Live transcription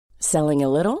Selling a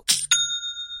little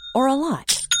or a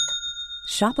lot?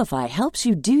 Shopify helps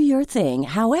you do your thing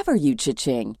however you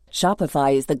cha-ching.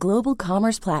 Shopify is the global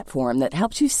commerce platform that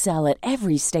helps you sell at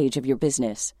every stage of your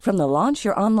business. From the launch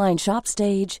your online shop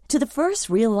stage to the first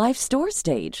real-life store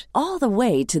stage, all the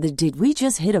way to the did we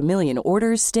just hit a million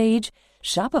orders stage.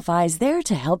 Shopify is there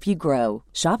to help you grow.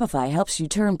 Shopify helps you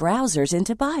turn browsers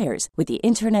into buyers with the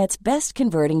internet's best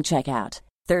converting checkout.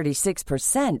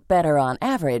 36% better on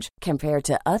average compared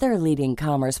to other leading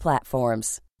commerce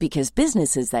platforms. Because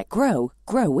businesses that grow,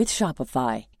 grow with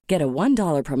Shopify. Get a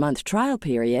 $1 per month trial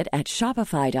period at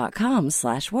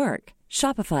shopify.com/work.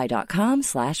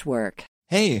 Shopify.com/work.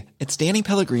 Hey, it's Danny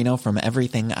Pellegrino from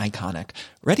Everything Iconic.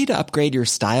 Ready to upgrade your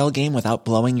style game without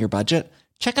blowing your budget?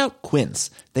 Check out Quince.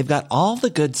 They've got all the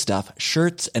good stuff,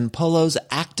 shirts and polos,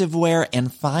 activewear,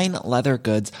 and fine leather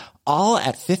goods, all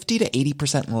at 50 to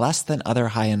 80% less than other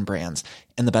high-end brands.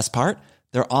 And the best part?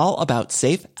 They're all about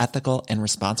safe, ethical, and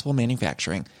responsible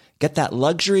manufacturing. Get that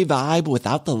luxury vibe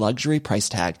without the luxury price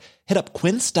tag. Hit up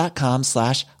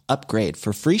quince.com/upgrade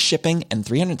for free shipping and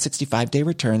 365-day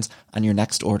returns on your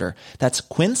next order. That's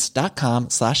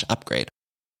quince.com/upgrade.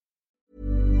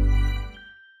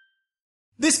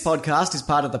 This podcast is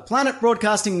part of the Planet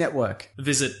Broadcasting Network.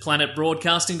 Visit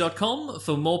planetbroadcasting.com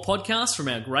for more podcasts from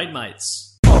our great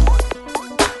mates.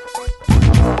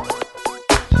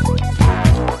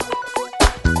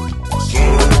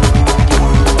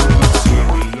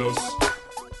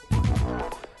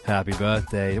 Happy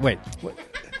birthday. Wait, what?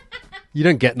 You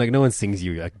don't get, like, no one sings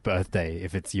you like birthday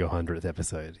if it's your 100th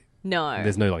episode. No.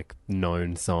 There's no, like,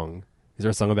 known song. Is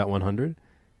there a song about 100?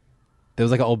 There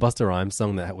was, like, an old Busta Rhymes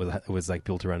song that was like,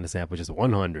 built around the sample, just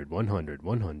 100, 100,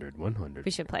 100, 100.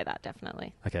 We should play that,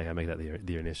 definitely. Okay, I'll make that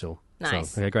the initial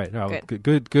Nice. song. Okay, great. Oh,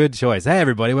 Good. good choice. Hey,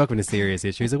 everybody. Welcome to Serious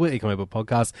Issues, a weekly comic book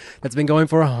podcast that's been going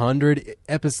for 100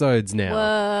 episodes now.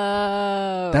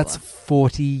 Whoa. That's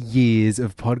 40 years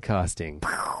of podcasting.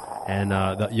 And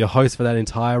your hosts for that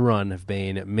entire run have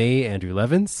been me, Andrew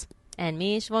Levins. And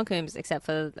me, Siobhan Coombs, except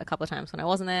for a couple of times when I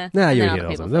wasn't there. Nah, and you then were other here.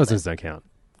 people Those filled ones don't count.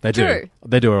 They True. do.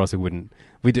 They do, or else we wouldn't.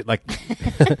 We did, like,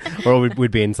 or we'd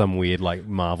be in some weird, like,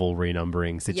 Marvel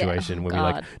renumbering situation Yeah, where we're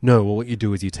like, God. no, well, what you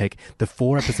do is you take the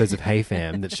 4 episodes of Hey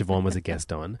Fam that Siobhan was a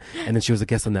guest on, and then she was a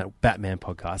guest on that Batman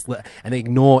podcast, and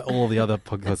ignore all the other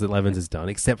podcasts that Levins has done,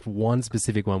 except one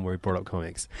specific one where he brought up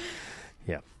comics.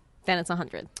 Yeah. Then it's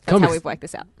 100. That's Comics. how we've worked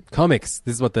this out. Comics.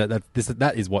 This is what that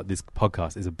is what this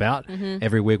podcast is about. Mm-hmm.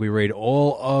 Every week we read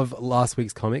all of last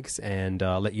week's comics and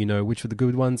let you know which were the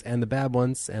good ones and the bad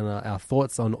ones and our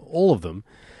thoughts on all of them.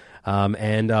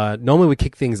 Normally we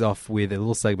kick things off with a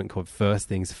little segment called First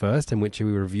Things First, in which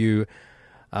we review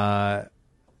all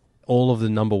of the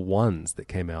number ones that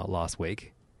came out last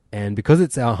week. And because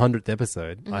it's our 100th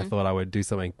episode, I thought I would do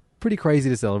something pretty crazy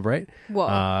to celebrate. Whoa.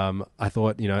 I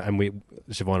thought, and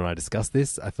Siobhan and I discussed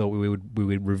this. I thought we would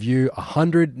review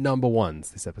 100 number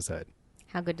ones this episode.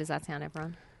 How good does that sound,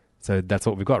 everyone? So that's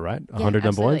what we've got, right? 100 number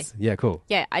absolutely. ones. Yeah, cool.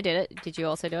 Yeah, I did it. Did you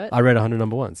also do it? I read 100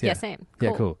 number ones. Yeah, Yeah, same.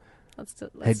 Yeah, cool. Let's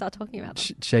Hey, start talking about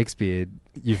them. Shakespeare,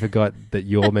 you forgot that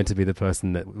you're meant to be the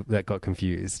person that got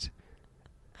confused.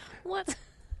 What?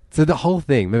 So the whole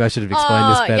thing, maybe I should have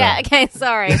explained this better. Yeah, okay,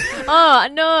 sorry. Oh,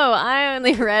 no, I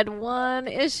only read one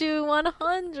issue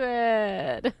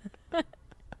 100.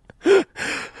 All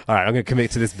right, I'm going to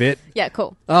commit to this bit. Yeah,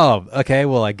 cool. Oh, okay,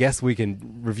 well, I guess we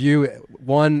can review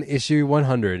one issue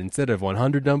 100 instead of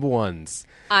 100 number ones.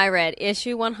 I read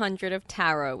issue 100 of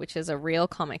Tarot, which is a real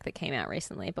comic that came out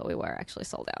recently, but we were actually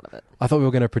sold out of it. I thought we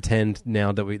were going to pretend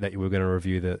now that you were going to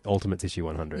review the Ultimates issue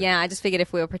 100. Yeah, I just figured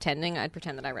if we were pretending, I'd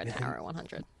pretend that I read Tarot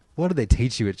 100. What did they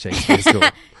teach you at Shakespeare School?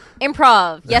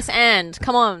 Improv, yes and,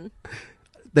 come on.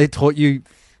 They taught you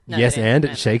No, yes they didn't. and No,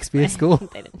 at no. Shakespeare School?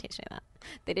 They didn't teach me that.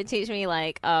 They did teach me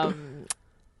like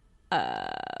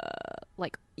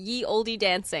ye olde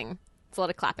dancing. It's a lot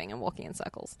of clapping and walking in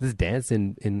circles. There's dance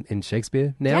in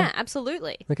Shakespeare now? Yeah,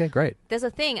 absolutely. Okay, great. There's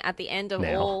a thing at the end of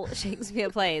Now. all Shakespeare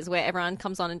plays where everyone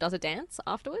comes on and does a dance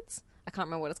afterwards. I can't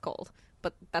remember what it's called,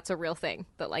 but that's a real thing.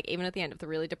 That like even at the end of the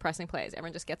really depressing plays,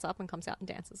 everyone just gets up and comes out and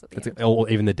dances at the end.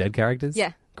 Even the dead characters?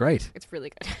 Yeah. Great. It's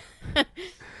really good.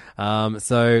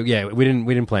 So yeah, we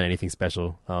didn't plan anything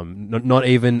special. Not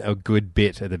even a good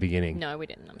bit at the beginning. No, we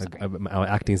didn't. I'm sorry. Our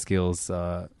acting skills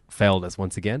failed us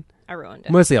once again. I ruined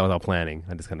it. Mostly I was planning.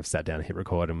 I just kind of sat down and hit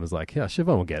record and was like, yeah,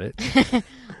 Siobhan will get it.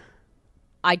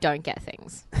 I don't get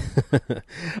things.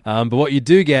 But what you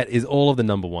do get is all of the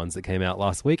number ones that came out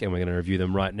last week, and we're going to review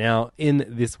them right now in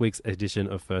this week's edition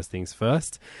of First Things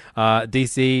First.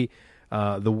 DC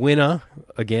The winner,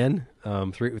 again,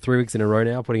 three weeks in a row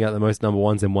now, putting out the most number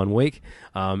ones in 1 week.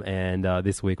 And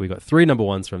this week we got 3 number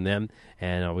ones from them.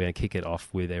 And we're going to kick it off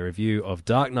with a review of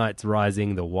Dark Knights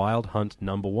Rising, the Wild Hunt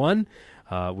number 1,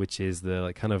 which is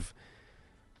the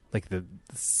the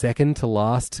second to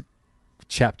last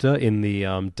chapter in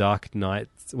the Dark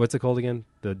Knights. What's it called again?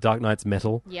 The Dark Knights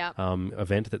Metal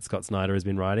event that Scott Snyder has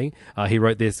been writing. He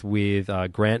wrote this with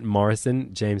Grant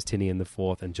Morrison, James Tinian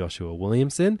IV, and Joshua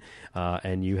Williamson.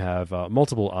 And you have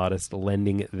multiple artists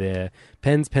lending their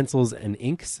pens, pencils, and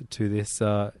inks to this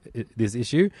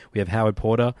issue. We have Howard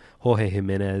Porter, Jorge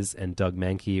Jimenez, and Doug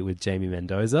Mankey with Jamie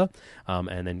Mendoza.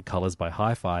 And then colors by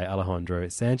Hi-Fi, Alejandro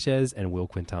Sanchez, and Will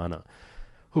Quintana.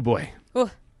 Oh boy. Ooh,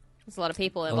 there's a lot of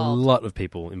people A involved. lot of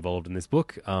people involved in this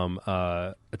book. It's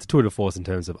a tour de force in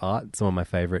terms of art. Some of my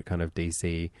favorite kind of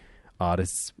DC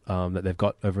artists that they've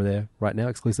got over there right now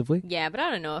exclusively. Yeah, but I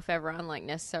don't know if everyone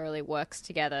necessarily works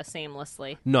together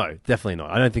seamlessly. No, definitely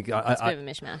not. I don't think... It's a bit of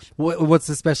a mishmash. What's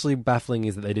especially baffling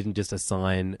is that they didn't just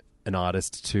assign an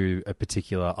artist to a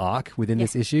particular arc within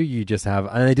this issue. You just have...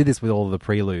 And they did this with all of the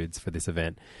preludes for this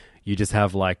event. You just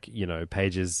have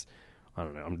pages... I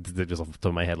don't know. I'm just off the top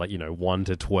of my head, 1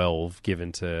 to 12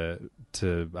 given to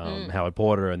Howard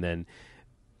Porter, and then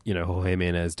Jorge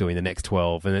Jimenez doing the next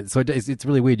 12, and it's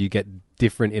really weird. You get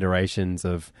different iterations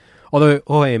of, although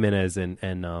Jorge Jimenez and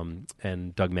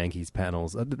Doug Mankey's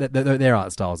panels, their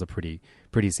art styles are pretty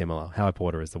similar. Howard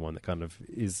Porter is the one that kind of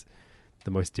is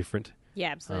the most different.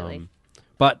 Yeah, absolutely.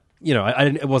 But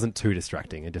it wasn't too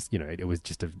distracting. It just it was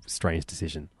just a strange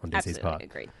decision on DC's part.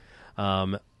 Agreed.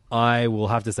 I will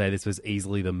have to say this was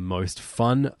easily the most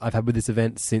fun I've had with this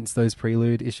event since those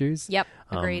prelude issues. Yep,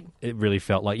 agreed. It really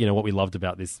felt like, what we loved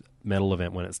about this metal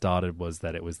event when it started was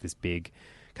that it was this big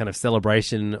kind of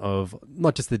celebration of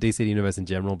not just the DC universe in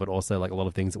general, but also a lot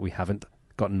of things that we haven't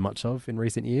gotten much of in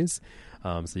recent years.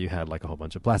 So you had a whole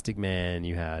bunch of Plastic Man,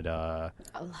 you had a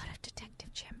lot of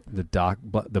Detective Chimp. the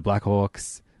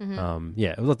Blackhawks.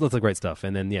 It was lots of great stuff.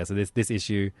 And then so this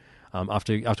issue,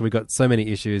 after we got so many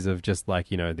issues of just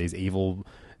these evil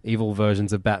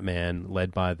versions of Batman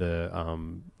led by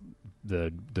the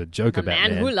Joker, the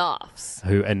Batman, man who laughs,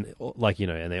 and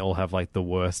they all have the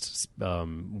worst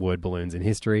word balloons in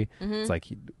history. It's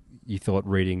you thought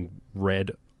reading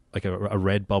red, a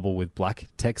red bubble with black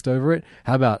text over it.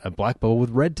 How about a black bubble with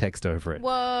red text over it?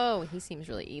 Whoa, he seems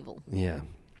really evil. Yeah.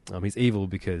 He's evil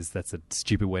because that's a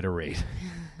stupid way to read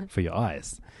for your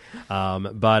eyes. I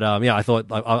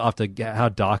thought after how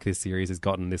dark this series has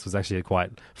gotten, this was actually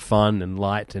quite fun and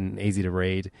light and easy to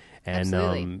read.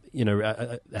 And,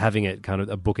 having it kind of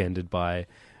a bookended by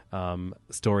a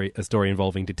story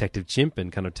involving Detective Chimp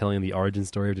and kind of telling the origin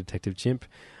story of Detective Chimp.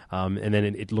 And then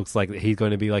it looks like he's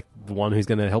going to be the one who's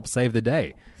going to help save the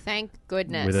day. Thank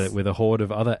goodness. With a horde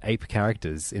of other ape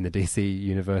characters in the DC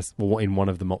universe, in one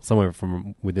of the somewhere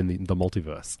from within the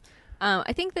multiverse.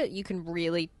 I think that you can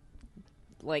really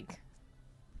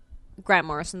Grant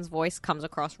Morrison's voice comes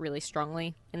across really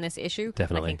strongly in this issue.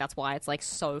 Definitely. I think that's why it's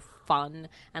so fun,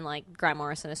 and Grant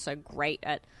Morrison is so great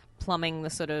at plumbing the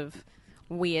sort of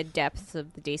weird depths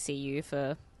of the DCU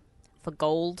for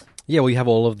gold. Yeah, well, you have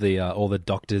all the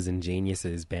doctors and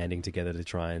geniuses banding together to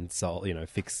try and solve,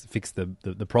 fix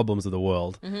the problems of the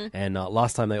world. Mm-hmm. And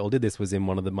last time they all did this was in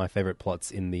one of my favorite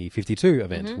plots in the 52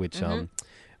 event,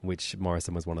 which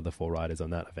Morrison was one of the 4 writers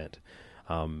on that event.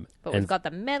 But we've got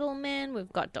the Metal Men,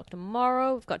 we've got Dr.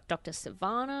 Morrow, we've got Dr.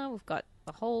 Sivana, we've got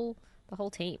the whole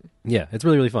team. Yeah, it's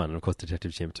really, really fun. And of course,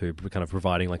 Detective Chimp too, kind of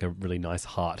providing a really nice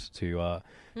heart to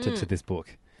this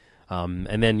book.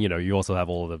 And then, you also have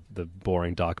all of the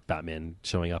boring dark Batman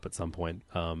showing up at some point.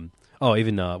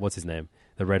 Even what's his name?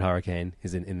 The Red Hurricane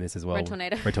is in this as well. Red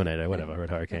Tornado. Red Tornado, whatever, Red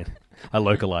Hurricane. I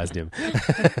localized him.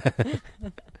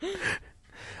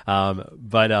 I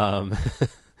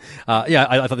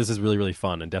thought this was really, really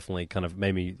fun and definitely kind of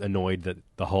made me annoyed that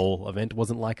the whole event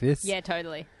wasn't like this. Yeah,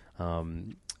 totally.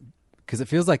 Because it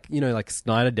feels like,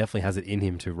 Snyder definitely has it in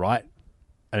him to write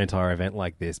an entire event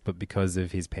like this, but because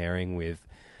of his pairing with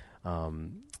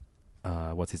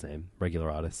what's his name?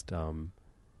 Regular artist.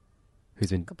 Who's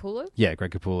been Capullo? Yeah,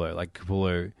 Greg Capullo.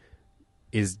 Capullo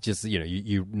is just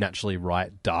you naturally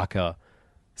write darker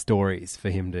stories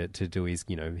for him to do his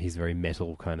his very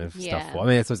metal kind of stuff. Well, I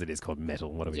mean, I suppose it is called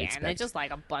metal. What do we expect? And they're just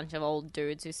a bunch of old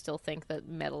dudes who still think that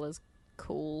metal is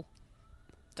cool.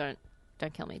 Don't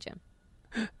kill me, Jim.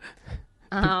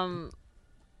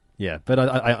 Yeah, but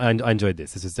I enjoyed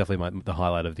this. This is definitely the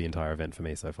highlight of the entire event for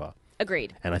me so far.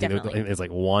 Agreed. And I think there's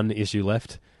one issue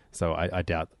left, so I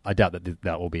doubt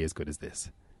that will be as good as this.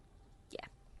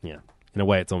 Yeah. in a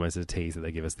way, it's almost a tease that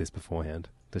they give us this beforehand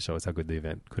to show us how good the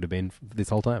event could have been this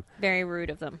whole time. Very rude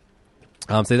of them.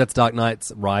 So that's Dark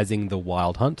Knights Rising: The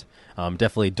Wild Hunt.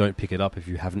 Definitely don't pick it up if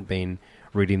you haven't been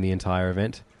reading the entire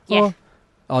event. Yeah.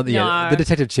 The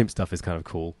Detective Chimp stuff is kind of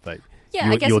cool, but Yeah,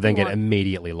 I guess you'll if then you get want-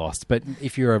 immediately lost. But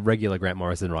if you're a regular Grant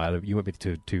Morrison writer, you won't be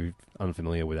too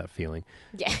unfamiliar with that feeling.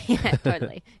 Yeah,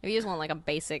 totally. If you just want like a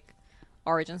basic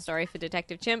origin story for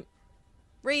Detective Chimp,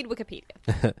 read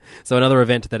Wikipedia. So another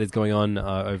event that is going on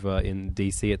over in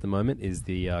DC at the moment is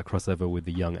the crossover with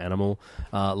the Young Animal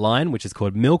line, which is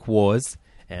called Milk Wars.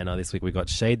 And this week we got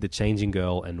Shade the Changing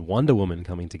Girl and Wonder Woman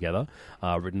coming together,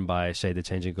 written by Shade the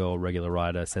Changing Girl regular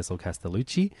writer Cecil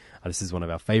Castellucci. This is one of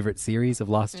our favourite series of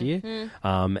last year.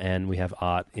 And we have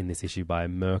art in this issue by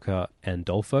Mirka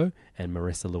Andolfo and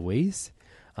Marissa Louise.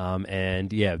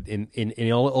 And yeah,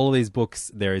 in all of these books,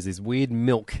 there is this weird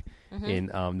milk in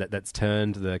that's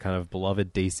turned the kind of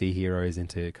beloved DC heroes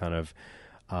into kind of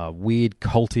weird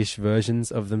cultish versions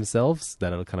of themselves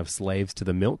that are kind of slaves to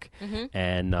the milk.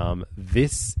 And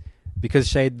this, because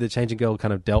Shade the Changing Girl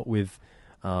kind of dealt with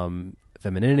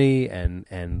femininity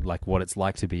and like what it's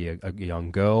like to be a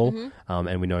young girl,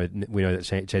 and we know that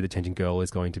Shade the Changing Girl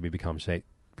is going to become Shade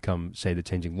the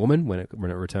Changing Woman when it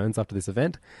returns after this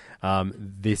event.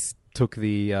 This took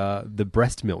the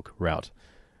breast milk route.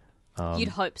 You'd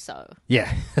hope so.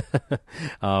 Yeah.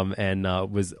 And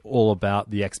was all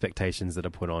about the expectations that are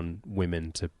put on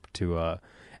women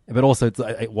but also it's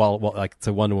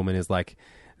so Wonder Woman is like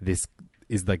this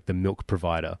is like the milk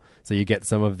provider. So you get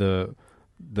some of the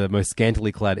most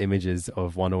scantily clad images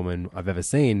of Wonder Woman I've ever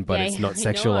seen, but Yeah, it's not I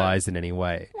know. sexualized in any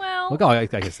way. Well- Look, I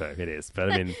guess so. It is,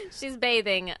 but I mean, She's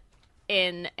bathing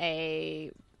in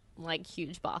a like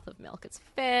huge bath of milk.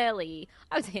 I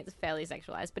would say it's fairly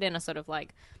sexualized, but in a sort of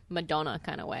like Madonna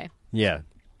kind of way. yeah.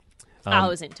 I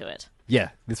was into it. Yeah,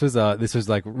 this was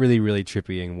like really, really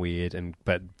trippy and weird,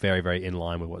 but very, very in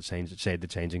line with what Shade the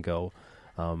Changing Girl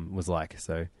was like.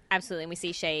 So Absolutely. And we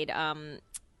see Shade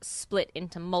split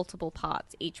into multiple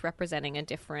parts, each representing a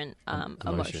different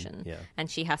emotion. yeah. And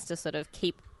she has to sort of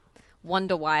keep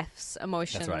Wonder Wife's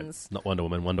emotions, that's right, not Wonder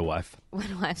Woman, Wonder Wife.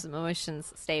 Wonder Wife's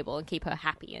emotions stable and keep her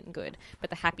happy and good. But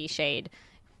the happy Shade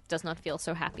does not feel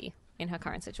so happy in her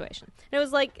current situation. And it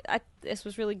was like, this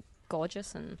was really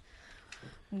gorgeous and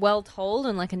well told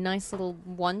and like a nice little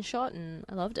one shot, and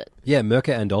I loved it. Yeah,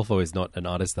 Mirka Andolfo is not an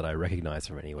artist that I recognize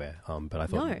from anywhere, but I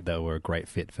thought No. they were a great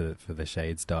fit for the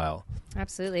Shade style.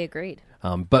 Absolutely agreed.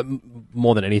 But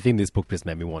more than anything, this book just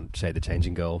made me want Shade the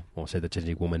Changing Girl or Shade the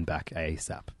Changing Woman back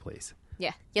ASAP, please.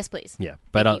 Yeah. Yes, please. Yeah,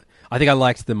 but I think I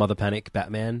liked the Mother Panic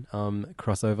Batman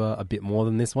crossover a bit more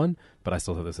than this one, but I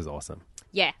still thought this was awesome.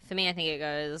 Yeah. For me, I think it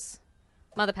goes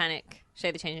Mother Panic,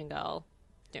 Shade the Changing Girl,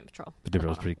 Doom Patrol. But Doom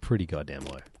Patrol was pretty goddamn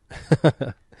low.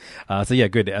 So yeah,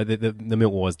 good. The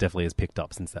Milk Wars definitely has picked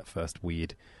up since that first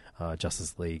weird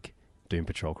Justice League Doom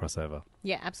Patrol crossover.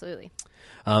 Yeah, absolutely.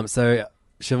 So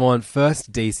Siobhan,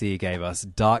 first DC gave us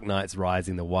Dark Knights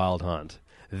Rising: The Wild Hunt.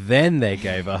 Then they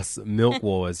gave us Milk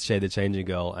Wars, Shade the Changing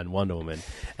Girl, and Wonder Woman.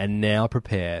 And now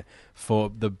prepare for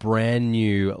the brand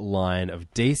new line of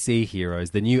DC heroes,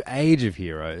 the new age of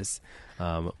heroes.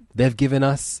 They've given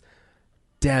us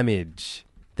Damage.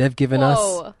 They've given us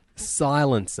Whoa.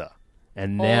 Silencer.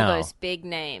 And All now, those big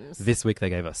names. this week they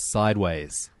gave us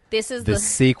Sideways. This is The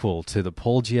sequel to the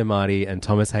Paul Giamatti and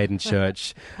Thomas Hayden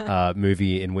Church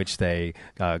movie in which they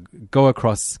go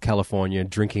across California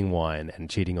drinking wine and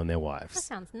cheating on their That wives.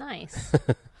 sounds nice.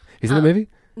 Is it the movie?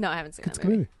 No, I haven't seen It's a that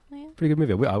good movie. Oh, yeah. Pretty good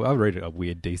movie. I read a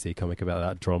weird DC comic about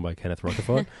that drawn by Kenneth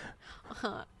Rocafort.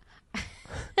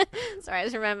 Sorry, I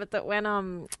just remembered that when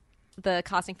the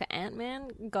casting for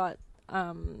Ant-Man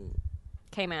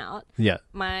came out, Yeah.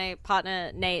 my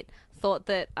partner Nate thought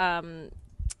that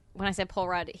when I said Paul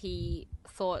Rudd, he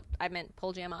thought I meant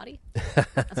Paul Giamatti.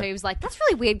 So he was like, "That's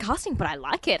really weird casting, but I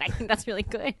like it. I think that's really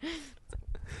good."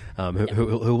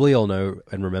 Who we all know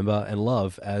and remember and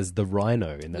love as the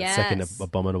Rhino in that second Yes.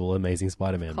 abominable Amazing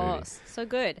Spider-Man Of movie. course, so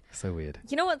good. So weird.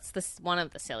 You know what's one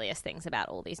of the silliest things about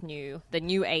all these the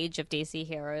new age of DC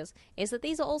heroes is that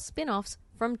these are all spin-offs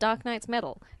from Dark Knight's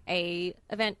Metal, a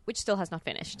event which still has not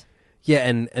finished. Yeah,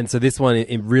 and so this one,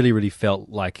 it really, really felt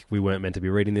like we weren't meant to be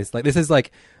reading this. Like, this is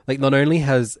like not only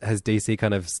has DC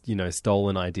kind of,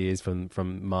 stolen ideas from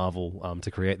Marvel to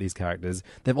create these characters,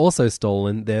 they've also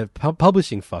stolen their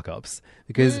publishing fuck-ups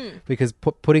because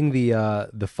putting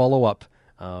the follow-up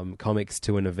comics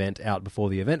to an event out before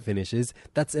the event finishes,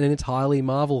 that's an entirely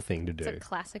Marvel thing to do. It's a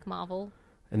classic Marvel.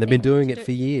 And they've been doing to it do.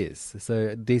 for years.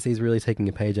 So DC's really taking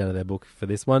a page out of their book for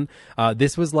this one.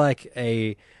 This was like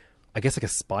a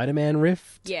Spider-Man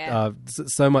riff. Yeah.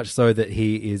 So much so that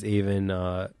he is even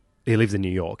he lives in New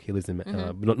York. He lives in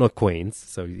not Queens.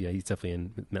 So yeah, he's definitely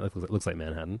in. Looks like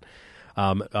Manhattan.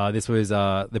 This was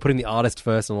they're putting the artist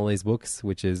first on all these books,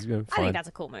 which is fine. I think that's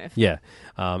a cool move. Yeah,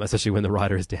 especially when the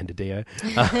writer is Dan DiDio.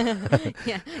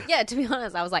 Yeah. To be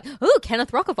honest, I was like, "Ooh,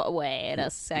 Kenneth Rocafort." Wait a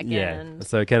second. Yeah.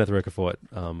 So Kenneth Rocafort,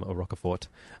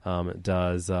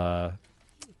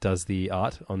 does the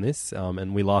art on this,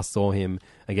 and we last saw him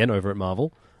again over at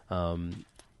Marvel. On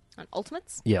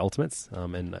Ultimates. Yeah, Ultimates,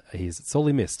 and he's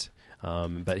sorely missed.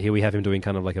 But here we have him doing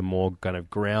kind of like a more kind of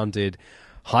grounded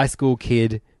high school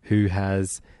kid who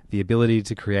has the ability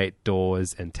to create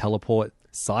doors and teleport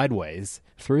sideways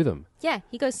through them. Yeah,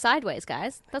 he goes sideways,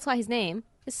 guys. That's why his name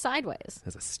is Sideways.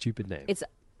 That's a stupid name. It's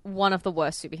one of the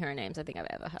worst superhero names I think I've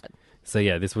ever heard. So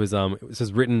yeah, this was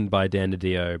written by Dan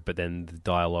DiDio, but then the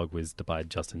dialogue was by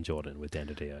Justin Jordan with Dan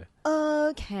DiDio.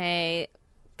 Okay,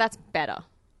 that's better.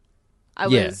 I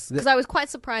was quite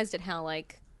surprised at how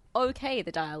okay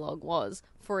the dialogue was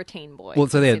for a teen boy. Well,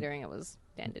 so considering it was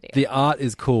Dan DiDio. The art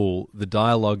is cool. The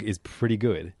dialogue is pretty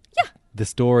good. Yeah. The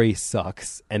story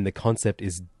sucks, and the concept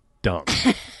is dumb.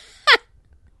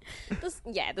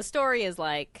 The story is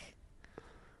a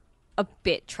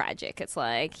bit tragic. It's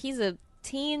like he's a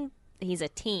teen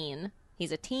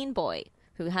boy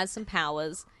who has some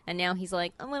powers, and now he's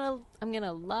like, I'm gonna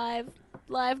live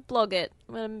blog it.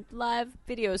 I'm gonna live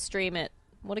video stream it.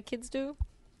 What do kids do?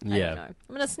 I don't know.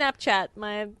 I'm gonna Snapchat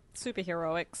my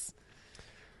superheroics.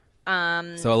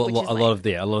 So a lot of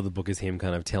the book is him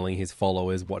kind of telling his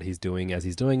followers what he's doing as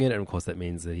he's doing it, and of course that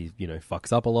means that he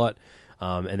fucks up a lot.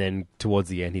 And then towards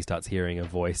the end, he starts hearing a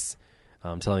voice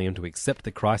telling him to accept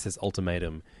the crisis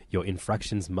ultimatum. Your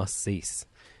infractions must cease.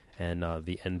 And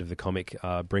the end of the comic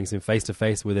brings him face to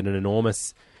face with an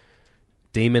enormous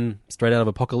demon straight out of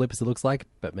Apocalypse, it looks like,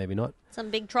 but maybe not.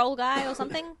 Some big troll guy or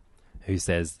something. He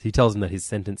tells him that his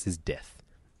sentence is death.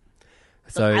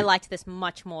 So I liked this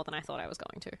much more than I thought I was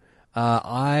going to.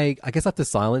 I guess after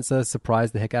Silencer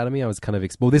surprised the heck out of me. I was kind of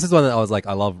this is one that I was like,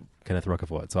 I love Kenneth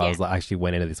Rocafort, so I was like, I actually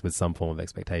went into this with some form of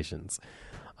expectations,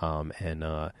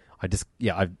 until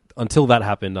that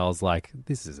happened, I was like,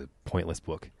 this is a pointless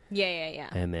book. Yeah.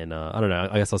 And then I don't know.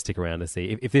 I guess I'll stick around to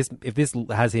see if this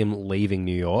has him leaving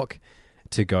New York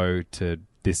to go to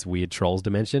this weird Trolls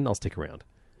dimension. I'll stick around.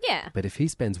 Yeah. But if he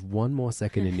spends one more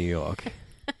second in New York.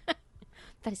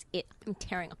 That is it. I'm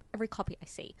tearing up every copy I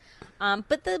see.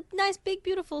 But the nice, big,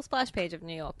 beautiful splash page of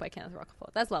New York by Kenneth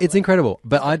Rocafort. That's lovely. It's incredible.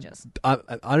 But I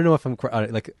don't know if I'm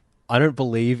I don't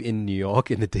believe in New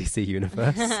York in the DC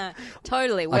universe.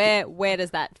 Totally. Where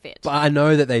does that fit? But I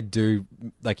know that they do,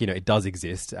 it does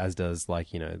exist, as does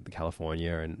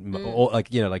California and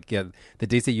the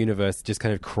DC universe just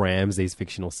kind of crams these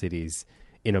fictional cities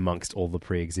in amongst all the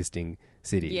pre-existing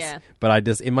cities. Yeah. But I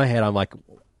just in my head I'm like,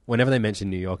 whenever they mention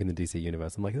New York in the DC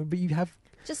universe, I'm like, but you have...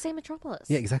 Just say Metropolis.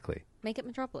 Yeah, exactly. Make it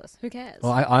Metropolis. Who cares?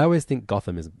 Well, I always think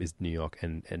Gotham is New York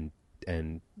and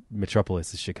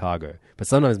Metropolis is Chicago. But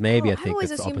sometimes maybe I think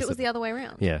always it's the assumed opposite. it was the other way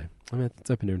around. Yeah. I mean,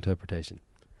 it's open to interpretation.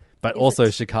 But also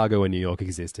Chicago and New York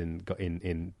exist in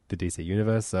the DC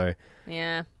universe, so...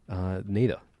 Yeah.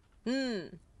 Neither. So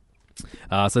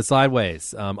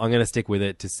Sideways. I'm going to stick with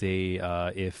it to see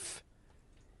if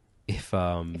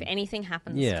anything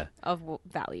happens of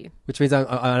value. Which means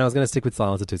I was going to stick with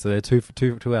Silencer too. So they're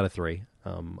two out of three.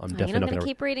 I'm definitely you're not going to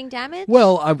keep reading Damage?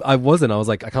 Well, I wasn't. I was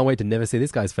like, I can't wait to never see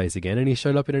this guy's face again. And he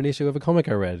showed up in an issue of a comic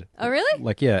I read. Oh,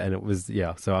 really? And it was,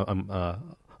 So I'm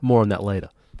more on that later.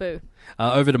 Boo.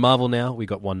 Over to Marvel now. We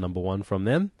got one number one from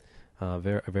them.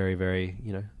 Very, very, very,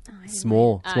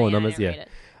 small numbers. Yeah.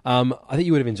 I think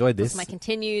you would have enjoyed this. This is my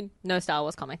continued no Star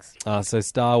Wars comics. So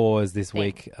Star Wars this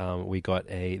week, we got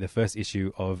the first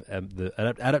issue of the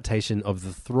adaptation of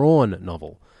the Thrawn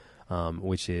novel,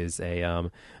 which is a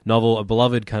novel, a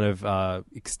beloved kind of what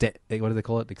do they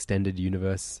call it? Extended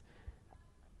universe,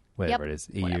 whatever it is,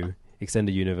 EU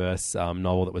extended universe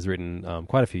novel that was written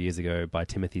quite a few years ago by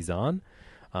Timothy Zahn,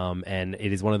 and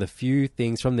it is one of the few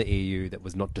things from the EU that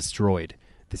was not destroyed.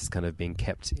 This is kind of being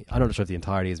kept... I'm not sure if the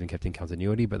entirety has been kept in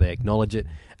continuity, but they acknowledge it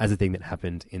as a thing that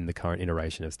happened in the current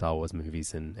iteration of Star Wars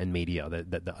movies and media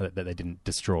that they didn't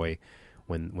destroy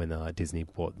when Disney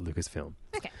bought Lucasfilm.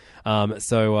 Okay.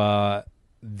 So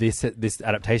this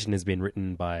adaptation has been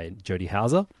written by Jody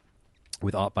Hauser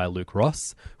with art by Luke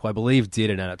Ross, who I believe did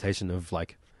an adaptation of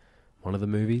one of the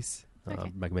movies.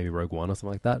 Maybe Rogue One or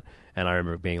something like that. And I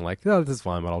remember being like, oh, this is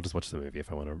fine, but I'll just watch the movie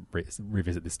if I want to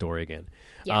revisit this story again.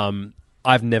 Yeah.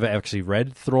 I've never actually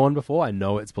read Thrawn before. I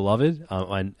know it's beloved,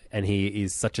 and he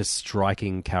is such a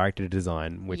striking character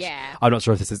design, which I'm not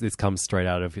sure if this comes straight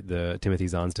out of the Timothy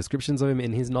Zahn's descriptions of him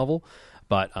in his novel,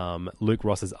 but Luke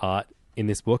Ross's art in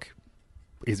this book,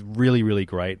 is really, really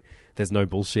great. There's no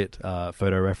bullshit photo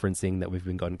referencing that we've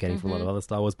been getting from a lot of other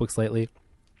Star Wars books lately.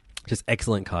 Just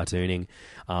excellent cartooning,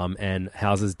 and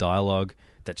Hauser's dialogue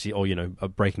a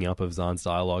breaking up of Zahn's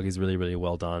dialogue is really, really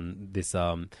well done. This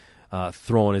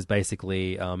Thrawn is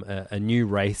basically a new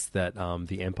race that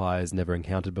the Empire has never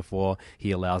encountered before.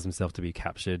 He allows himself to be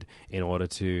captured in order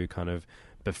to kind of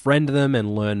befriend them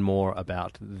and learn more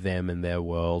about them and their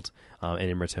world, and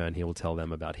in return he will tell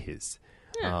them about his.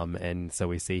 And so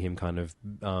we see him kind of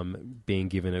being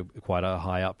given quite a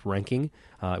high up ranking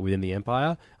within the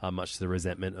Empire, much to the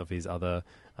resentment of his other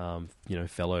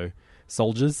fellow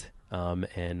soldiers,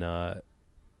 and a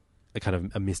kind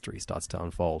of a mystery starts to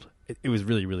unfold. It was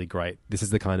really, really great. This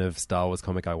is the kind of Star Wars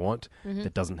comic I want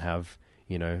that doesn't have,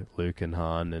 Luke and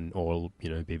Han or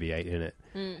BB-8 in it.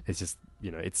 It's just,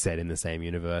 it's set in the same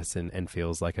universe and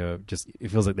feels like it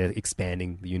feels like they're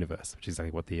expanding the universe, which is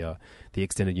exactly what the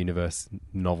extended universe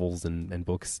novels and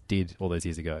books did all those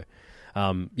years ago.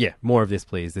 More of this,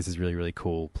 please. This is really, really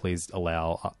cool. Please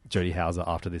allow Jodie Hauser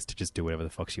after this to just do whatever the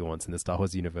fuck she wants in the Star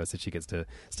Wars universe, that she gets to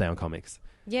stay on comics.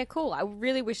 Yeah, cool. I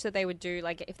really wish that they would do,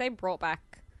 like, if they brought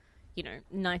back,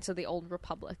 Knights of the Old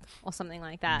Republic or something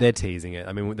like that. They're teasing it.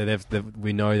 I mean,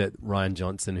 we know that Rian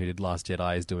Johnson, who did Last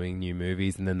Jedi, is doing new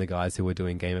movies, and then the guys who were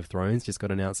doing Game of Thrones just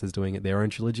got announced as doing their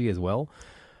own trilogy as well.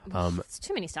 It's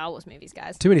too many Star Wars movies,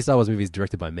 guys. Too many Star Wars movies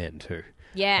directed by men, too.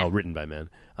 Yeah. Written by men.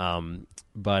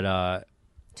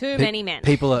 Too many men.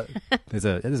 People are there's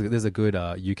a good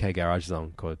UK garage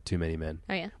song called "Too Many Men."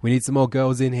 Oh yeah. We need some more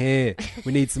girls in here.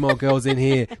 We need some more girls in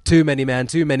here. Too many man.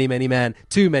 Too many man.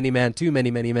 Too many man. Too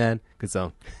many man. Good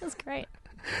song. That's great.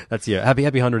 That's you. Happy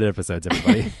 100 episodes,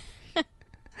 everybody.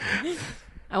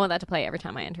 I want that to play every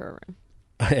time I enter a room.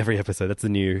 Every episode. That's the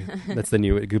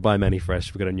new Goodbye Manny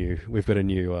Fresh. We've got a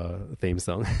new theme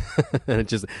song, and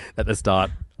it's just at the start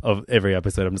of every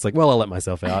episode. I'm just like, well, I'll let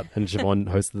myself out, and Siobhan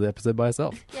hosted the episode by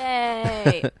herself.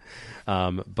 Yay!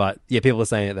 But yeah, people are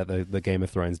saying that the Game of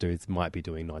Thrones dudes might be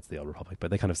doing Knights of the Old Republic, but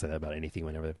they kind of say that about anything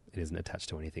whenever it isn't attached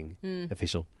to anything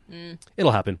official.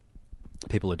 It'll happen.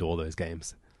 People adore those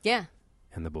games. Yeah.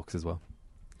 And the books as well.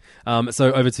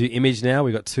 So over to Image now.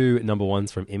 We got 2 number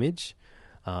ones from Image.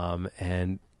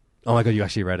 And oh my god, you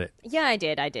actually read it. Yeah, I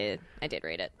did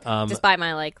read it. Despite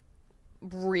my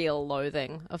real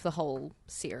loathing of the whole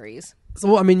series. So,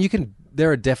 well, I mean,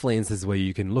 there are definitely instances where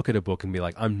you can look at a book and be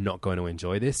like, I'm not going to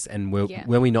enjoy this. And when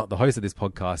we're not the host of this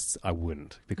podcast, I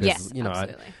wouldn't. Because,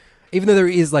 absolutely. Even though there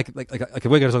is like we're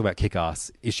going to talk about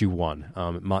Kick-Ass, issue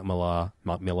 1, Mark Millar.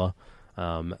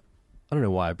 I don't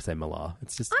know why I say Millar.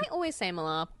 It's just I always say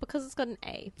Millar because it's got an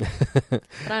A, but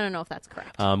I don't know if that's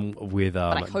correct. But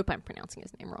I hope I'm pronouncing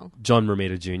his name wrong. John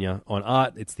Romita Jr. on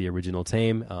art. It's the original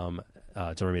team. John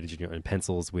Romita Jr. on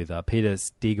pencils with Peter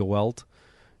Steigerwald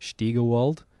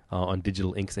on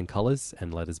digital inks and colors,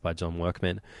 and letters by John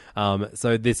Workman.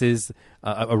 So this is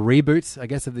a reboot, I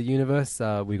guess, of the universe.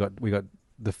 We got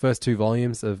the first 2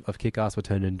 volumes of Kick-Ass were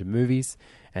turned into movies,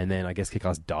 and then I guess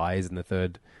Kick-Ass dies in the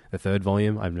third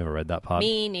volume. I've never read that part.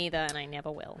 Me neither, and I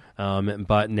never will.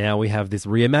 But now we have this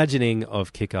reimagining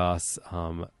of Kick-Ass,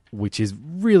 which is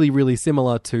really, really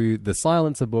similar to the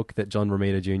Silencer book that John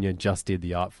Romita Jr. just did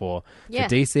the art for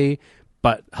DC.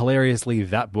 But hilariously,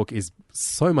 that book is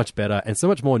so much better and so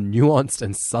much more nuanced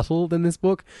and subtle than this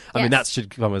book. I mean, that should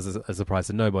come as a surprise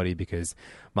to nobody, because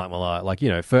Mark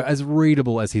Millar, for as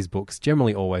readable as his books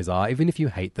generally always are, even if you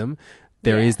hate them,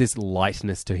 there is this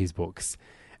lightness to his books.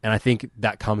 And I think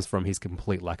that comes from his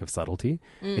complete lack of subtlety.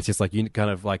 It's just like, you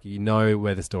know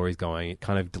where the story's going. It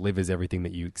kind of delivers everything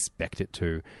that you expect it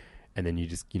to. And then you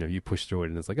just, you push through it,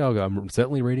 and it's like, oh, I'm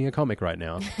certainly reading a comic right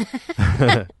now.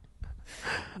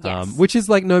 Yes. Which is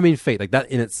like no mean feat. Like, that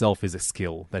in itself is a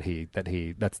skill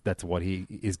that's what he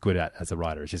is good at as a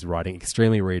writer. It's just writing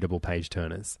extremely readable page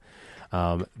turners.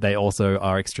 They also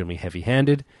are extremely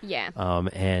heavy-handed,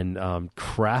 and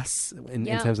crass in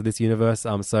terms of this universe.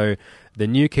 So the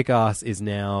new Kick-Ass is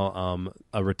now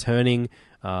a returning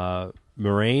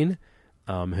Marine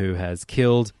who has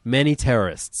killed many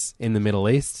terrorists in the Middle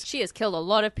East. She has killed a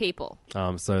lot of people.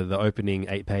 So the opening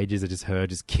 8 pages are just her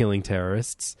just killing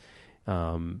terrorists.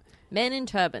 Men in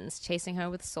turbans chasing her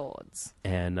with swords.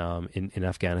 And in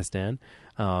Afghanistan.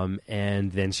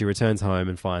 And then she returns home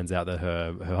and finds out that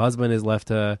her husband has left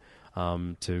her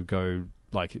to go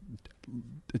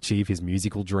achieve his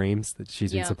musical dreams that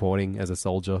she's been supporting as a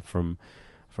soldier from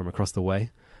across the way.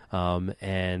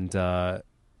 And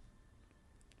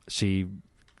she,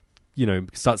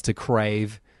 starts to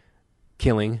crave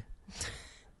killing.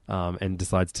 And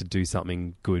decides to do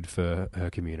something good for her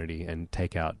community and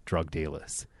take out drug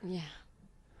dealers. Yeah.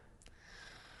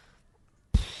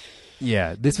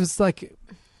 Yeah, this was like,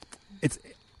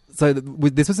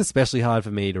 this was especially hard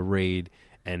for me to read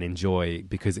and enjoy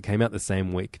because it came out the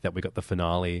same week that we got the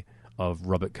finale of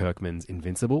Robert Kirkman's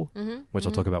Invincible, which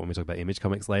I'll talk about when we talk about Image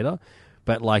Comics later.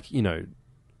 But like, you know,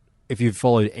 if you've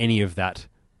followed any of that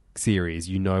series,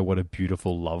 you know what a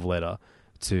beautiful love letter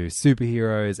to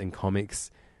superheroes and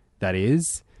comics that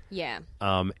is. Yeah.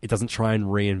 It doesn't try and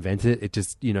reinvent it. It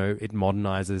just, you know, it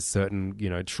modernizes certain, you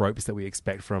know, tropes that we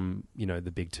expect from, you know,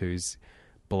 the big two's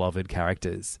beloved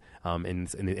characters,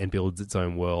 and builds its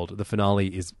own world. The finale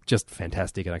is just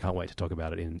fantastic, and I can't wait to talk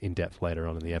about it in depth later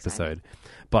on in the episode.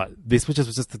 But this was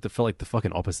just it felt like the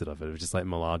fucking opposite of it. It was just like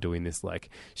Millar doing this like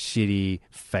shitty,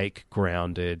 fake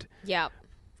grounded,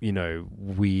 you know,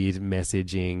 weird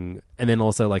messaging, and then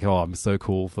also like, oh, I'm so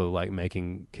cool for like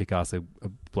making Kick-Ass a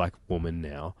black woman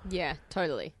now. Yeah,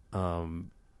 totally.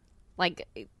 Like,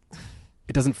 it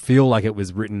doesn't feel like it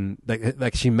was written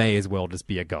like she may as well just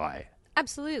be a guy.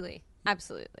 Absolutely.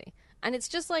 And it's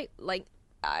just like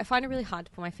I find it really hard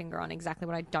to put my finger on exactly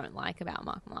what I don't like about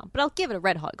Mark Millar, but I'll give it a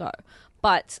red hot go.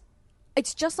 But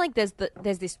it's just like there's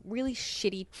this really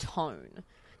shitty tone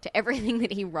to everything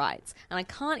that he writes, and I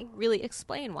can't really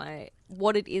explain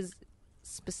what it is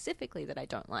specifically that I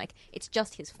don't like. It's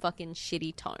just his fucking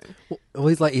shitty tone. Well,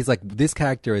 he's like, this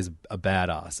character is a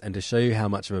badass, and to show you how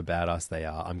much of a badass they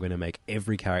are, I'm going to make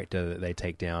every character that they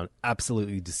take down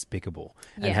absolutely despicable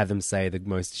and have them say the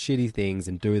most shitty things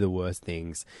and do the worst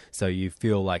things, so you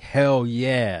feel like hell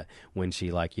yeah when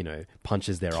she, like, you know,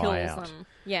 punches their eye out. Them.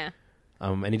 Yeah.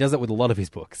 And he does it with a lot of his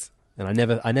books, and I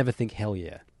never think hell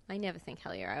yeah. I never think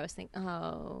hell yeah. I always think,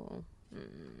 oh.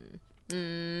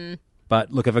 But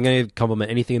look, if I'm going to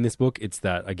compliment anything in this book, it's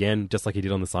that, again, just like he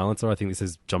did on The Silencer, I think this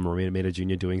is John Romita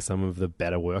Jr. doing some of the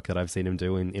better work that I've seen him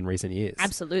do in recent years.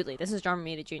 Absolutely. This is John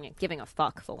Romita Jr. giving a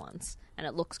fuck for once, and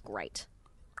it looks great.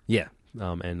 Yeah.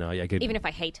 Good. Even if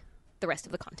I hate the rest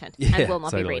of the content yeah, and will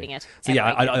not totally. be reading it. So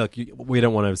yeah, we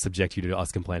don't want to subject you to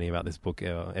us complaining about this book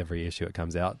every issue it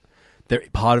comes out.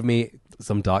 Part of me,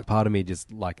 some dark part of me, just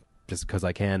because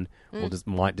I can,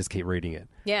 might just keep reading it.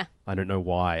 Yeah. I don't know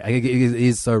why. It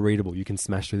is so readable. You can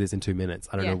smash through this in 2 minutes.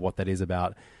 I don't know what that is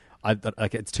about.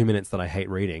 It's 2 minutes that I hate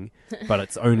reading, but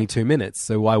it's only 2 minutes,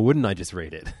 so why wouldn't I just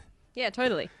read it? Yeah,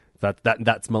 totally.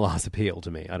 That's Millar's appeal to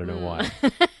me. I don't know why.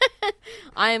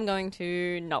 I am going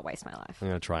to not waste my life. I'm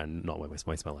going to try and not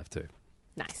waste my life too.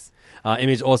 Nice.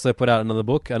 Image also put out another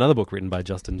book written by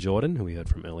Justin Jordan, who we heard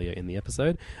from earlier in the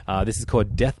episode. This is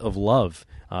called Death of Love,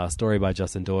 story by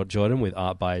Justin Jordan with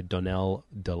art by Donnell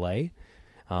DeLay,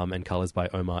 and colors by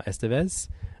Omar Estevez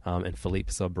and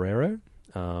Philippe Sobrero,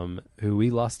 who we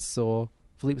last saw.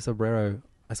 Philippe Sobrero,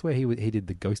 I swear he did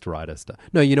the Ghost Rider stuff.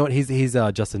 No, you know what? He's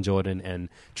Justin Jordan and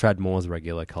Trad Moore's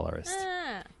regular colorist.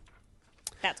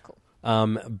 That's cool.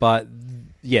 But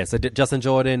yeah, so Justin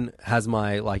Jordan has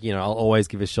my, like, you know, I'll always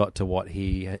give a shot to what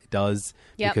he does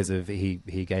because of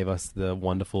he gave us the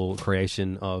wonderful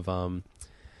creation of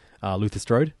Luther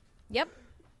Strode. Yep.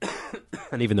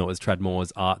 And even though it was Trad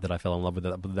Moore's art that I fell in love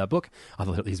with that book, I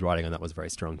thought his writing on that was very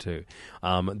strong too.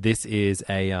 This is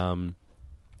a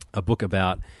book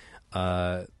about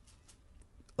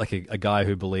like a guy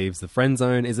who believes the friend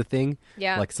zone is a thing.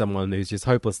 Yeah. Like someone who's just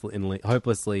hopeless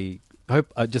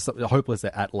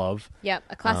at love. Yep,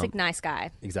 a classic nice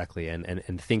guy. Exactly,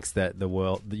 and thinks that the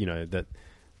world, you know,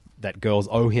 that girls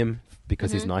owe him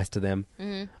because he's nice to them,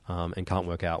 and can't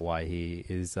work out why he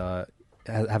is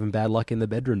having bad luck in the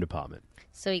bedroom department.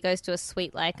 So he goes to a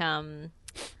sweet like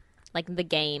the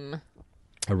game,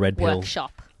 a red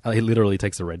workshop. Pill. He literally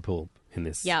takes a red pill in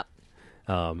this. Yep.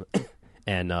 And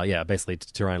basically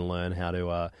to try and learn how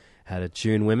to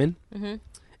tune women,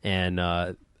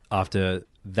 and after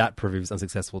that proves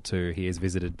unsuccessful too, he is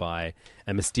visited by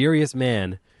a mysterious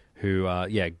man who,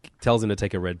 tells him to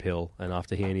take a red pill. And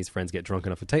after he and his friends get drunk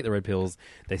enough to take the red pills,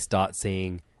 they start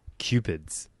seeing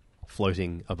cupids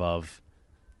floating above.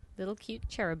 Little cute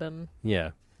cherubim.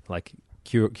 Yeah, like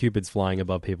cupids flying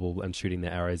above people and shooting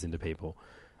their arrows into people.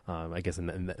 I guess,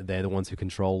 and they're the ones who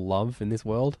control love in this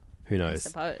world. Who knows? I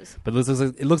suppose. But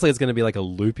it looks like it's going to be like a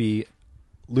loopy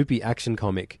action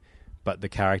comic. But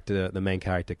the main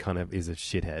character kind of is a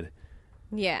shithead.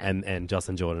 Yeah. And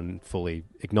Justin Jordan fully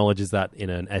acknowledges that in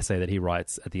an essay that he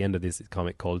writes at the end of this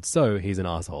comic called So He's an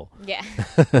Asshole. Yeah.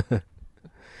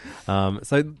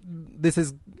 So this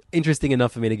is interesting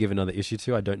enough for me to give another issue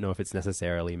to. I don't know if it's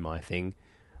necessarily my thing,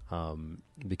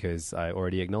 because I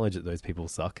already acknowledge that those people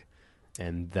suck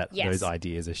and that those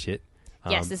ideas are shit.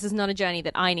 Yes, this is not a journey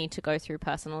that I need to go through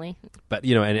personally. But,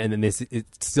 you know, and this, it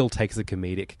still takes a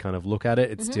comedic kind of look at it.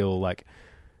 It's still like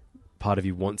part of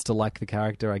you wants to like the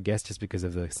character, I guess, just because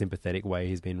of the sympathetic way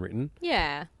he's been written.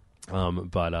 Yeah.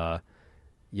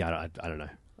 Yeah, I don't know.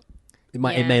 It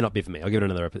may not be for me. I'll give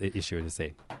it another issue to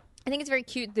see. I think it's very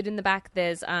cute that in the back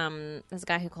there's a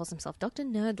guy who calls himself Dr.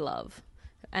 Nerdlove,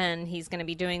 and he's going to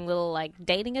be doing little like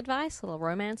dating advice, little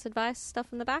romance advice stuff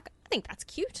in the back. I think that's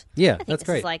cute. Yeah, I think that's this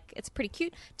great. Is like it's pretty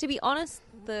cute. To be honest,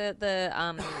 the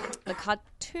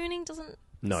cartooning doesn't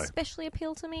especially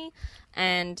appeal to me,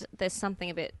 and there's something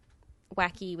a bit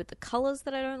wacky with the colors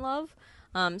that I don't love.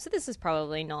 So this is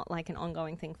probably not like an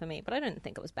ongoing thing for me, but I don't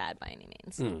think it was bad by any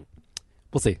means.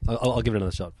 We'll see. I'll give it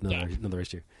another shot. Another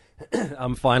issue.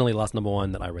 Finally, last number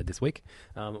one that I read this week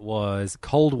was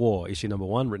Cold War, issue number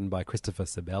 1, written by Christopher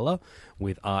Sabella,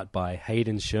 with art by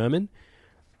Hayden Sherman.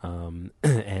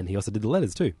 And he also did the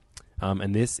letters too.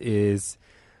 And this is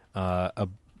a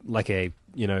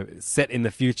set in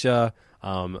the future,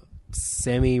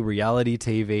 semi-reality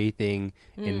TV thing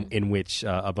in which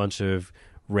a bunch of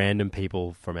random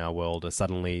people from our world are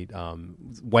suddenly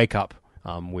wake up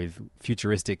with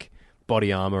futuristic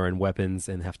body armor and weapons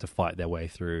and have to fight their way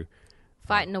through.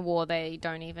 Fight in a war they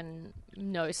don't even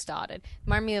know started.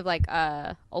 Remind me of like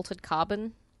Altered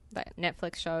Carbon, that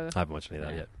Netflix show. I haven't watched any of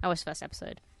that yet. I watched the first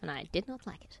episode and I did not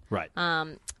like it. Right.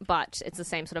 But it's the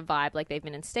same sort of vibe. Like they've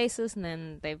been in stasis and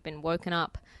then they've been woken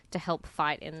up to help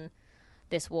fight in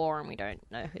this war, and we don't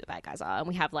know who the bad guys are. And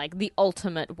we have like the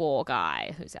ultimate war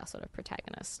guy who's our sort of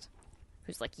protagonist,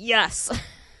 who's like, yes.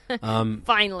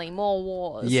 Finally, more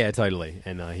wars. Yeah, totally.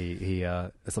 And he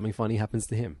something funny happens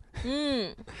to him.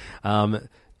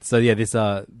 So yeah, this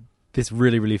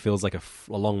really, really feels like a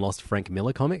long lost Frank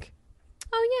Miller comic.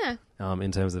 Oh yeah.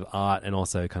 In terms of art and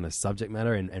also kind of subject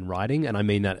matter and writing, and I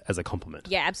mean that as a compliment.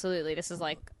 Yeah, absolutely. This is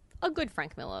like a good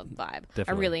Frank Miller vibe.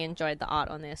 Definitely. I really enjoyed the art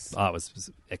on this. Art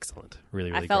was excellent.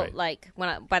 Really, really I felt great. like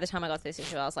by the time I got to this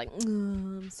issue, I was like,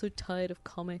 I'm so tired of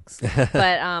comics. But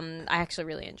I actually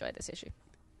really enjoyed this issue.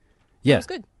 Yeah, it was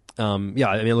good. Yeah,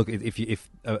 I mean, look, if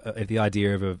the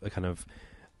idea of a kind of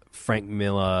Frank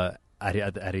Miller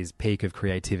at his peak of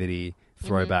creativity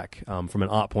throwback from an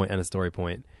art point and a story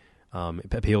point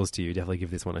appeals to you, definitely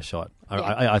give this one a shot.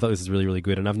 I thought this was really, really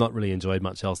good, and I've not really enjoyed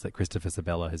much else that Christopher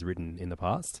Sabella has written in the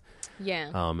past.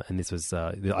 Yeah. And this was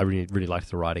I really, really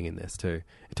liked the writing in this too.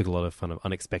 It took a lot of kind of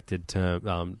unexpected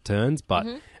turns, but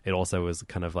it also was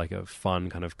kind of like a fun,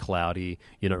 kind of cloudy.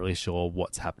 You're not really sure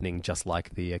what's happening, just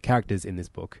like the characters in this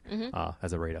book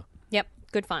as a reader. Yep,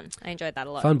 good fun. I enjoyed that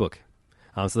a lot. Fun book.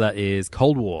 So that is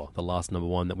Cold War, the last number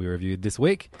one that we reviewed this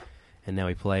week. And now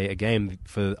we play a game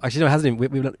for... Actually, no, it hasn't.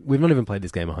 We've not even played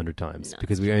this game 100 times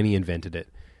because we only invented it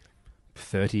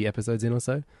 30 episodes in or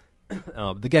so.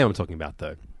 The game I'm talking about,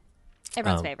 though.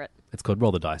 Everyone's favourite. It's called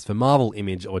Roll the Dice for Marvel,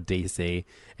 Image, or DC.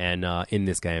 And in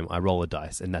this game, I roll a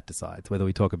dice, and that decides whether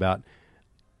we talk about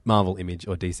Marvel, Image,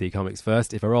 or DC comics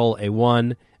first. If I roll a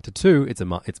 1 to 2, we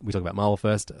talk about Marvel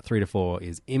first. 3 to 4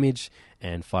 is Image,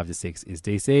 and 5 to 6 is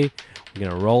DC. We're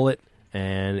going to roll it,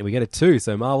 and we get a 2,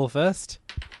 so Marvel first.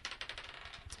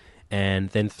 And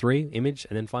then 3, Image,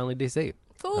 and then finally DC.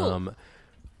 Cool.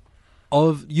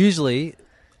 Usually,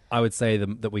 I would say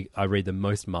that I read the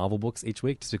most Marvel books each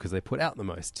week just because they put out the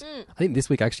most. I think this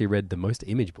week I actually read the most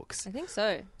Image books. I think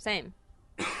so. Same.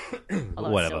 Although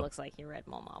it Whatever. still looks like you read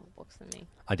more Marvel books than me.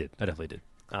 I did. I definitely did.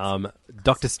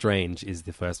 Doctor Strange is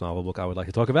the first Marvel book I would like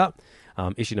to talk about.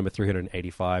 Issue number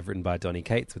 385, written by Donny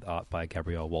Cates, with art by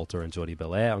Gabrielle Walter and Jordi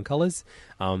Belair on colours.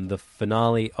 The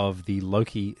finale of the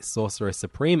Loki Sorcerer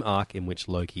Supreme arc, in which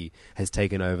Loki has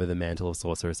taken over the mantle of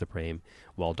Sorcerer Supreme,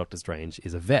 while Doctor Strange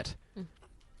is a vet.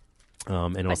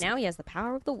 But now he has the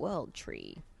power of the World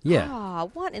Tree. Yeah. Ah,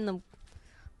 what in the...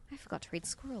 I forgot to read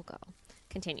Squirrel Girl.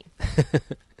 Continue.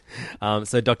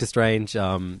 So Doctor Strange...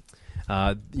 we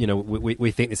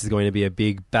think this is going to be a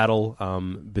big battle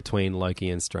between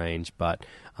Loki and Strange, but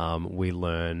we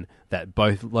learn that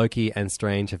both Loki and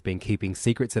Strange have been keeping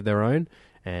secrets of their own.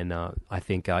 And I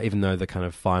think even though the kind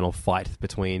of final fight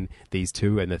between these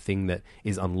two and the thing that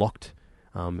is unlocked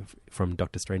from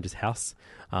Doctor Strange's house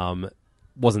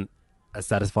wasn't as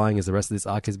satisfying as the rest of this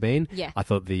arc has been. Yeah. I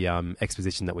thought the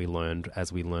exposition that we learned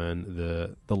as we learn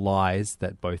the lies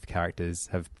that both characters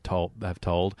have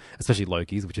told, especially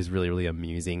Loki's, which is really, really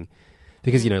amusing.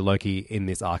 Because, Loki in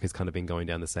this arc has kind of been going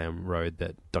down the same road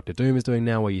that Doctor Doom is doing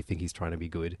now, where you think he's trying to be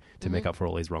good to make up for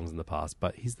all his wrongs in the past.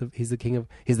 But he's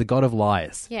the god of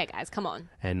lies. Yeah, guys, come on.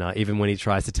 And even when he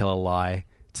tries to tell a lie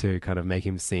to kind of make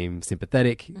him seem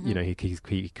sympathetic,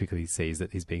 he quickly sees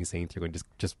that he's being seen through and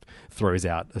just throws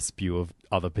out a spew of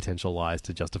other potential lies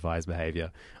to justify his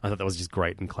behavior. I thought that was just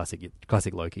great and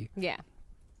classic Loki. Yeah.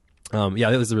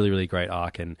 It was a really, really great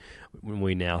arc, and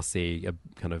we now see a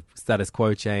kind of status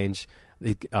quo change.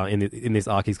 In this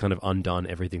arc, he's kind of undone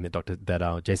everything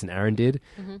that Jason Aaron did,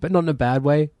 but not in a bad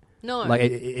way. No. Like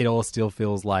it all still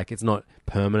feels like it's not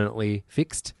permanently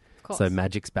fixed. Of course. So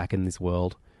magic's back in this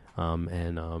world,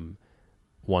 and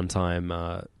one time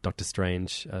Doctor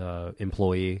Strange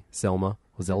employee Selma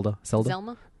or Zelda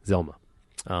Zelma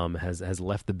has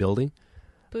left the building.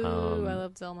 Boo, I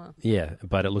love Zelma. Yeah,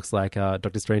 but it looks like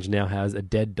Doctor Strange now has a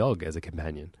dead dog as a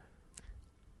companion.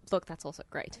 Look, that's also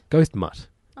great. Ghost Mutt.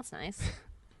 That's nice.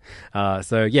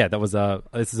 So yeah, that was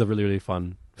this is a really, really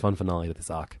fun finale to this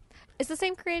arc. Is the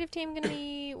same creative team going to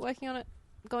be working on it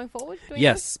going forward?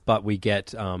 Yes, but we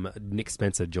get Nick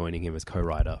Spencer joining him as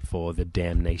co-writer for the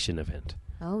Damnation event.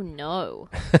 Oh, no.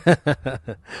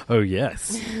 Oh,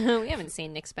 yes. We haven't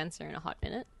seen Nick Spencer in a hot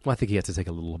minute. Well, I think he had to take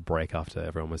a little break after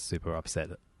everyone was super upset.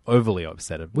 Overly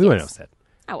upset. We weren't upset.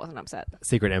 I wasn't upset.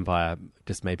 Secret Empire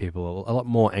just made people a lot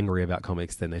more angry about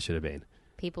comics than they should have been.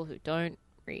 People who don't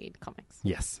read comics.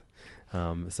 Yes.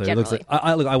 So it looks like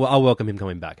I welcome him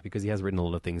coming back because he has written a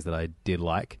lot of things that I did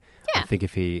like. Yeah. I think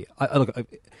if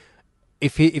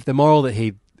the moral that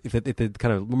he if the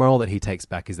kind of moral that he takes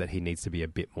back is that he needs to be a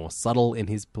bit more subtle in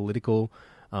his political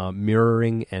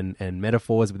mirroring and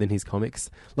metaphors within his comics.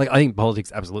 Like, I think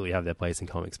politics absolutely have their place in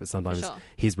comics, but sometimes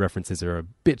his references are a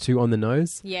bit too on the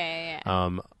nose. Yeah.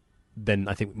 Then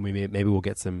I think maybe we'll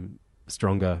get some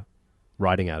stronger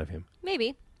writing out of him.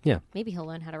 Maybe. Yeah. Maybe he'll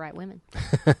learn how to write women.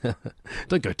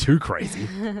 Don't go too crazy.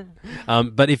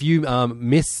 But if you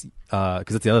miss... because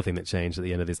that's the other thing that changed at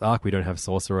the end of this arc. We don't have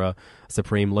Sorcerer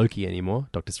Supreme Loki anymore.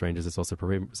 Doctor Strange is a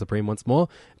Sorcerer Supreme once more.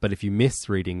 But if you miss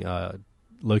reading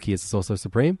Loki as a Sorcerer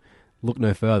Supreme, look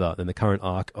no further than the current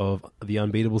arc of The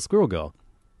Unbeatable Squirrel Girl,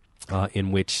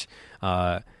 in which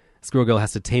Squirrel Girl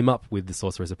has to team up with the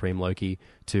Sorcerer Supreme Loki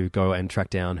to go and track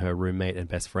down her roommate and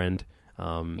best friend,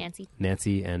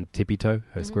 Nancy and Tippy Toe,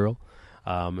 her squirrel,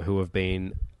 who have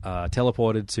been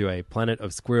teleported to a planet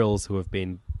of squirrels who have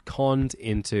been conned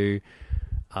into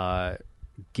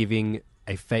giving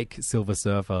a fake Silver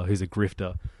Surfer who's a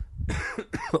grifter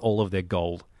all of their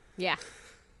gold. Yeah.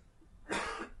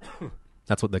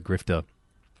 That's what the grifter...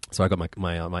 So I got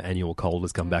my annual cold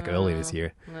has come back early this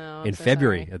year. No, in so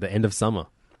February, sorry. at the end of summer.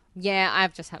 Yeah,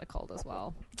 I've just had a cold as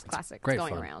well. Classic. Great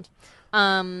going fun. around.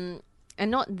 And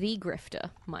not the grifter,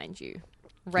 mind you.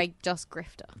 Just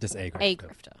grifter. Just a grifter. A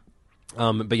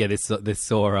grifter. But yeah, this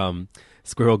saw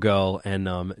Squirrel Girl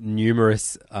and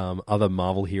numerous other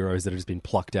Marvel heroes that have just been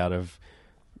plucked out of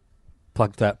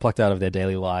their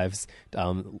daily lives.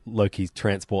 Loki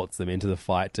transports them into the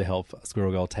fight to help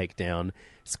Squirrel Girl take down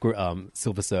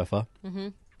Silver Surfer. Mm-hmm.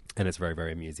 And it's very,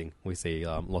 very amusing. We see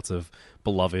lots of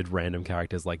beloved random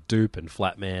characters like Dupe and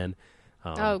Flatman.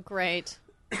 Oh, great.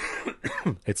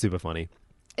 It's super funny.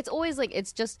 It's always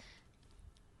it's just...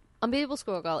 Unbeatable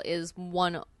Squirrel Girl is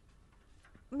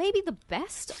maybe the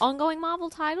best ongoing Marvel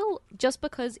title, just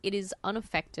because it is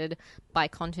unaffected by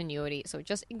continuity. So it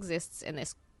just exists in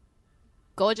this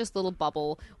gorgeous little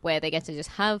bubble where they get to just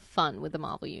have fun with the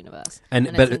Marvel universe, and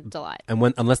it's a delight.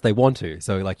 And unless they want to,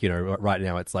 so right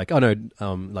now it's like, oh no,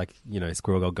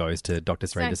 Squirrel Girl goes to Doctor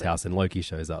Strange's house and Loki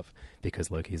shows up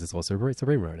because Loki is a Sorcerer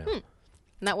Supreme right now.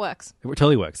 And that works. It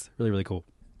totally works. Really, really cool.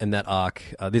 And that arc,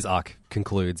 this arc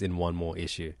concludes in one more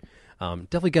issue.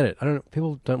 Definitely get it.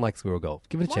 People don't like Squirrel Girl.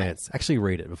 Give it a chance. Actually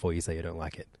read it before you say you don't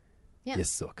like it. Yeah. Yes,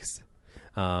 sucks.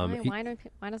 Why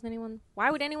doesn't anyone?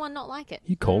 Why would anyone not like it?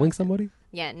 You calling somebody?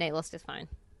 Yeah, Nate List is fine.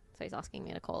 So he's asking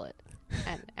me to call it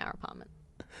at our apartment.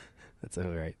 That's so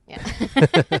great. Yeah.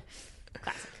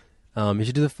 Classic. You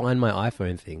should do the Find My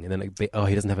iPhone thing, and then he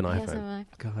doesn't have an iPhone. Doesn't have an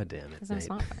iPhone. God damn it, Doesn't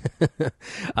have Nate. a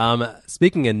smartphone.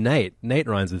 Speaking of Nate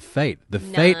rhymes with Fate. The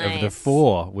Fate of the Nice.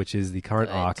 Four, which is the current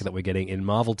Good. arc that we're getting in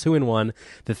Marvel 2-in-1,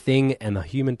 The Thing and the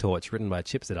Human Torch, written by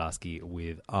Chip Zdarsky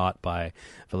with art by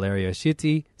Valerio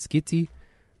Schiti.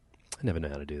 I never know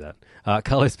how to do that.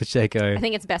 Carlos Pacheco. I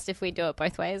think it's best if we do it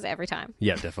both ways every time.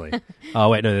 Yeah, definitely. Oh,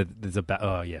 wait, no, there's a...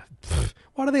 oh, yeah.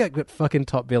 Why do they get fucking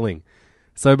top billing?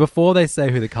 So before they say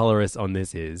who the colorist on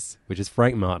this is, which is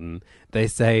Frank Martin, they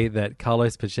say that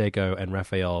Carlos Pacheco and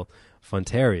Rafael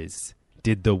Fonteres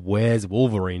did the Where's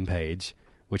Wolverine page,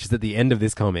 which is at the end of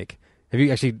this comic. Have you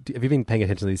been paying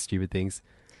attention to these stupid things?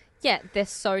 Yeah, they're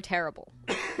so terrible.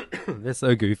 They're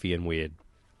so goofy and weird.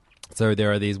 So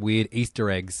there are these weird Easter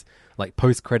eggs, like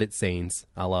post-credit scenes,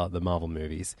 a la the Marvel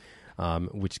movies,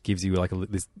 which gives you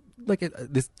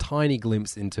this tiny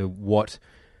glimpse into what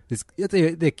this.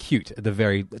 They're cute at the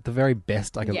very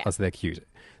best. I say they're cute.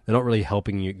 They're not really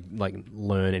helping you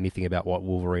learn anything about what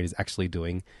Wolverine is actually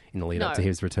doing in the lead up to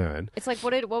his return. It's like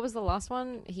what was the last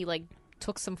one? He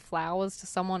took some flowers to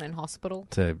someone in hospital.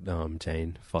 To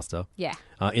Jane Foster. Yeah.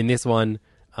 In this one,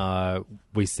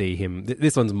 we see him.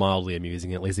 This one's mildly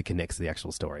amusing. At least it connects to the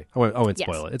actual story. I won't Yes.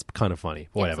 spoil it. It's kind of funny. Yeah,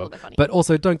 it's a Whatever. little bit funny. But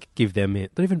also, don't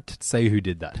even say who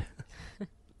did that.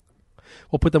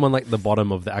 Or put them on like the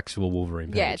bottom of the actual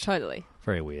Wolverine page. Yeah, totally.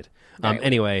 Very weird. Very weird.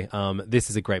 Anyway, this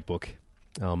is a great book.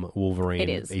 Wolverine It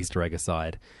is. Easter egg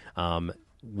aside,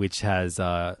 which has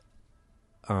the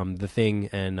Thing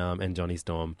and Johnny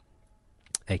Storm,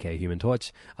 aka Human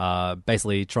Torch,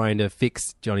 basically trying to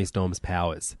fix Johnny Storm's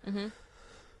powers.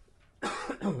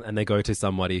 And they go to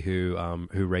somebody who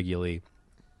regularly,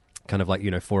 kind of like,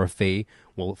 for a fee,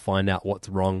 will find out what's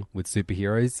wrong with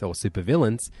superheroes or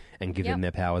supervillains and give them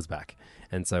their powers back.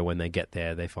 And so when they get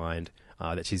there, they find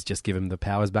that she's just given the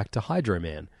powers back to Hydro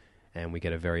Man. And we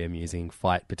get a very amusing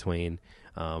fight between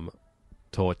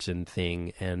Torch and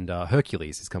Thing and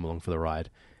Hercules, who's come along for the ride.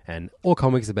 And all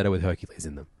comics are better with Hercules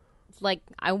in them. Like,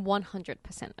 I 100%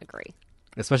 agree.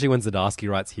 Especially when Zdarsky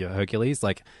writes here Hercules.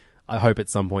 Like, I hope at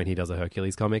some point he does a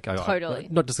Hercules comic. Totally.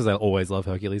 Not just because I always love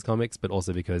Hercules comics, but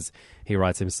also because he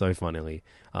writes him so funnily.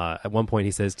 At one point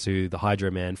he says to the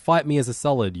Hydro Man, "Fight me as a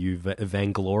solid, you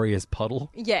vainglorious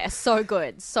puddle." Yeah, so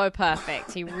good. So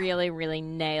perfect. He really, really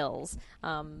nails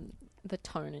the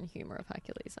tone and humor of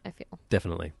Hercules, I feel.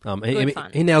 Definitely. Good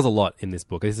fun. He nails a lot in this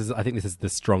book. I think this is the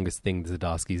strongest thing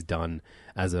Zdarsky's done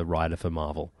as a writer for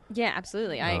Marvel. Yeah,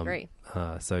 absolutely. I agree.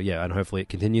 So yeah, and hopefully it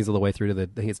continues all the way through to I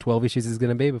think it's 12 issues is going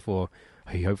to be before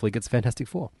he hopefully gets Fantastic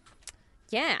Four.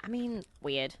 Yeah, I mean,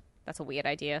 weird. That's a weird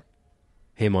idea.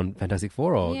 Him on Fantastic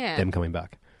Four or Yeah. them coming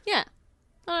back? Yeah.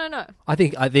 I don't know. I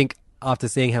think after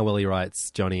seeing how well he writes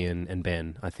Johnny and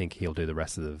Ben, I think he'll do the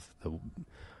rest of the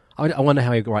I wonder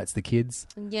how he writes the kids.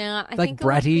 Yeah, I Like think it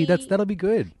would Bratty, be- that'll be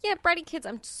good. Yeah, Bratty kids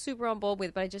I'm super on board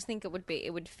with, but I just think it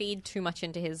would feed too much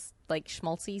into his like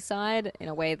schmaltzy side in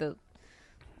a way that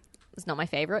is not my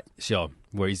favorite. Sure.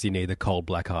 Whereas you need the cold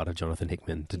black heart of Jonathan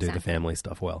Hickman to do the Exactly. family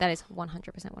stuff well. That is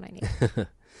 100% what I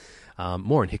need.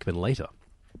 More on Hickman later.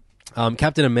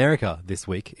 Captain America this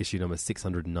week, issue number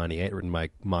 698, written by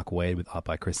Mark Waid with art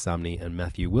by Chris Samney and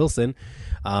Matthew Wilson,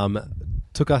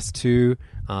 took us to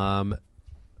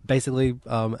basically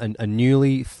a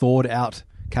newly thawed out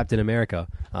Captain America.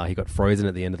 He got frozen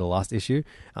at the end of the last issue,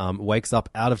 wakes up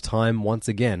out of time once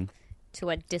again. To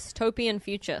a dystopian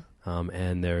future.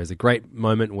 And there is a great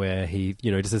moment where he,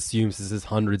 just assumes this is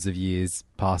hundreds of years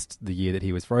past the year that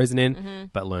he was frozen in,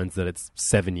 but learns that it's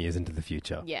 7 years into the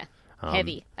future. Yeah.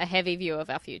 A heavy view of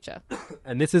our future.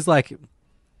 And this is like,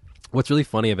 what's really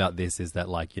funny about this is that,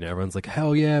 like, everyone's like,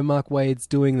 hell yeah, Mark Waid's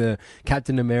doing the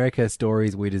Captain America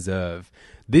stories we deserve.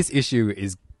 This issue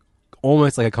is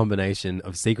almost like a combination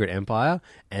of Secret Empire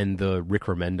and the Rick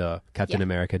Remender Captain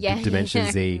America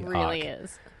Dimension Z It really arc.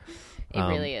 is. It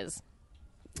really is.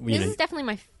 You This know, is definitely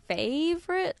my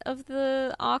favorite of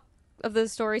the arc of the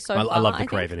story so far. I love the think.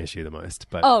 Craven issue the most,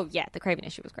 but Oh yeah, the Craven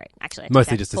issue was great. Actually, I take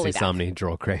mostly that just to fully see back. Samney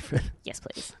draw Craven. Yes,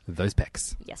 please. With those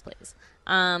pecs. Yes, please.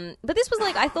 But this was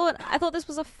like I thought this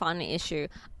was a fun issue.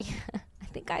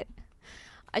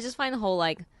 I just find the whole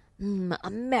like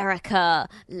America,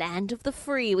 land of the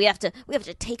free. We have to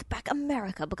take back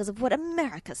America because of what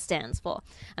America stands for.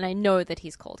 And I know that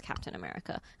he's called Captain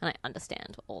America, and I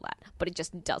understand all that, but it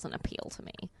just doesn't appeal to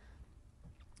me.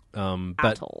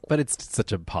 At all. But it's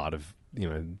such a part of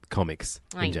comics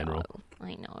in general.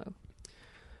 I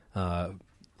know.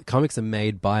 Comics are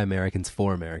made by Americans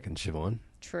for Americans, Siobhan.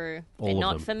 True. All They're of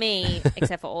not them. for me,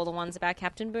 except for all the ones about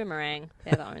Captain Boomerang.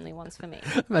 They're the only ones for me.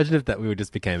 Imagine if we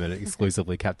just became an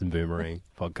exclusively Captain Boomerang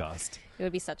podcast. It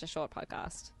would be such a short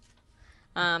podcast.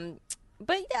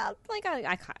 But yeah, like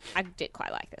I did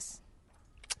quite like this.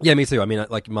 Yeah, me too. I mean,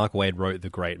 like Mark Waid wrote the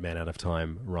great Man Out of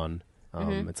Time run.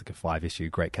 Mm-hmm. It's like a 5-issue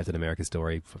great Captain America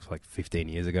story for like 15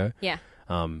 years ago. Yeah.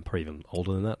 Probably even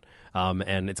older than that.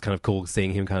 And it's kind of cool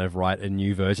seeing him kind of write a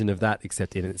new version of that,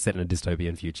 except set in a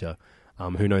dystopian future.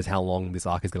 Who knows how long this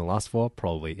arc is going to last for?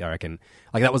 Probably, I reckon.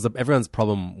 Like that was everyone's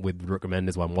problem with Rick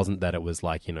Remender's one wasn't that it was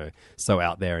like so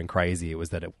out there and crazy. It was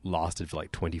that it lasted for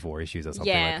like 24 issues or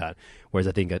something Yeah. like that. Whereas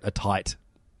I think a tight,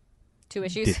 2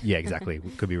 issues. yeah, exactly,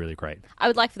 could be really great. I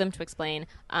would like for them to explain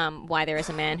why there is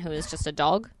a man who is just a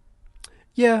dog.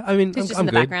 Yeah, I mean, Who's just I'm in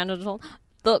the good. background of it all.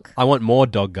 Look. I want more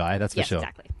Dog Guy. That's for Yes, sure.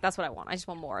 exactly. That's what I want. I just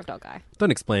want more of Dog Guy.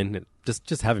 Don't explain it.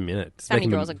 Just have him in it. Just Sammy make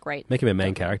him draws a great Make him a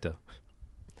main Dog Guy. character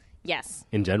Yes.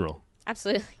 in general.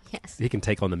 Absolutely. Yes. He can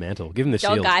take on the mantle. Give him the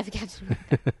Dog shield. Guy for Captain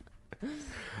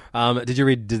America. Did you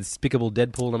read Despicable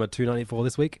Deadpool number 294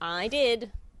 this week? I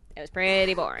did. It was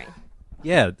pretty boring.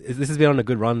 Yeah, this has been on a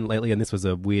good run lately, and this was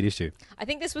a weird issue. I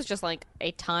think this was just like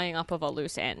a tying up of a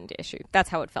loose end issue. That's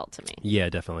how it felt to me. Yeah,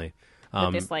 definitely.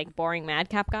 With this like boring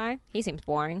madcap guy. He seems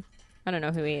boring. I don't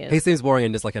know who he is. He seems boring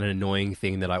and just like an annoying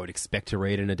thing that I would expect to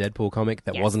read in a Deadpool comic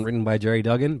that Yes. wasn't written by Jerry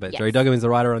Duggan. But Yes. Jerry Duggan is the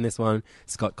writer on this one.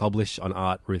 Scott Koblish on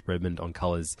art, Ruth Redmond on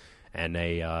colors, and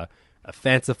a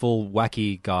fanciful,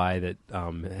 wacky guy that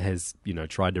has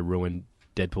tried to ruin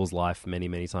Deadpool's life many,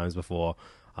 many times before.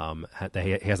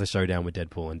 He has a showdown with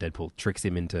Deadpool, and Deadpool tricks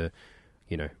him into,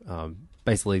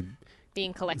 basically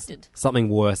Being collected. something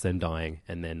worse than dying.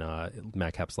 And then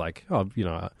Madcap's like, I'm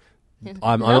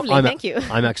Lovely, thank you.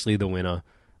 I'm actually the winner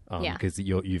Yeah. because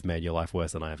you've made your life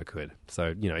worse than I ever could.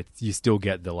 So you still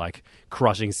get the like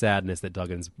crushing sadness that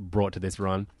Duggan's brought to this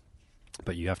run,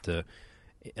 but you have to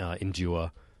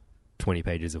endure 20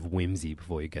 pages of whimsy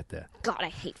before you get there. God, I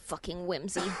hate fucking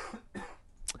whimsy.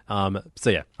 So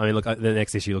yeah, I mean, look, the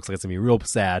next issue looks like it's gonna be real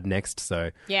sad next. So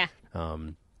Yeah.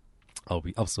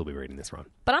 I'll still be reading this run.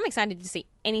 But I'm excited to see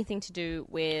anything to do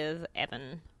with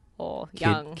Evan or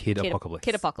Kid Apocalypse.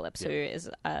 Kid Apocalypse, who is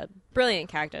a brilliant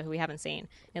character who we haven't seen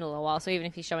in a little while. So even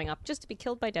if he's showing up just to be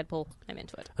killed by Deadpool, I'm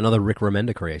into it. Another Rick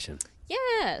Remender creation.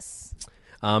 Yes.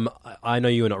 I know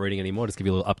you are not reading anymore. Just give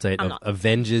you a little update I'm of not.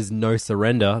 Avengers No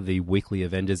Surrender, the weekly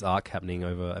Avengers arc happening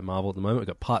over at Marvel at the moment. We've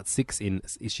got part 6 in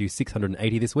issue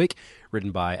 680 this week,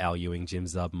 written by Al Ewing, Jim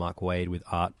Zub, Mark Waid, with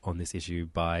art on this issue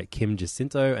by Kim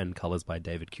Jacinto and colors by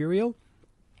David Curiel.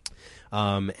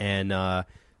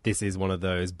 This is one of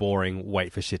those boring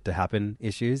wait for shit to happen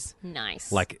issues.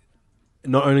 Nice. Like,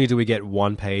 not only do we get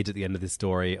one page at the end of this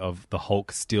story of the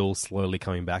Hulk still slowly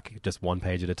coming back, just one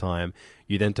page at a time,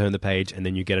 you then turn the page and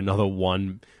then you get another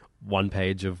one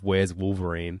page of Where's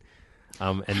Wolverine.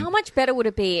 And how much better would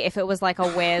it be if it was like a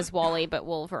Where's Wally but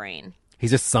Wolverine? he's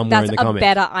just somewhere That's in the a comic.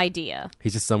 better idea.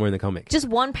 He's just somewhere in the comic. Just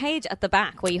one page at the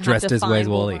back where you Dressed have to as find Where's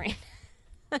Wally. Wolverine.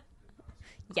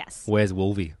 Yes. Where's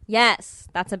Wolvie? Yes.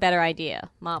 That's a better idea.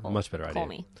 Marvel. Much better Call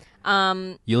idea.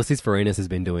 me. Ulysses Farinas has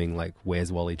been doing like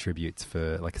Where's Wally tributes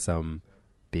for like some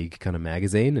big kind of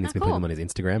magazine, and he's been putting cool. them on his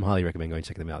Instagram. Highly recommend going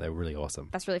check them out. They're really awesome.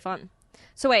 That's really fun.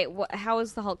 So wait, how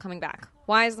is the Hulk coming back?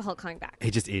 Why is the Hulk coming back?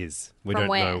 He just is. We From don't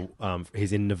where? know.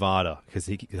 He's in Nevada because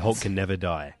Hulk can never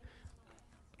die.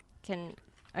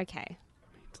 Okay.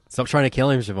 Stop trying to kill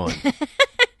him, Siobhan.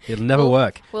 It'll never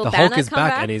work. will The Hulk Banner is come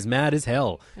back, back? and he's mad as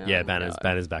hell. Yeah, my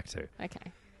Banner's back too.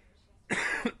 Okay.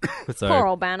 So Poor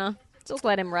old Banner. Just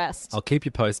let him rest. I'll keep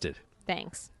you posted.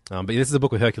 Thanks. But this is a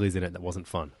book with Hercules in it that wasn't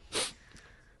fun.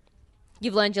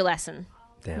 You've learned your lesson.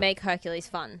 Damn. Make Hercules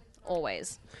fun.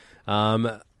 Always.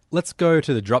 Let's go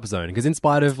to the drop zone, because in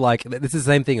spite of like this is the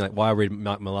same thing. Like why I read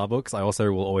Mark Millar books, I also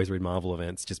will always read Marvel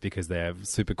events just because they're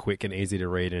super quick and easy to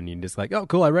read, and you're just like, oh,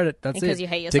 cool, I read it. That's Because it. you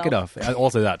hate Tick it yourself. off.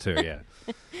 Also that too, yeah.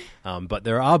 But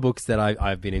there are books that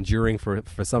I've been enduring for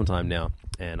some time now,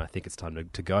 and I think it's time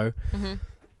to go.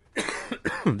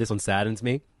 Mm-hmm. This one saddens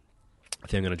me. I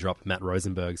think I'm going to drop Matt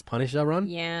Rosenberg's Punisher run.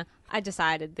 Yeah. I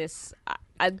decided this.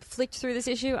 I flicked through this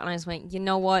issue and I just went, you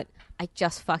know what? I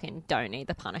just fucking don't need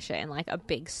the Punisher in like a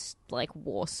big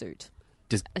war suit.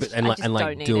 Just I just like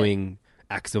don't need doing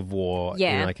acts of war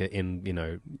Yeah.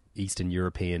 in Eastern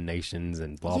European nations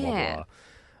and blah Yeah.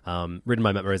 blah blah. Written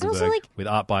by Matt Rosenberg like- with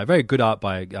very good art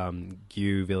by Guy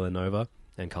Villanova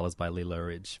and colors by Lee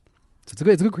Ridge. So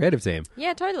it's a good creative team.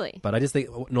 Yeah, totally. But I just think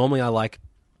normally I like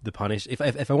the Punisher.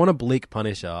 If I want a bleak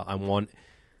Punisher, I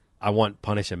want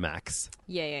Punisher Max,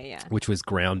 Yeah. which was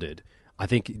grounded. I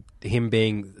think him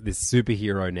being this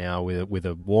superhero now with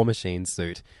a War Machine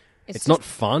suit, it's not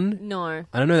fun. No.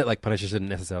 I don't know that like Punisher shouldn't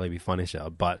necessarily be Punisher,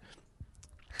 but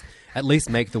at least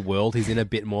make the world he's in a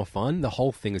bit more fun. The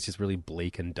whole thing is just really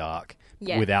bleak and dark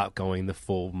Yeah. without going the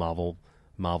full Marvel.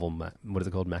 What is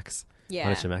it called? Max. Yeah.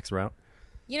 Punisher Max route.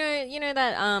 You know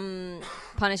that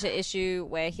Punisher issue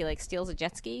where he like steals a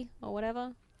jet ski or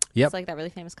whatever? Yep. It's like that really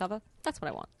famous cover. That's what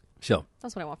I want. Sure.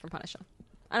 That's what I want from Punisher.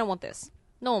 I don't want this.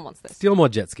 No one wants this. Steal more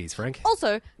jet skis, Frank.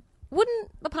 Also,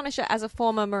 wouldn't the Punisher as a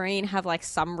former Marine have like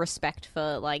some respect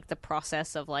for like the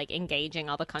process of like engaging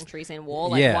other countries in war?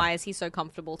 Like Yeah. why is he so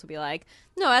comfortable to be like,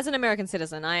 no, as an American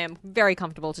citizen, I am very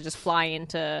comfortable to just fly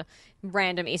into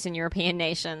random Eastern European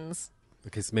nations.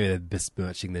 Because maybe they're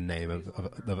besmirching the name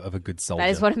of a good soldier.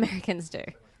 That is what Americans do.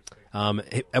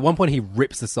 At one point, he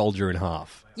rips a soldier in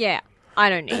half. Yeah. I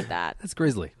don't need that. That's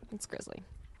grisly. It's grisly.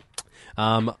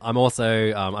 I'm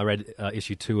also I read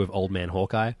issue 2 of Old Man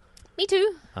Hawkeye. Me too.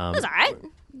 It was alright.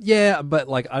 Yeah, but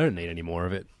like I don't need any more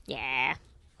of it. Yeah.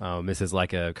 This is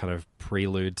like a kind of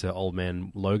prelude to Old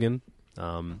Man Logan,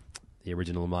 the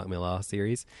original Mark Millar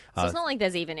series. So it's not like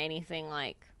there's even anything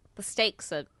like the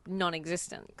stakes are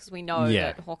non-existent because we know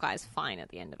Yeah. that Hawkeye's fine at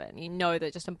the end of it, and you know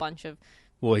that just a bunch of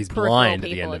Well, he's peripheral blind at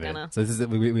the people end of are it. gonna- So this is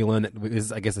we learn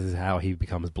that I guess this is how he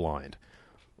becomes blind.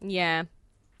 yeah.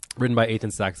 Written by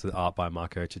Ethan Sachs with art by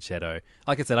Marco Cicchetto.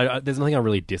 Like I said, there's nothing I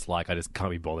really dislike. I just can't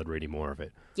be bothered reading more of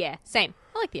it. Yeah, same.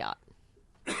 I like the art.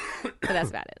 But that's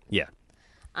about it. Yeah.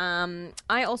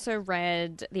 I also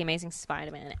read The Amazing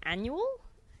Spider-Man Annual,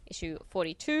 issue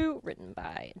 42, written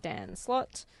by Dan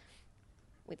Slott,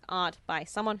 with art by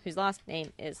someone whose last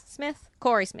name is Smith,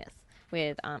 Corey Smith,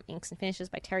 with inks and finishes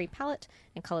by Terry Pallett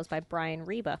and colors by Brian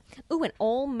Reber. Ooh, an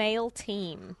all-male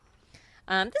team.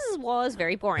 This was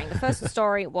very boring. The first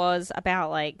story was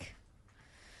about, like...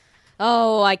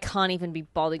 Oh, I can't even be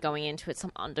bothered going into it.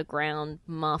 Some underground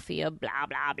mafia, blah,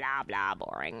 blah, blah, blah,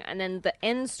 boring. And then the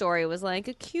end story was like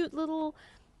a cute little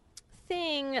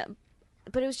thing,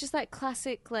 but it was just that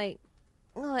classic, like,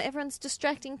 oh, everyone's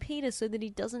distracting Peter so that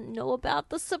he doesn't know about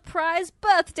the surprise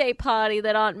birthday party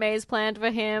that Aunt May's planned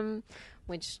for him.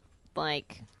 Which,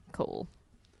 like, cool.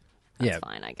 That's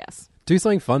fine, I guess. Do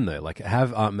something fun, though. Like,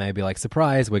 have Aunt May be like,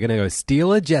 surprise, we're going to go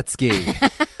steal a jet ski.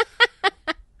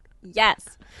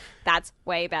 Yes. That's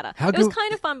way better. How it was good-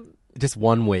 kind of fun. Just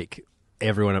 1 week,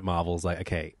 everyone at Marvel's like,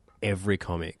 okay, every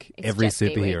comic, It's every jet ski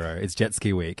superhero, it's jet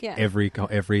ski week. Yeah. Every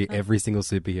single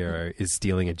superhero is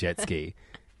stealing a jet ski.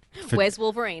 Where's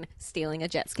Wolverine? Stealing a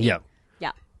jet ski. Yeah.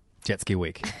 Yeah. Jet ski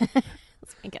week.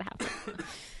 Let's make it happen.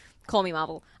 Call me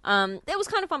Marvel. It was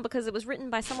kind of fun because it was written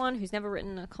by someone who's never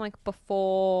written a comic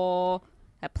before,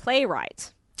 a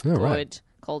playwright Oh, right.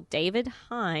 called David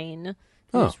Hine,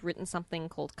 who's written something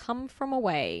called Come From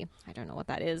Away. I don't know what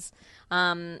that is.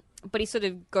 But he sort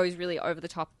of goes really over the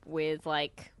top with,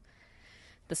 like,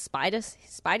 the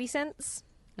Spidey sense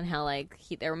and how, like,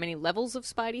 there are many levels of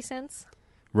Spidey sense.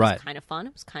 Right. It was kind of fun.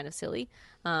 It was kind of silly.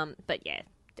 But yeah,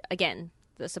 again,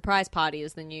 the surprise party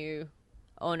is the new,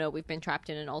 oh no, we've been trapped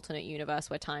in an alternate universe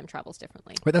where time travels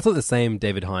differently. But that's not the same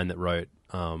David Hine that wrote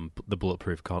the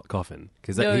Bulletproof Coffin.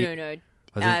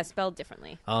 No. Spelled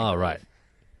differently. Oh, right.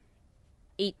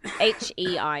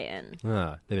 H-E-I-N.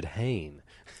 Ah, David Hayne.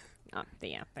 Oh,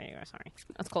 yeah, there you go, sorry.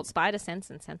 It's called Spider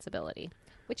Sense and Sensibility,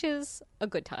 which is a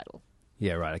good title.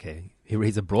 Yeah, right, okay.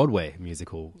 He's a Broadway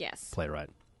musical playwright.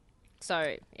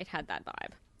 So it had that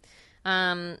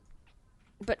vibe.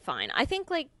 But fine. I think,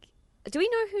 like, do we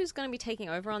know who's going to be taking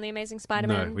over on The Amazing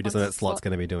Spider-Man? No, we just know that Slot's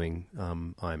going to be doing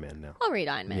Iron Man now. I'll read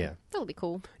Iron Man. Yeah. That'll be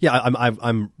cool. Yeah,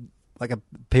 I'm like,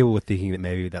 people were thinking that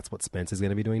maybe that's what Spencer's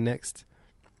going to be doing next.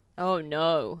 Oh,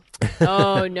 no.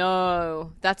 Oh,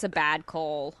 no. That's a bad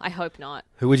call. I hope not.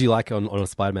 Who would you like on a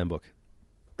Spider-Man book?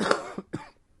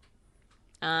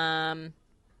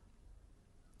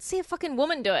 See a fucking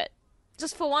woman do it.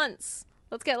 Just for once.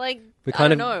 Let's get, like, We're I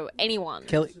kind don't of- know, anyone.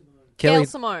 Kelly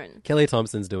Simone. Kelly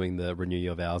Thompson's doing the Renew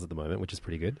Your Vows at the moment, which is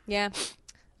pretty good. Yeah.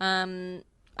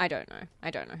 I don't know. I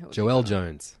don't know who. Joelle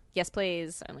Jones. Yes,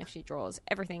 please. Only if she draws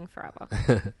everything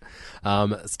forever.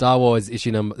 Star Wars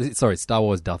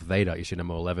Darth Vader issue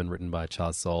number 11, written by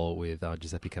Charles Soule with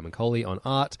Giuseppe Camuncoli on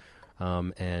art,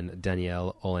 and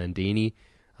Danielle Orlandini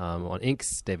on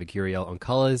inks, David Curiel on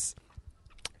colors.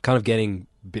 Kind of getting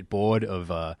a bit bored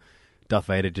of Darth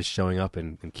Vader just showing up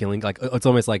and killing. Like, it's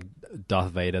almost like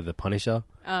Darth Vader the Punisher.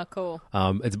 Oh, cool.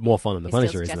 It's more fun than the He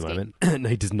Punisher steals is a at the jet moment. No,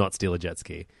 he does not steal a jet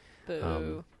ski.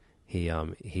 Boo.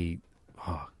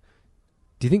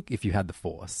 Do you think if you had the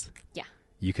Force, Yeah.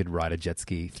 you could ride a jet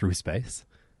ski through space?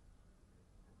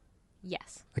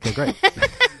 Yes. Okay, great.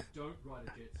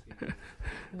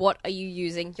 What are you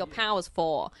using your powers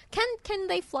for? Can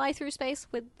they fly through space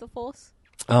with the Force?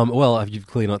 Well, you've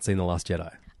clearly not seen The Last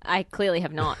Jedi. I clearly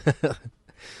have not.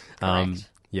 Correct.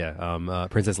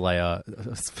 Princess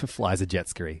Leia flies a jet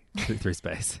ski through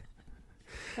space.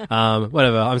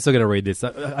 Whatever. I'm still going to read this.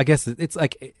 I guess it's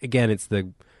like, again, it's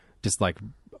the just like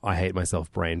I hate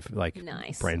myself brain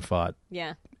Nice. brain fart.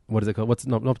 Yeah. What is it called? What's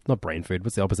not brain food?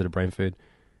 What's the opposite of brain food?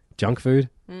 Junk food.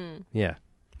 Yeah,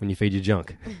 when you feed your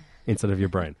junk instead of your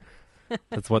brain.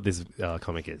 That's what this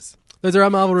comic is. Those are our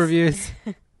Marvel reviews.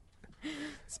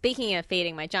 Speaking of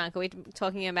feeding my junk, are we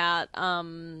talking about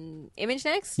Image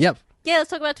next? Yep. Yeah, let's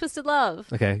talk about Twisted Love.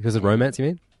 Okay, because of romance, you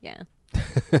mean? Yeah.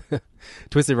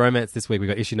 Twisted Romance this week. We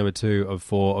got issue number 2 of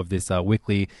 4 of this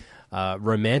weekly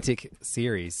romantic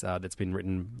series that's been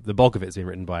written. The bulk of it has been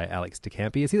written by Alex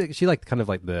DeCampi. Is she like kind of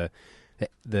like the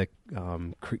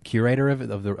curator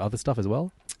of the other stuff as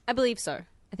well? I believe so.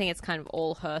 I think it's kind of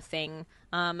all her thing.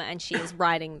 And she is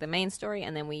writing the main story,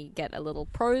 and then we get a little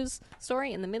prose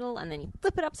story in the middle, and then you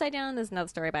flip it upside down. There's another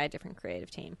story by a different creative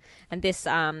team. And this,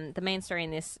 the main story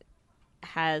in this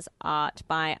has art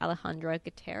by Alejandra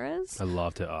Gutierrez. I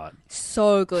loved her art.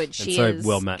 So good. She and so is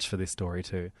well matched for this story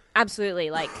too.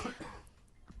 Absolutely. Like,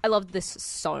 I love this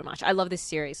so much. I love this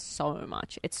series so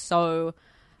much. It's so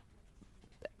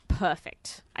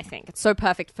perfect. I think it's so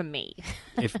perfect for me.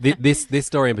 If this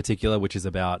story in particular, which is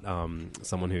about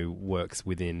someone who works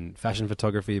within fashion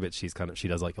photography, but she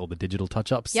does like all the digital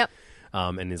touch ups. Yep.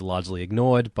 And is largely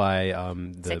ignored by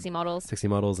the Sexy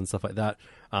models and stuff like that.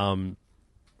 I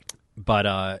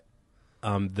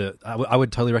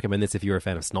would totally recommend this if you're a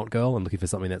fan of Snot Girl and looking for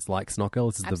something that's like Snot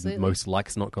Girl. This is Absolutely. the most like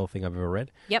Snot Girl thing I've ever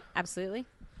read. Yep, absolutely.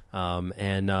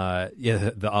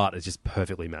 The art is just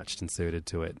perfectly matched and suited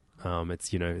to it. It's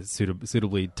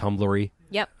suitably Tumblr-y.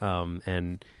 Yep.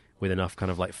 And with enough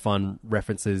kind of like fun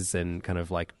references and kind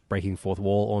of like breaking fourth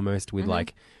wall almost with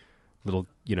like little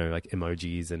like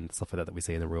emojis and stuff like that we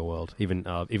see in the real world.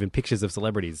 Even pictures of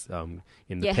celebrities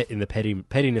in the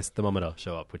pettiness thermometer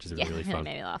show up, which is really fun. It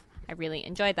made me laugh. I really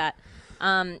enjoyed that.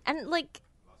 And like,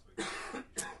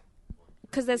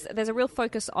 because there's a real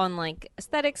focus on like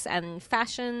aesthetics and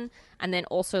fashion, and then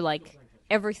also like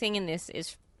everything in this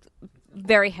is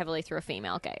very heavily through a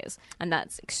female gaze, and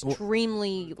that's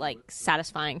extremely like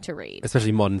satisfying to read.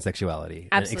 Especially modern sexuality.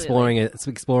 Absolutely. And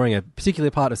exploring a particular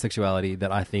part of sexuality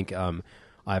that I think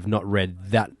I've not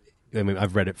read that. I mean,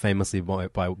 I've read it famously by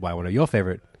one of your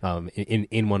favorite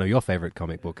in one of your favorite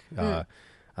comic book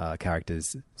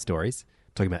characters' stories,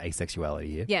 talking about asexuality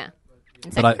here. Yeah.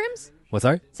 And sex crims? What,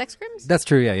 sorry? Sex crims? That's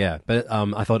true, yeah. But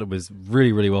I thought it was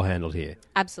really, really well handled here.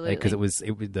 Absolutely. Because it was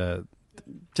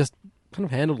just kind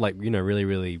of handled like, really,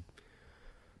 really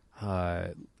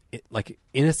like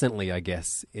innocently, I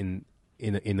guess, in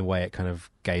the way it kind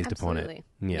of gazed upon it.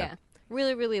 Yeah.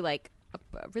 Really, really like a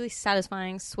really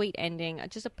satisfying, sweet ending.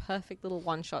 Just a perfect little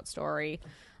one-shot story.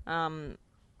 I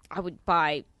would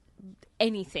buy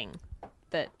anything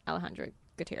that Alejandra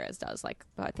Gutierrez does. Like,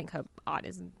 I think her art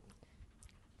is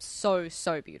so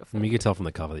beautiful. I mean, you can tell from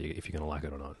the cover if you're going to like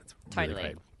it or not. It's Totally.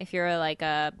 Really great. If you're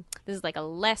this is like a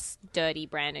less dirty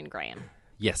Brandon Graham.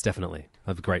 Yes, definitely.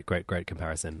 A great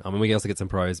comparison. I mean, we also get some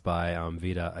prose by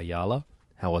Vida Ayala.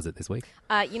 How was it this week?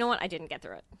 You know what? I didn't get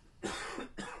through it.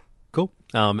 Cool.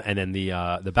 And then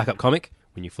the backup comic,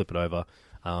 when you flip it over,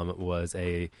 was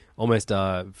a almost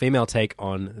female take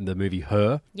on the movie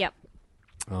Her. Yep.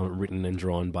 Written and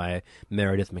drawn by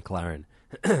Meredith McLaren,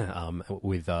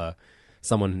 with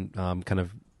someone kind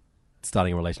of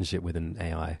starting a relationship with an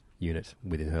AI unit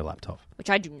within her laptop.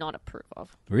 Which I do not approve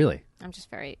of. Really? I'm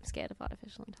just very scared of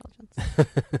artificial intelligence.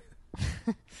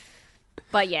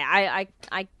 But yeah,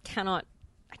 I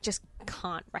just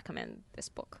can't recommend this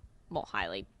book more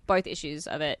highly. Both issues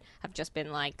of it have just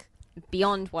been like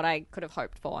beyond what I could have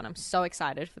hoped for, and I'm so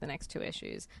excited for the next 2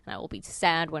 issues, and I will be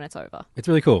sad when it's over. It's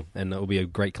really cool, and it will be a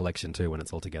great collection too when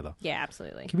it's all together. Yeah,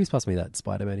 absolutely. Can you pass me that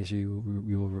Spider-Man issue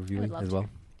you were reviewing as well? To.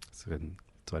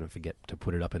 So I don't forget to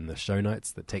put it up in the show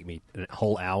notes that take me a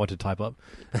whole hour to type up.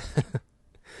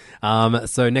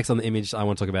 So next on the image, I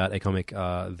want to talk about a comic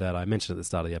that I mentioned at the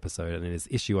start of the episode, and it is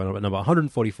issue number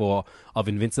 144 of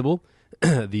Invincible,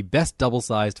 the best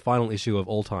double-sized final issue of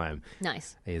all time.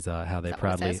 Nice. Is how they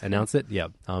proudly announce it. Yeah.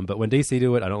 But when DC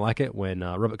do it, I don't like it. When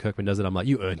Robert Kirkman does it, I'm like,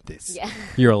 you earned this. Yeah.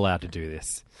 You're allowed to do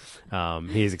this.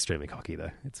 He is extremely cocky,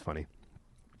 though. It's funny.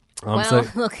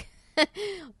 Look,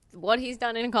 what he's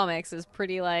done in comics is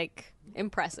pretty, like,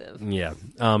 impressive. Yeah.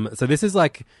 So this is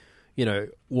like,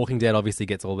 Walking Dead obviously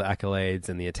gets all the accolades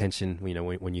and the attention.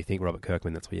 When you think Robert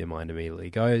Kirkman, that's where your mind immediately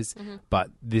goes. Mm-hmm. But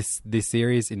this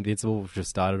series, Invincible, which was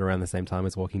started around the same time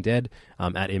as Walking Dead,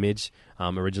 at Image,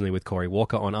 originally with Cory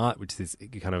Walker on art, which is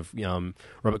kind of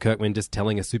Robert Kirkman just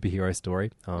telling a superhero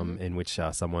story in which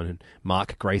someone,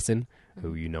 Mark Grayson,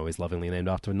 who is lovingly named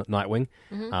after Nightwing,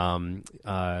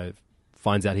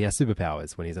 finds out he has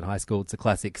superpowers when he's in high school. It's a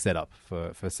classic setup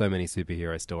for so many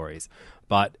superhero stories.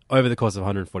 But over the course of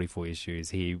 144 issues,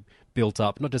 he built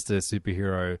up not just a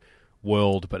superhero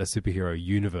world, but a superhero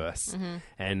universe. Mm-hmm.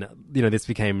 And, this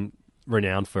became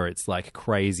renowned for its like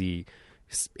crazy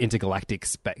intergalactic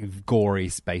gory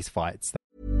space fights.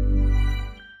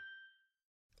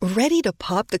 Ready to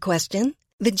pop the question?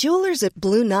 The jewelers at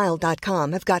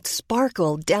BlueNile.com have got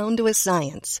sparkle down to a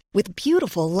science with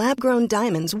beautiful lab-grown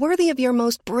diamonds worthy of your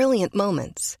most brilliant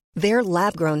moments. Their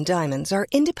lab-grown diamonds are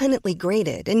independently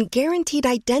graded and guaranteed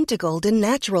identical to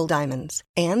natural diamonds,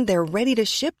 and they're ready to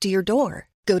ship to your door.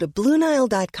 Go to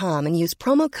BlueNile.com and use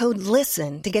promo code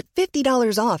LISTEN to get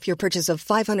 $50 off your purchase of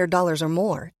 $500 or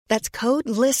more. That's code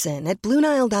LISTEN at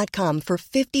BlueNile.com for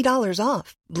 $50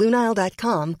 off.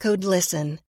 BlueNile.com, code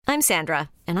LISTEN. I'm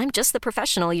Sandra, and I'm just the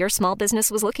professional your small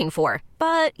business was looking for.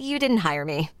 But you didn't hire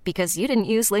me because you didn't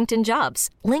use LinkedIn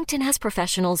Jobs. LinkedIn has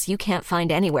professionals you can't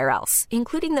find anywhere else,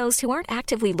 including those who aren't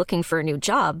actively looking for a new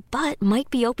job, but might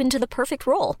be open to the perfect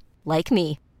role, like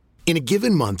me. In a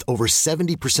given month, over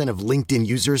 70% of LinkedIn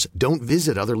users don't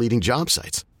visit other leading job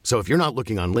sites. So if you're not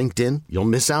looking on LinkedIn, you'll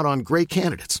miss out on great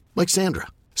candidates like Sandra.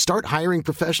 Start hiring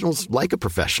professionals like a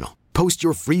professional. Post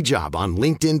your free job on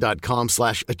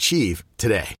linkedin.com/achieve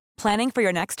today. Planning for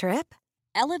your next trip?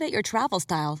 Elevate your travel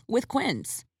style with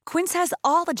Quince. Quince has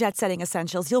all the jet-setting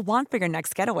essentials you'll want for your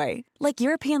next getaway, like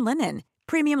European linen,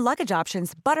 premium luggage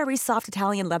options, buttery soft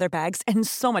Italian leather bags, and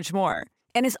so much more.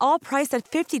 And is all priced at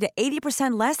 50 to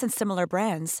 80% less than similar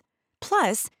brands.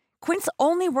 Plus, Quince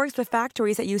only works with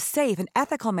factories that use safe and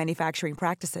ethical manufacturing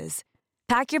practices.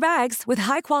 Pack your bags with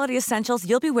high-quality essentials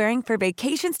you'll be wearing for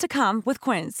vacations to come with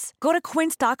Quince. Go to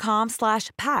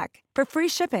quince.com/pack for free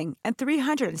shipping and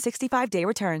 365-day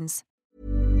returns.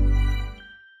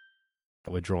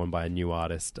 We're drawn by a new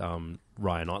artist,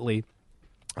 Ryan Otley.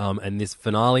 And this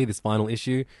finale, this final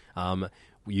issue,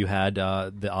 you had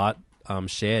the art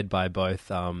shared by both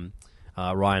Ryan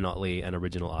Otley and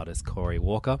original artist Corey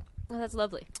Walker. Oh, that's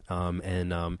lovely.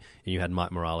 And you had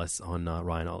Mike Morales on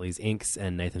Ryan Otley's inks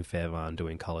and Nathan Fairbairn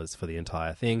doing colours for the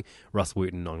entire thing. Russ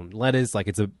Wooten on letters. Like,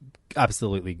 it's a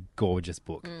absolutely gorgeous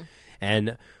book.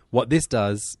 And what this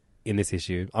does in this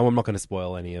issue, I'm not going to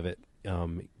spoil any of it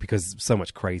because so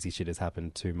much crazy shit has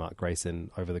happened to Mark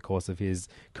Grayson over the course of his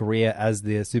career as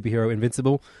the superhero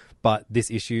Invincible. But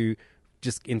this issue,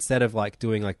 just instead of like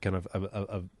doing like kind of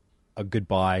a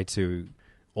goodbye to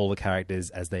all the characters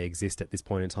as they exist at this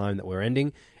point in time that we're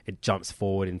ending, it jumps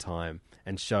forward in time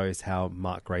and shows how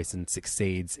Mark Grayson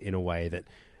succeeds in a way that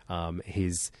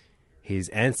his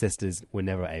ancestors were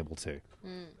never able to.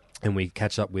 And we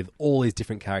catch up with all these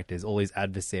different characters, all these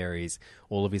adversaries,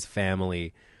 all of his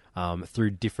family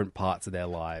through different parts of their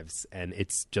lives. And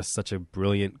it's just such a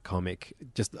brilliant comic,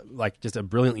 just a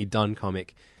brilliantly done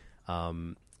comic.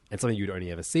 And something you'd only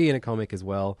ever see in a comic as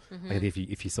well. Like if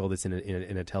you saw this in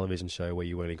a television show where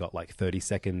you only got like 30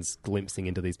 seconds glimpsing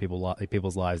into these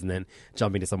people's lives and then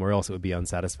jumping to somewhere else, it would be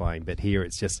unsatisfying. But here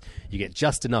it's just, you get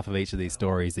just enough of each of these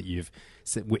stories that you've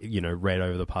read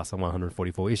over the past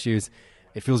 144 issues.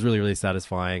 It feels really, really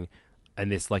satisfying. And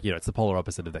this, like, it's the polar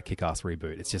opposite of that Kick-Ass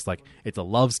reboot. It's just like, it's a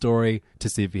love story to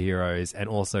superheroes and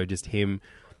also just him.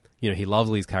 He loves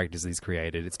all these characters he's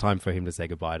created. It's time for him to say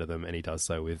goodbye to them, and he does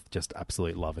so with just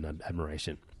absolute love and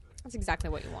admiration. That's exactly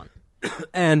what you want.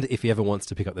 And if he ever wants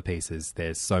to pick up the pieces,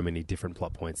 there's so many different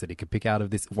plot points that he could pick out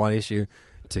of this one issue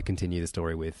to continue the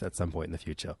story with at some point in the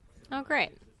future. Oh,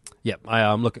 great. Yeah,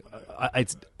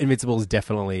 it's Invincible is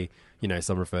definitely,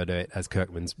 some refer to it as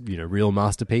Kirkman's, real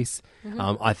masterpiece.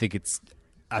 I think it's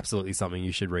absolutely something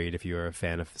you should read if you're a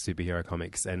fan of superhero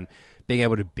comics, and being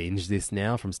able to binge this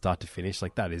now from start to finish,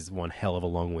 like, that is one hell of a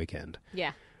long weekend.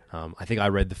 Yeah. I think I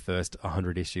read the first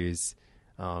 100 issues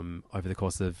over the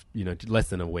course of, less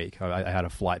than a week. I had a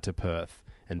flight to Perth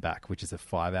and back, which is a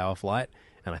 5-hour flight,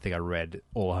 and I think I read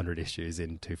all 100 issues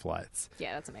in 2 flights.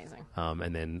 Yeah, that's amazing.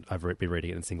 And then I've been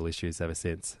reading it in single issues ever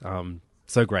since.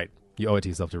 So great. You owe it to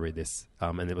yourself to read this.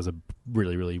 And it was a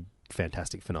really, really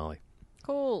fantastic finale.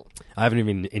 Cool. I haven't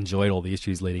even enjoyed all the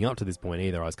issues leading up to this point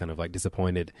either. I was kind of like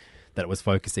disappointed that it was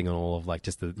focusing on all of like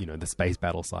just the the space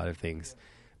battle side of things,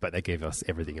 but they gave us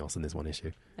everything else in this one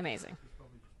issue. Amazing.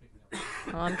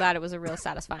 Well, I'm glad it was a real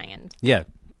satisfying end. Yeah,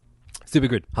 super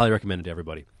good. Highly recommended to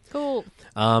everybody. Cool.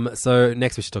 So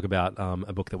next we should talk about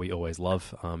a book that we always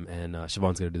love, and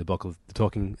Siobhan's going to do the bulk of the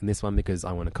talking in this one because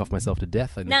I want to cough myself to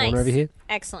death in the corner over here.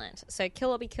 Excellent. So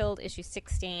Kill or Be Killed, issue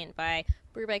 16 by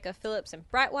Brubaker, Phillips, and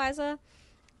Brightweiser.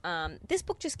 This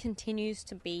book just continues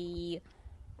to be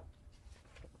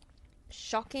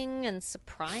shocking and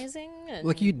surprising. And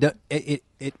Like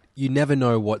you never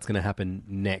know what's going to happen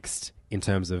next in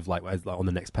terms of like on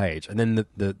the next page, and then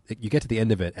you get to the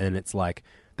end of it, and it's like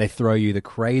they throw you the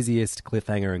craziest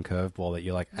cliffhanger and curveball that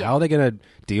you're like, how are they going to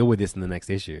deal with this in the next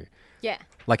issue? Yeah,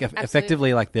 like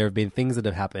effectively, like there have been things that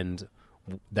have happened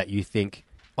that you think,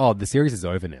 oh, the series is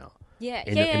over now. Yeah,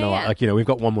 Like, we've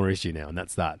got one more issue now, and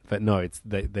that's that. But no, it's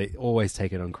they always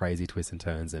take it on crazy twists and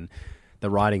turns, and the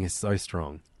writing is so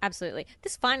strong. Absolutely. The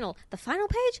final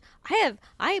page,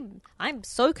 I'm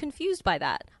so confused by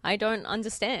that. I don't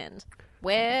understand.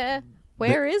 Where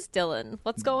is Dylan?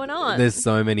 What's going on? There's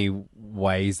so many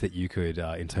ways that you could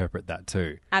interpret that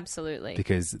too. Absolutely.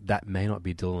 Because that may not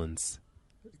be Dylan's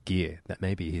gear. That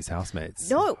may be his housemates.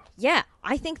 No, yeah.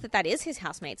 I think that is his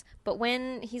housemates. But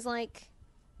when he's like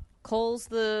calls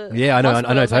the I know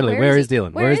totally. Like, where is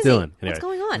Dylan? Where is Dylan? Anyway, what's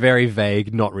going on? Very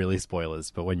vague, not really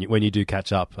spoilers, but when you do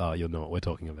catch up, you'll know what we're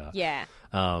talking about. Yeah.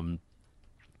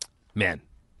 Man,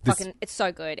 it's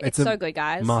so good. It's so good,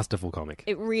 guys. Masterful comic.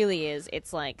 It really is.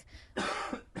 It's like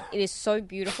it is so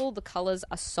beautiful. The colors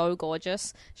are so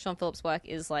gorgeous. Sean Phillips' work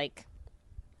is like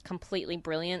completely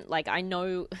brilliant. Like I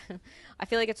know, I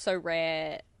feel like it's so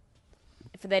rare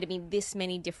for there to be this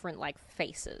many different like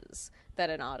faces that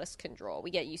an artist can draw.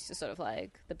 We get used to sort of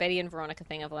like the Betty and Veronica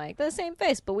thing of like they're the same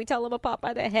face, but we tell them apart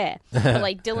by their hair. But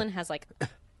like Dylan has like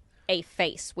a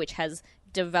face which has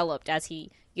developed as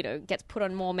he, you know, gets put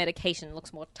on more medication,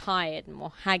 looks more tired and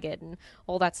more haggard and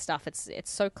all that stuff. It's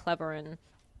so clever and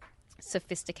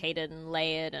sophisticated and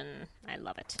layered, and I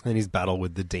love it. And his battle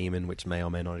with the demon, which may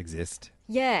or may not exist.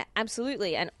 Yeah,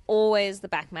 absolutely. And always the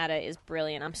back matter is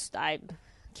brilliant. I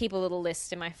keep a little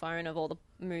list in my phone of all the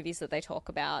movies that they talk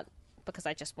about because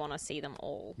I just want to see them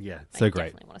all. Yeah, so great. I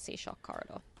definitely want to see Shock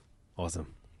Corridor.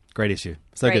 Awesome. Great issue.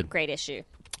 So good. Great issue.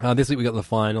 This week we got the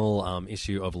final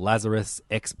issue of Lazarus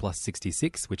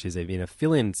X+66, which is in a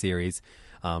fill-in series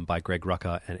by Greg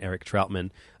Rucka and Eric Troutman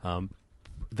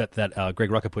that Greg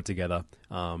Rucka put together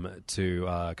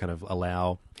to kind of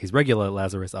allow his regular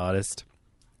Lazarus artist,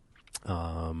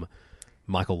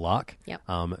 Michael Lark,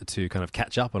 to kind of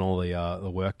catch up on all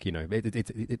the work. You know,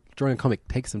 drawing a comic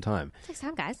takes some time. It takes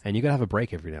time, guys. And you got to have a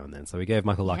break every now and then. So we gave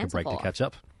Michael Lark a break to catch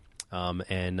up.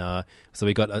 So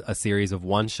we got a series of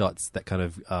one-shots that kind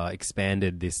of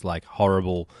expanded this like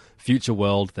horrible future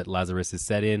world that Lazarus is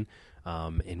set in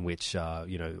which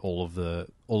you know, all of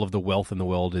the wealth in the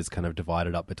world is kind of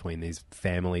divided up between these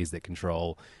families that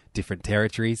control different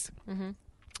territories,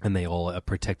 and they all are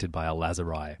protected by a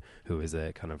Lazari, who is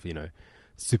a kind of, you know,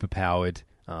 superpowered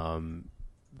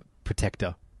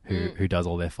protector who does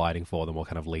all their fighting for them or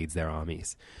kind of leads their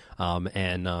armies.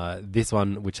 This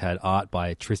one, which had art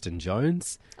by Tristan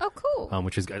Jones. Oh, cool.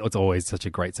 Which is, it's always such a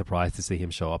great surprise to see him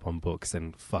show up on books,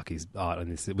 and fuck, his art on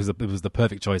this. It was the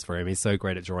perfect choice for him. He's so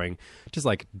great at drawing just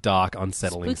like dark,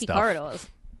 unsettling Spooky stuff. corridors.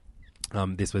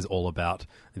 This was all about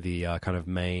the kind of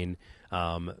main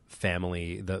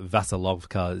family, the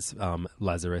Vasilovka's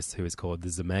Lazarus, who is called the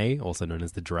Zemay, also known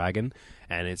as the Dragon,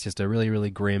 and it's just a really, really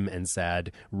grim and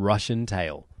sad Russian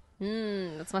tale.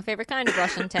 That's my favorite kind of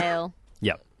Russian tale.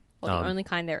 Yep. Well, the only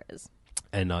kind there is.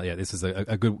 And this is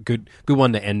a good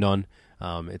one to end on.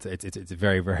 It's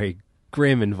very, very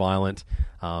grim and violent,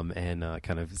 and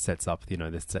kind of sets up, you know,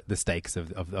 the stakes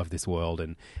of this world,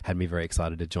 and had me very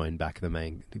excited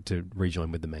to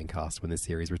rejoin with the main cast when this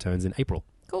series returns in April.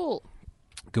 Cool.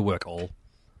 Good work, all.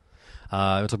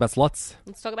 We'll talk about Slots.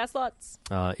 Let's talk about Slots.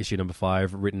 Issue number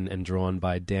 5, written and drawn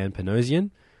by Dan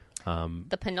Panosian.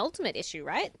 The penultimate issue,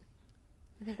 right?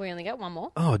 I think we only get one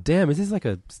more. Oh, damn. Is this like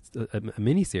a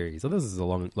mini-series? I thought this is a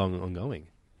long ongoing.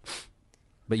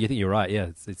 But you think you're right. Yeah,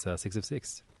 it's 6 of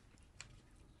 6.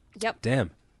 Yep.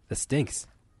 Damn. That stinks.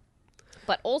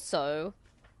 But also,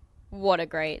 what a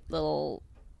great little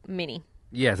mini.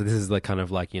 Yeah, so this is like kind of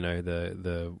like, you know,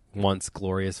 the once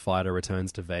glorious fighter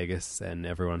returns to Vegas and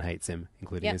everyone hates him,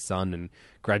 including his son, and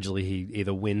gradually he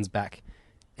either wins back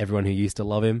everyone who used to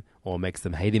love him or makes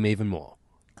them hate him even more.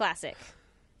 Classic.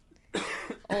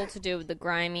 All to do with the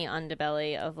grimy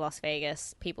underbelly of Las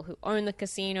Vegas, people who own the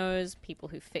casinos, people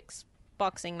who fix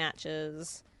boxing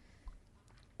matches,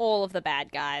 all of the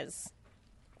bad guys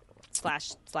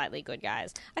 / slightly good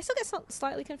guys. I still get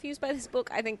slightly confused by this book.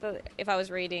 I think that if I was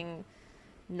reading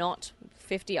not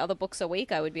 50 other books a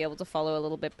week, I would be able to follow a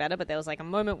little bit better, but there was like a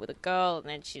moment with a girl and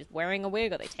then she's wearing a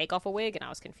wig or they take off a wig, and I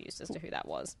was confused as to who that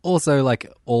was. Also,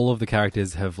 like, all of the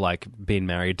characters have like been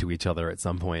married to each other at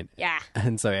some point. Yeah.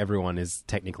 And so everyone is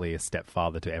technically a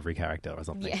stepfather to every character or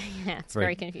something. Yeah, it's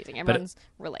very confusing. Everyone's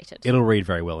related. It'll read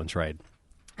very well in trade.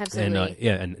 Absolutely.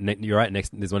 And you're right,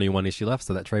 next there's only one issue left,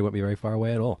 so that trade won't be very far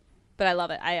away at all. But I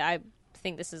love it. I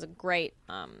think this is a great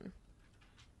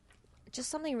just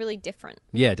something really different.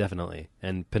 Yeah, definitely.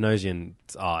 And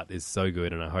Panosian's art is so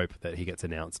good, and I hope that he gets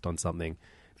announced on something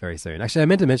very soon. Actually, I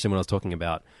meant to mention when I was talking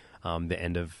about the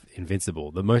end of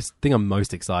Invincible, the thing I'm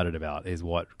most excited about is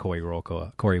what Cory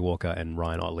Walker and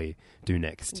Ryan Ottley do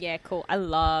next. Yeah, cool. I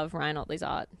love Ryan Ottley's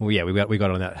art. Well, yeah, we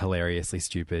got on that hilariously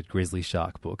stupid Grizzly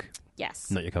Shark book.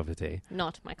 Yes. Not your cup of tea.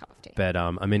 Not my cup of tea. But,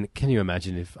 I mean, can you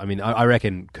imagine if... I mean, I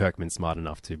reckon Kirkman's smart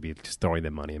enough to be just throwing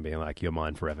their money and being like, you're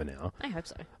mine forever now. I hope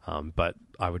so. But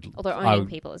I would... Although owning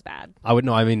people is bad. I would...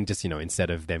 No, I mean, just, you know,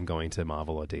 instead of them going to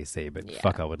Marvel or DC, but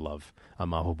fuck, I would love a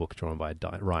Marvel book drawn by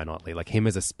Ryan Ottley. Like, him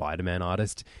as a Spider-Man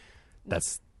artist,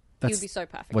 that's he would be so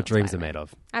perfect. What dreams Spider-Man. are made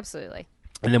of. Absolutely.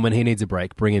 And then when he needs a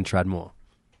break, bring in Tradmore.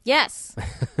 Yes.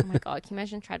 Oh my god, can you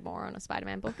imagine Tradmore on a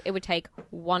Spider-Man book? It would take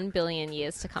 1 billion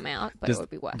years to come out, but it would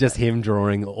be worth it. Just him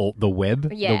drawing the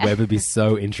web? Yeah. The web would be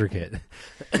so intricate.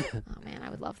 Oh man,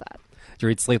 I would love that. Did you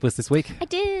read Sleepless this week? I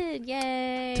did,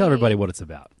 yay. Tell everybody what it's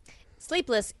about.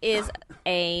 Sleepless is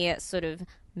a sort of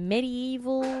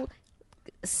medieval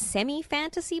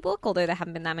semi-fantasy book, although there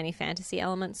haven't been that many fantasy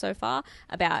elements so far,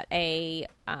 about a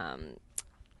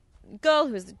girl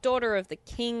who is the daughter of the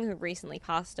king who recently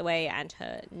passed away, and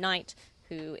her knight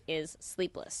who is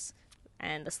sleepless.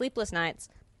 And the sleepless knights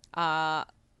are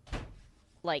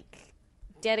like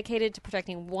dedicated to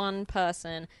protecting one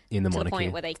person In the to the monarchy.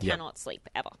 point where they Yep. cannot sleep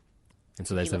ever. And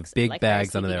so they He have looks big like very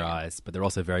bags under sleepy their man. eyes, but they're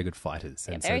also very good fighters.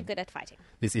 They're And very so good at fighting.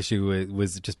 this issue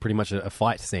was just pretty much a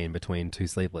fight scene between two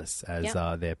sleepless as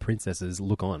Yep. their princesses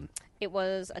look on. It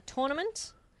was a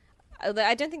tournament.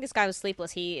 I don't think this guy was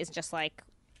sleepless. He is just like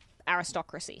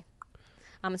aristocracy.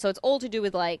 So it's all to do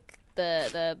with like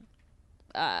the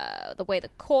way the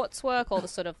courts work, all the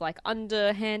sort of like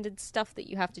underhanded stuff that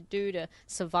you have to do to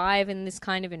survive in this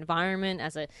kind of environment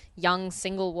as a young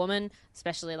single woman,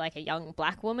 especially like a young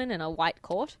black woman in a white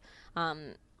court.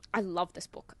 I love this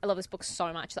book. I love this book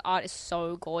so much. The art is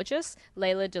so gorgeous.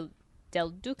 Leila Del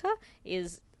Duca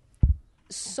is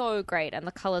so great, and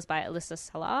the colors by Alyssa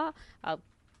Salar are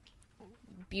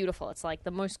beautiful. It's like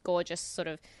the most gorgeous sort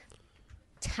of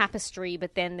tapestry,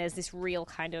 but then there's this real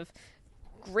kind of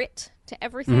grit to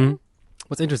everything.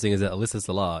 What's interesting is that Alyssa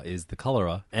Salar is the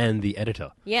colorer and the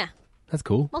editor. Yeah, That's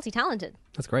cool. multi-talented.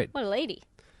 That's great. What a lady.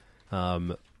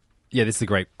 Yeah, this is a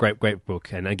great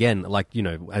book. And again, like, you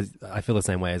know, as I feel the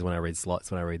same way as when I read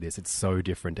Slots, when I read this. It's so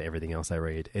different to everything else I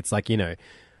read. It's like, you know,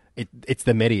 it's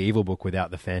the medieval book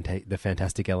without the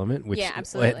fantastic element, which Yeah,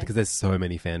 absolutely. because there's so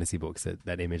many fantasy books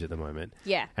that image at the moment.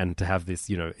 Yeah. And to have this,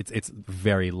 you know, it's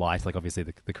very light, like obviously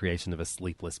the creation of a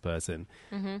sleepless person.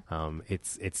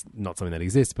 It's not something that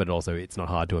exists, but also it's not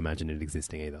hard to imagine it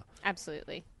existing either.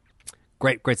 Absolutely.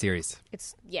 Great series.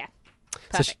 It's, yeah, So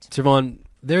perfect. Siobhan,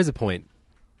 there is a point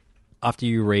after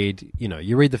you read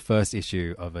the first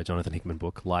issue of a Jonathan Hickman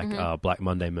book like Black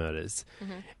Monday Murders,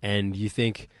 and you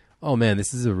think, oh man,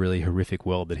 this is a really horrific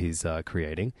world that he's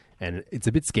creating, and it's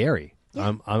a bit scary.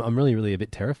 Yeah. I'm really, really a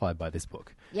bit terrified by this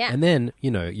book. Yeah. And then,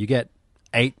 you know, you get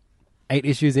eight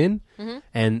issues in,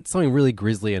 and something really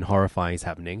grisly and horrifying is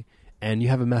happening, and you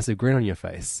have a massive grin on your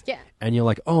face. Yeah. And you're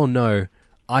like, oh no,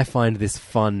 I find this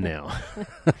fun now.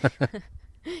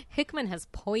 Hickman has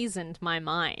poisoned my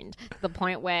mind to the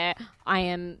point where I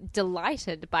am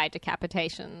delighted by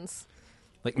decapitations.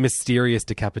 Like mysterious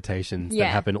decapitations that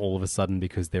Yeah. happen all of a sudden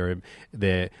because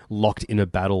they're locked in a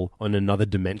battle on another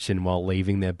dimension while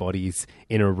leaving their bodies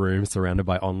in a room surrounded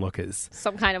by onlookers.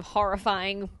 Some kind of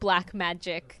horrifying black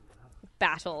magic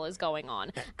battle is going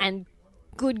on, and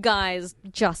good guys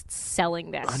just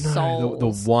selling their souls.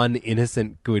 The one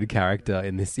innocent good character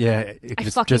in this. Yeah, I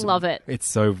fucking love it. It's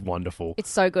so wonderful. It's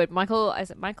so good.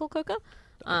 Is it Michael Coker?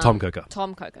 Tom Coker.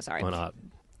 Tom Coker, sorry. On art.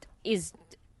 Is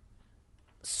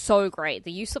so great.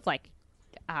 The use of like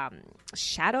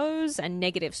shadows and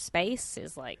negative space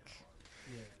is like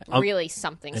really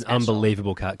something And special.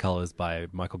 unbelievable colors by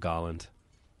Michael Garland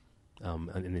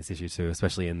in this issue too,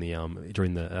 especially in the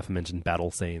during the aforementioned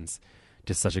battle scenes.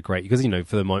 Just such a great, because, you know,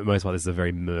 for the most part, this is a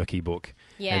very murky book.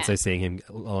 Yeah. And so seeing him,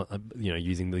 you know,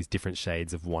 using these different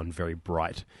shades of one very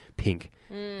bright pink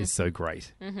is so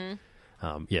great.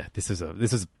 Yeah, this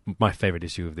is my favorite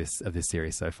issue of this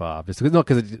series so far. Just not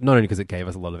only because it gave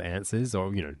us a lot of answers,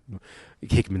 or, you know,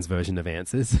 Hickman's version of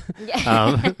answers,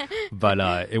 but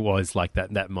it was like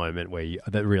that moment where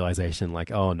that realization,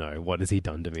 like, oh no, what has he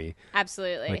done to me?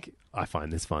 Absolutely. Like, I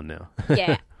find this fun now.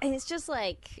 Yeah. And it's just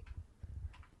like,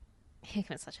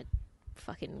 Hickman's such a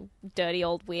fucking dirty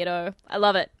old weirdo. I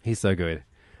love it. He's so good.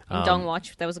 In Dong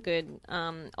Watch, there was a good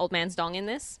Old Man's Dong in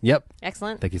this. Yep.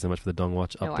 Excellent. Thank you so much for the Dong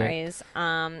Watch No update. worries.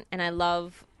 And I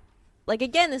love, like,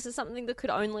 again, this is something that could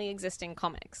only exist in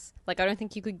comics. Like, I don't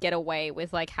think you could get away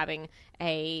with, like, having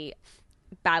a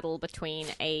battle between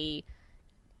a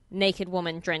naked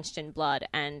woman drenched in blood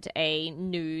and a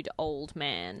nude old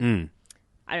man.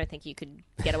 I don't think you could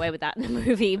get away with that in a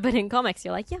movie, but in comics,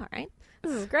 you're like, yeah, all right,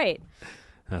 this is great.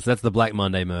 So that's the Black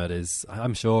Monday Murders.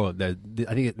 I'm sure I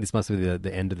think this must be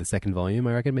the end of the second volume,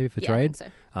 I reckon, maybe for Yeah, I trade.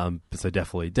 think So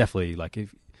definitely, like,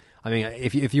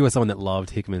 if you were someone that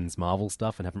loved Hickman's Marvel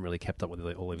stuff and haven't really kept up with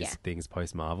all of his things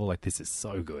post Marvel, like, this is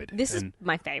so good. This is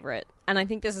my favorite, and I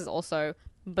think this is also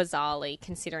bizarrely,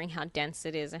 considering how dense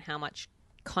it is and how much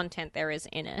content there is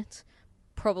in it,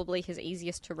 probably his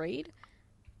easiest to read.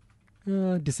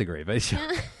 Disagree, but sure.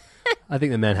 I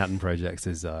think the Manhattan Projects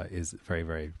is very,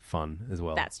 very fun as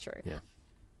well. That's true. Yeah.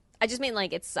 I just mean,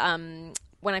 like, it's when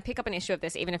I pick up an issue of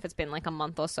this, even if it's been like a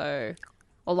month or so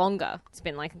or longer, it's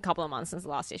been like a couple of months since the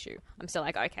last issue, I'm still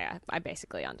like, okay, I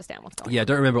basically understand what's going on. Yeah, I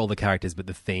don't remember all the characters, but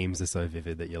the themes are so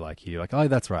vivid that you're like, oh,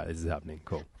 that's right, this is happening.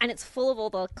 Cool. And it's full of all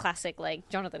the classic, like,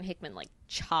 Jonathan Hickman, like,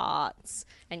 charts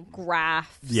and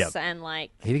graphs Yep. and, like,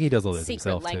 I think he does all this secret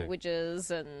himself languages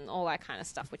and all that kind of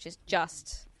stuff, which is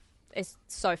just, it's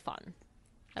so fun.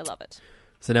 I love it.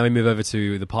 So now we move over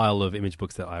to the pile of image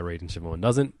books that I read and Siobhan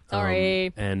doesn't.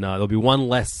 Sorry. And there'll be one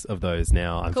less of those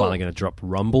now. I'm finally going to drop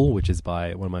Rumble, which is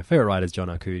by one of my favourite writers, John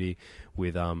Arcudi,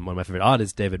 with one of my favourite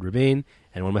artists, David Rabin,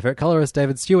 and one of my favourite colorists,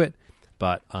 David Stewart.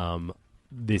 But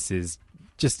this is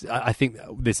just... I think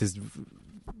this is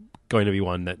going to be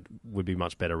one that would be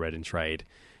much better read in trade.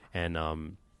 And...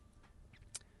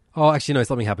 actually, no,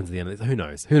 something happens at the end of this. Who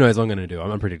knows? Who knows what I'm going to do?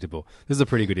 I'm unpredictable. This is a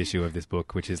pretty good issue of this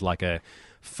book, which is like a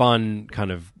fun kind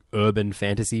of urban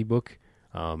fantasy book,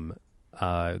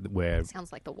 where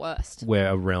Sounds like the worst. Where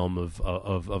a realm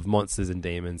of monsters and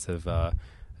demons have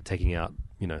taking out,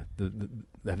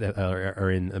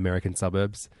 are in American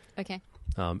suburbs. Okay.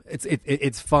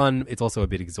 It's fun. It's also a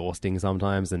bit exhausting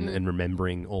sometimes, and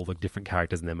remembering all the different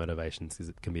characters and their motivations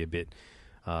it can be a bit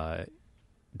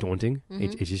daunting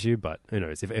each issue. But who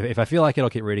knows? If I feel like it, I'll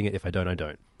keep reading it. If I don't, I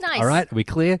don't. Nice. All right, are we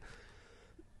clear?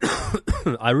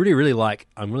 I'm really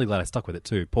glad I stuck with it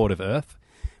too. Port of Earth,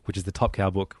 which is the Top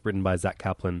Cow book written by Zach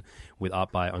Kaplan with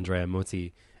art by Andrea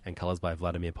Mutti and colors by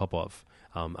Vladimir Popov,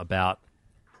 about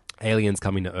aliens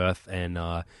coming to Earth and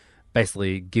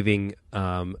basically giving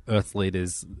Earth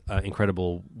leaders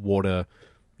incredible water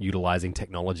utilizing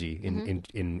technology and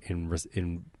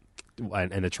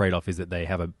the trade-off is that they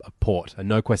have a port, a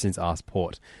no questions asked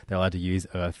port. They're allowed to use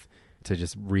Earth to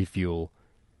just refuel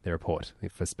their port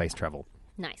for space travel.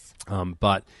 Nice.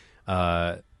 But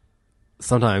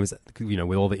sometimes,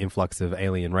 with all the influx of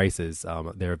alien races,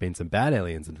 there have been some bad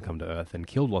aliens that have come to Earth and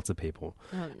killed lots of people.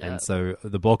 Oh, no. And so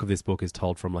the bulk of this book is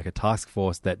told from like a task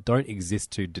force that don't exist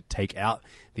to take out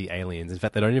the aliens. In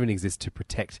fact, they don't even exist to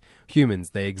protect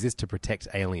humans. They exist to protect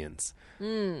aliens.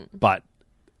 But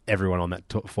everyone on that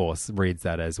force reads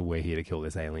that as we're here to kill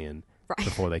this alien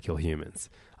before they kill humans.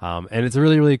 And it's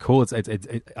really, really cool.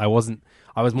 I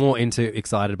was more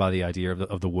excited by the idea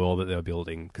of the world that they were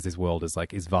building, because this world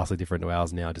is vastly different to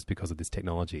ours now just because of this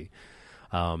technology.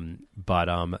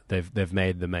 But they've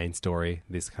made the main story,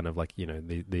 this kind of like,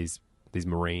 these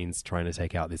Marines trying to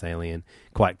take out this alien,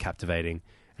 quite captivating.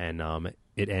 And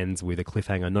it ends with a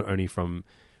cliffhanger, not only from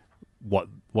what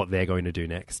they're going to do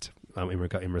next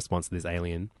in response to this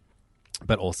alien,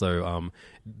 but also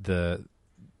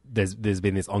there's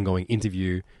been this ongoing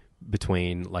interview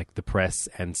between like the press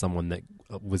and someone that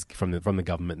was from the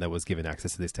government that was given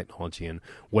access to this technology, and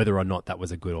whether or not that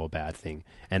was a good or bad thing.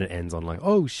 And it ends on like,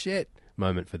 oh shit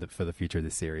moment for the future of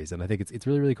this series. And I think it's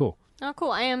really, really cool. Oh,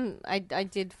 cool. I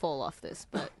did fall off this,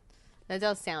 but that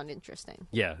does sound interesting.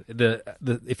 Yeah.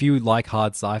 If you like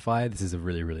hard sci-fi, this is a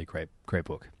really, really great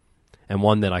book. And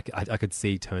one that I could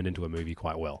see turned into a movie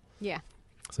quite well. Yeah.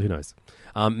 So who knows?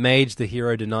 Mage, the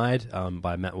Hero Denied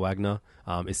by Matt Wagner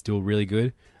is still really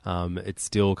good. It's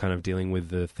still kind of dealing with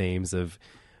the themes of,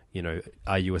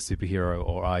 are you a superhero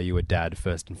or are you a dad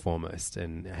first and foremost?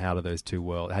 And how do those two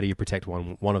worlds, how do you protect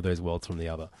one of those worlds from the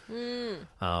other?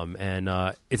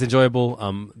 And it's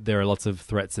enjoyable. There are lots of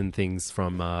threats and things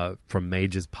from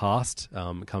Mage's past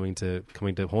coming to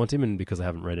haunt him, and because I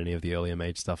haven't read any of the earlier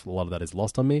Mage stuff, a lot of that is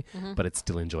lost on me, but it's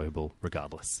still enjoyable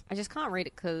regardless. I just can't read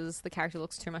it because the character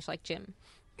looks too much like Jim.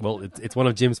 Well, it's one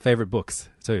of Jim's favorite books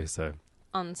too, so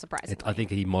unsurprisingly. I think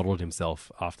he modeled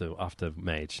himself after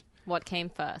Mage. What came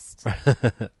first?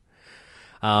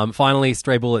 Finally,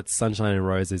 Stray Bullets, Sunshine and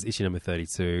Roses, issue number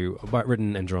 32,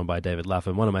 written and drawn by David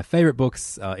Lapham. One of my favorite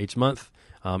books each month.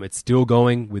 It's still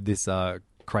going with this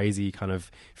crazy kind of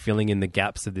filling in the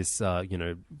gaps of this,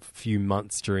 few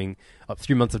months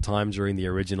of time during the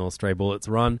original Stray Bullets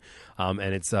run.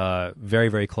 And it's very,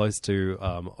 very close to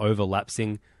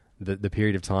overlapsing the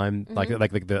period of time. Like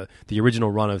the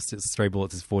original run of Stray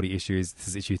Bullets is 40 issues. This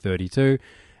is issue 32.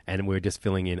 And we're just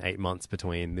filling in 8 months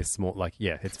between this small,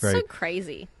 it's very... so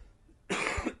crazy.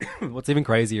 What's even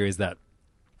crazier is that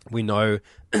we know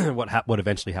what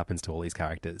eventually happens to all these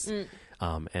characters.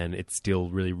 And it's still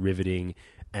really riveting,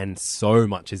 and so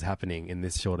much is happening in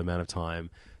this short amount of time.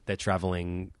 They're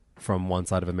traveling from one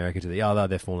side of America to the other.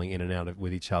 They're falling in and out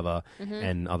with each other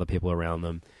and other people around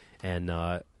them. And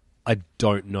I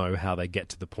don't know how they get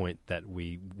to the point that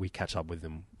we catch up with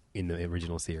them in the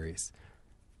original series.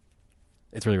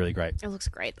 It's really, really great. It looks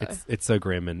great, though. It's so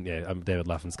grim, and David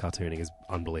Lapham's cartooning is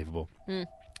unbelievable.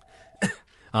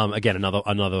 Again,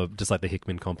 another just like the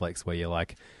Hickman complex, where you're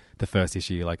like, the first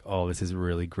issue, you're like, oh, this is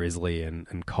really grisly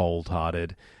and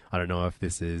cold-hearted. I don't know if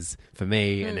this is for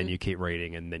me. And then you keep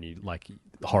reading, and then you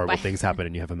horrible things happen,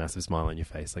 and you have a massive smile on your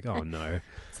face, like, oh no.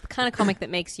 It's the kind of comic that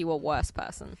makes you a worse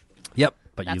person. Yep.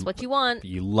 But that's what you want.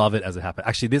 You love it as it happens.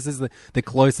 Actually, this is the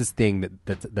closest thing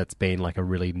that's been like a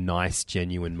really nice,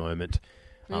 genuine moment.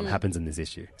 Happens in this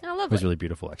issue. I love it. It was really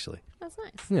beautiful, actually. That's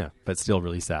nice. Yeah, but still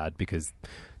really sad because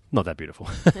not that beautiful.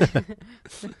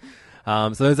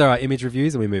 So those are our Image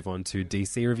reviews, and we move on to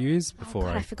DC reviews. Before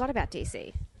I forgot about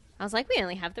DC. I was like, we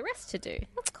only have the rest to do.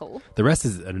 That's cool. The rest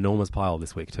is an enormous pile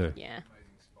this week too. Yeah.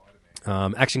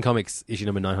 Action Comics issue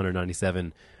number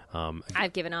 997.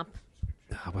 I've given up.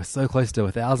 We're so close to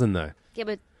 1,000 though. Yeah,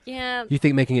 but yeah. You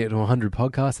think making it to 100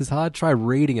 podcasts is hard? Try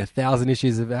reading 1,000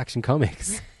 issues of Action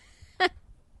Comics.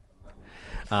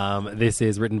 This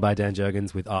is written by Dan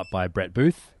Jurgens with art by Brett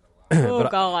Booth. Oh,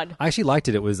 God. I actually liked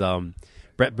it. It was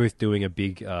Brett Booth doing a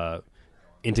big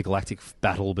intergalactic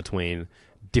battle between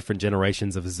different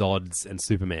generations of Zods and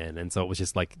Superman. And so it was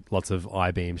just like lots of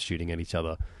I-beams shooting at each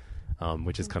other,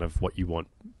 which is kind of what you want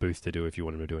Booth to do if you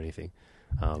want him to do anything.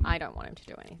 I don't want him to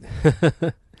do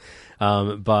anything.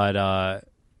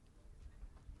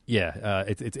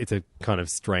 It's a kind of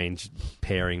strange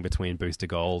pairing between Booster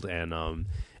Gold and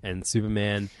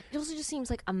Superman. It also just seems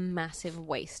like a massive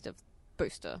waste of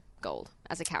Booster Gold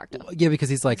as a character. Yeah, because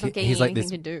he's like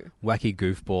this to do. wacky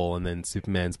goofball, and then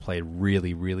Superman's played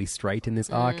really, really straight in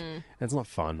this arc. And it's not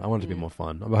fun. I want it to be more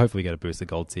fun. But hopefully we get a Booster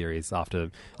Gold series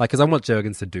after, because I want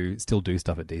Jurgens to still do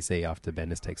stuff at DC after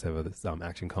Bendis takes over this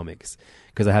Action Comics,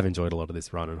 because I have enjoyed a lot of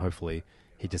this run, and hopefully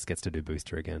he just gets to do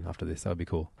Booster again after this. That would be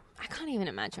cool. I can't even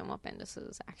imagine what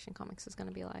Bendis' Action Comics is going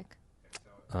to be like.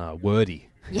 Wordy.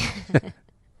 Yeah.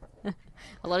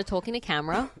 A lot of talking to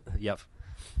camera. Yep.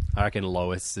 I reckon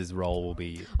Lois's role will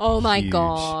be Oh my huge.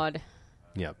 God.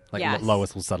 Yeah. Yes.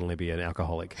 Lois will suddenly be an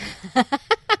alcoholic.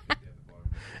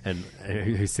 and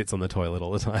who sits on the toilet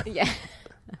all the time. Yeah.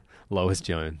 Lois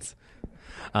Jones.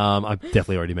 I've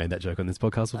definitely already made that joke on this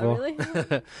podcast before. Oh,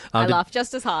 really? I laugh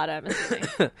just as hard, I'm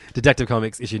assuming. Detective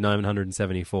Comics, issue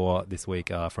 974 this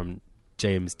week, from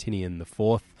James Tinian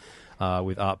IV,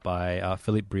 with art by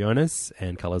Philippe Briones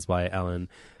and colours by Alan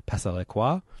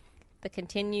Passalacqua. The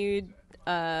continued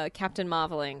Captain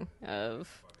Marveling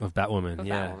of Batwoman,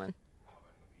 Batwoman.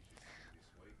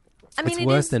 I mean, it's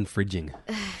worse than fridging.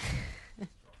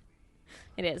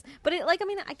 It is. But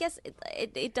I guess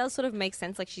it does sort of make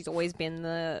sense. Like, she's always been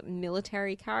the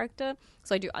military character,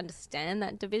 so I do understand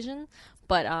that division.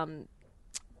 But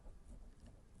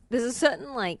there's a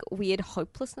certain, like, weird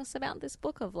hopelessness about this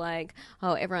book of, like,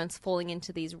 oh, everyone's falling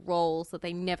into these roles that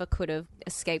they never could have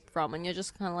escaped from. And you're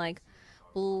just kind of like,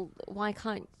 well, why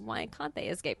can't they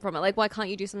escape from it? Like, why can't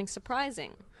you do something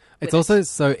surprising? It's also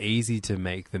so easy to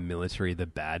make the military the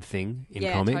bad thing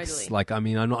in comics. Totally. Like, I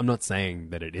mean, I'm not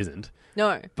saying that it isn't.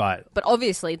 No. But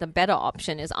obviously the better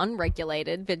option is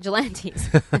unregulated vigilantes.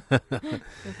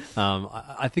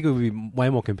 I think it would be way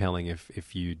more compelling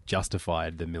if you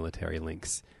justified the military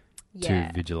links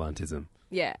to vigilantism.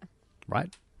 Yeah.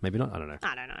 Right? Maybe not? I don't know.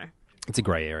 I don't know. It's a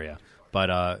grey area. But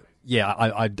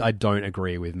I don't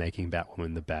agree with making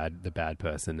Batwoman the bad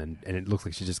person, and it looks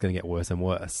like she's just going to get worse and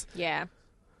worse. Yeah.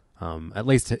 At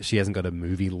least she hasn't got a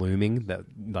movie looming that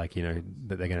that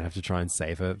they're going to have to try and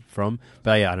save her from.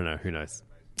 But yeah, I don't know. Who knows?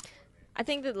 I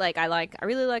think that I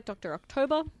really like Dr.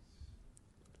 October.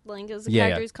 Like, as a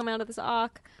character who's come out of this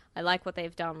arc. I like what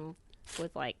they've done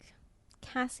with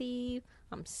Cassie.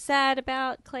 I'm sad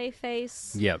about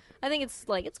Clayface. Yep. I think it's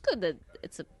good that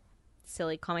it's a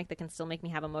silly comic that can still make me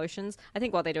have emotions. I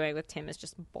think what they're doing with Tim is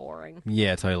just boring.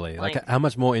 Yeah, totally. Like how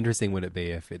much more interesting would it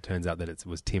be if it turns out that it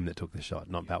was Tim that took the shot,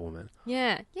 not Batwoman?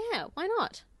 Yeah, why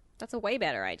not? That's a way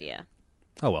better idea.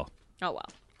 Oh well.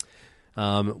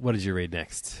 What did you read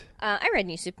next? I read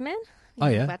New Superman. Oh,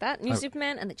 yeah? About that. New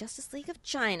Superman and the Justice League of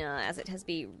China, as it has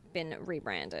been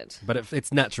rebranded. But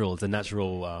it's natural. It's a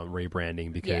natural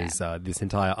rebranding because this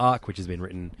entire arc, which has been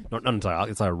written, not entire arc,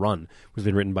 entire run, which has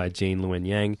been written by Gene Luen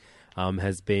Yang,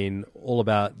 has been all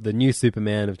about the new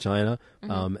Superman of China,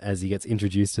 as he gets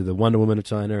introduced to the Wonder Woman of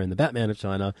China and the Batman of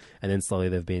China, and then slowly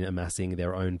they've been amassing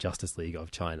their own Justice League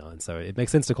of China. And so it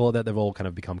makes sense to call it that. They've all kind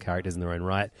of become characters in their own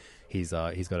right. He's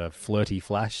got a flirty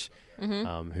Flash,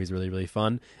 who's really, really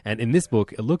fun. And in this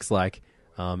book, it looks like,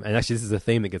 and actually this is a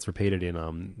theme that gets repeated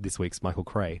in this week's Michael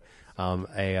Cray,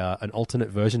 an alternate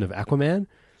version of Aquaman.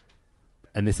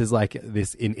 And this is like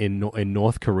this in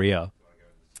North Korea.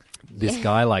 This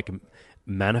guy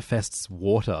manifests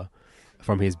water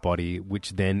from his body,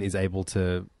 which then is able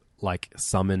to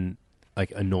summon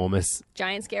enormous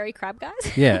giant scary crab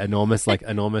guys. Yeah, enormous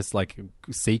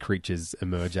sea creatures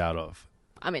emerge out of.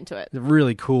 I'm into it. They're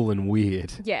really cool and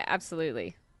weird. Yeah,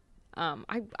 absolutely.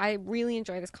 I really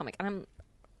enjoy this comic, and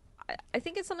I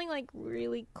think it's something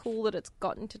really cool that it's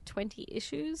gotten to 20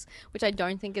 issues, which I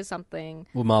don't think is something.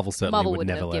 Well, Marvel certainly would wouldn't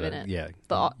never have let given it. it. Yeah,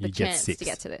 the chance 6. to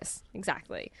get to this.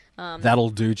 Exactly. That'll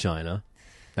do, China.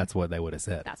 That's what they would have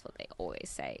said. That's what they always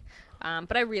say.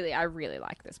 But I really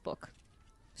like this book.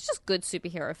 It's just good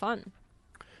superhero fun.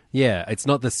 Yeah, it's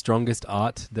not the strongest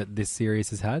art that this series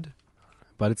has had,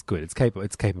 but it's good. It's capable.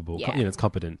 It's capable. Yeah. It's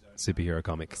competent superhero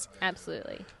comics.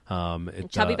 Absolutely. And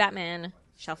Chubby Batman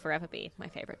shall forever be my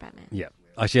favorite Batman. Yeah.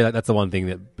 Actually, that's the one thing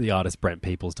that the artist Brent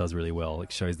Peoples does really well.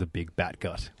 It shows the big bat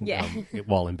gut Yeah.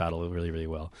 while in battle really, really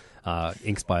well.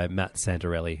 Inks by Matt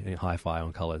Santorelli and Hi-Fi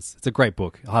on colors. It's a great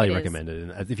book. Highly recommend it.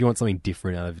 And if you want something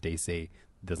different out of DC, it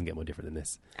doesn't get more different than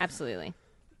this. Absolutely.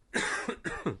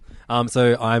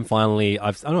 So I'm finally,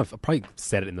 I don't know if I've probably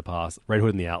said it in the past, Red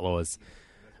Hood and the Outlaws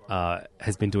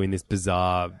has been doing this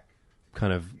bizarre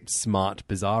kind of smart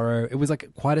bizarro. It was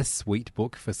like quite a sweet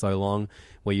book for so long,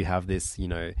 where you have this,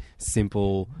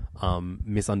 simple,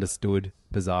 misunderstood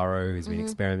bizarro who's been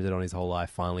experimented on his whole life,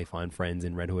 finally find friends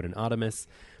in Red Hood and Artemis.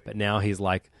 But now he's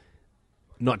like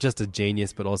not just a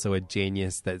genius, but also a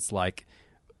genius that's like,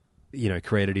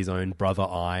 created his own brother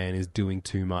Eye and is doing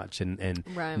too much, and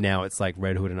Right. now it's like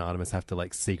Red Hood and Artemis have to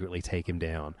like secretly take him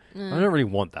down. I don't really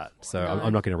want that, so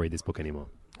I'm not going to read this book anymore.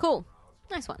 Cool.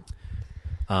 Nice one.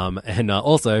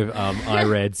 Also, I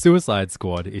read Suicide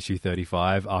Squad issue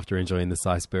 35 after enjoying the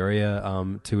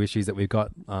Cyberia 2 issues that we've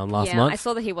got last month. I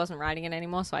saw that he wasn't writing it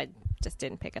anymore, so I just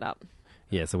didn't pick it up.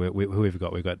 Yeah, so who we've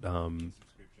got? We've got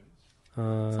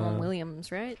Someone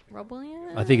Williams, right? Rob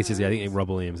Williams? I think Rob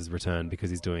Williams has returned because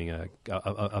he's doing a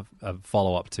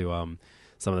follow-up to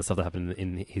some of the stuff that happened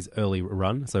in his early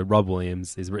run. So Rob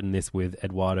Williams has written this with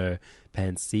Eduardo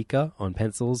Pansica on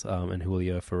pencils and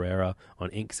Julio Ferreira on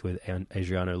inks with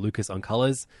Adriano Lucas on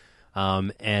colors.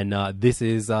 This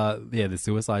is the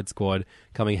Suicide Squad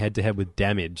coming head-to-head with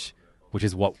Damage, which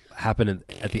is what happened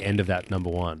at the end of that number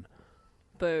 1.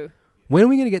 Boo. When are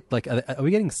we going to get, are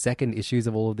we getting second issues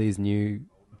of all of these new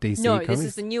DC No, comics? this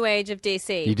is the new age of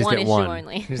DC. You just one get issue one.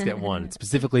 only. You just get one,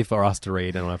 specifically for us to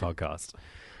read on our podcast.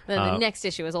 Then the next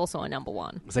issue is also a number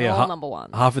 1. So They're all number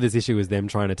 1. half of this issue was them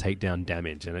trying to take down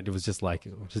Damage, and it was just like...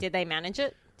 Did they manage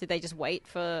it? Did they just wait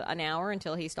for an hour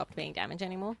until he stopped being Damage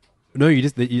anymore? No,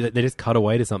 they just cut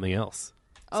away to something else.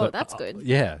 Oh, that's good.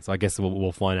 Yeah, so I guess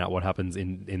we'll find out what happens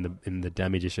in the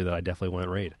Damage issue that I definitely won't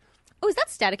read. Oh, is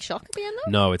that Static Shock at the end,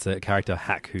 though? No, it's a character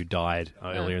Hack who died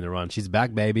earlier in the run. She's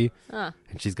back, baby, and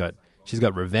she's got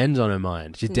revenge on her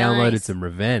mind. She's downloaded Nice. some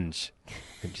revenge,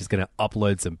 and she's going to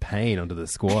upload some pain onto the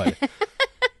squad.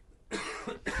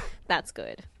 That's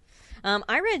good.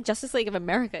 I read Justice League of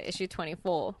America issue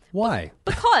 24 Why?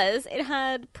 because it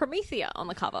had Promethea on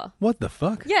the cover. What the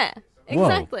fuck? Yeah, Whoa.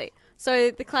 exactly. So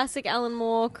the classic Alan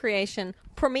Moore creation,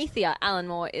 Promethea. Alan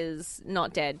Moore is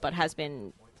not dead, but has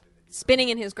been spinning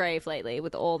in his grave lately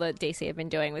with all that DC have been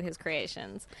doing with his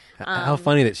creations. How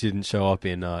funny that she didn't show up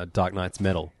in Dark Knight's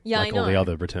Metal, Yeah, like I all the know.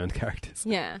 other returned characters.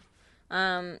 Yeah.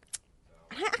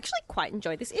 I actually quite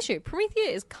enjoyed this issue. Promethea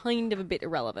is kind of a bit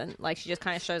irrelevant. Like, she just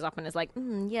kind of shows up and is like,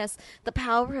 yes, the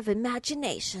power of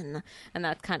imagination. And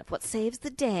that's kind of what saves the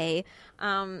day.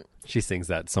 She sings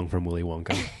that song from Willy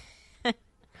Wonka.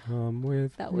 Come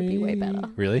with That would be way me. better.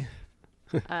 Really?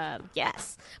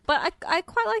 Yes. But I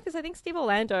quite like this. I think Steve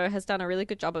Orlando has done a really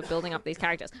good job of building up these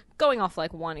characters. Going off,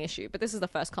 like, one issue. But this is the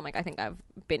first comic I think I've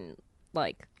been,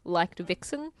 liked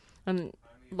Vixen. And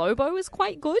Lobo is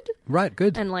quite good. Right,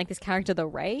 good. And, this character, the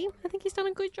Ray, I think he's done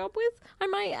a good job with. I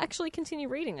might actually continue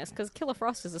reading this, because Killer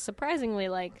Frost is a surprisingly,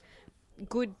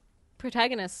 good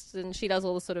protagonist, and she does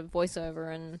all the sort of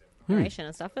voiceover and narration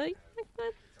and stuff. I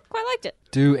quite liked it.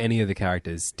 Do any of the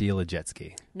characters steal a jet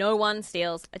ski? No one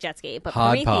steals a jet ski, but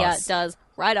Hard Promethea pass. does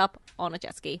ride up on a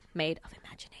jet ski made of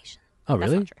imagination. Oh,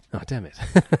 That's really? not true. Oh, damn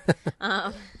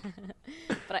it.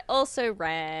 But I also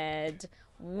read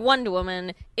Wonder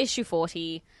Woman, issue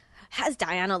 40. Has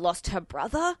Diana lost her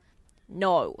brother?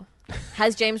 No.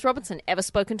 Has James Robinson ever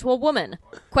spoken to a woman?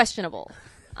 Questionable.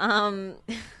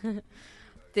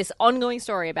 This ongoing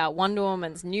story about Wonder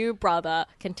Woman's new brother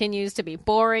continues to be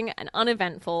boring and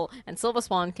uneventful, and Silver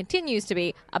Swan continues to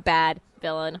be a bad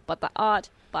villain, but the art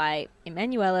by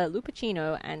Emanuela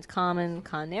Lupacchino and Carmen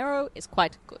Carnero is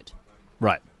quite good.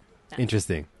 Right.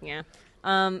 Interesting. Yeah.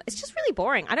 It's just really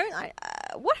boring.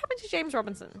 What happened to James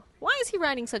Robinson? Why is he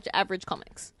writing such average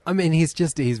comics? I mean, he's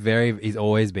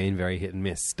always been very hit and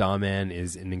miss. Starman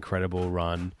is an incredible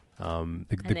run.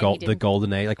 The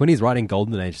Golden Age, when he's writing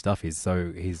Golden Age stuff, he's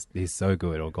so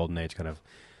good, or Golden Age kind of,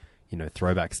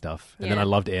 throwback stuff. And then I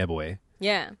loved Airboy,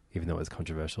 Yeah. even though it was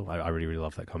controversial. I really, really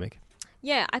loved that comic.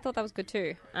 Yeah, I thought that was good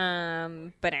too.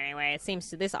 But anyway, it seems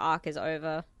this arc is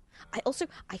over.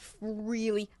 I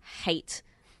really hate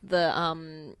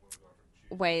the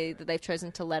way that they've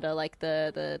chosen to letter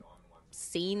the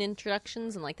scene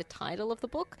introductions and the title of the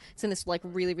book. It's in this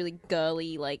really, really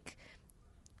girly,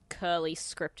 curly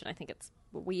script, and I think it's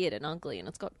weird and ugly, and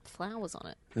it's got flowers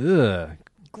on it. Ugh.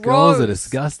 Gross. Girls are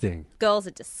disgusting. Girls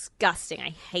are disgusting. I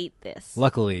hate this.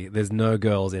 Luckily, there's no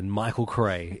girls in Michael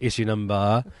Cray, issue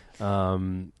number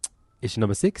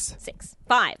 6? 6.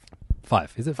 5.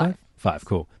 5. Is it 5? 5,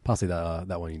 cool. Passing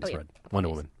that one you just read. Wonder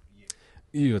apologies. Woman.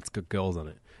 Ew, it's got girls on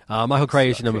it. Michael Cray,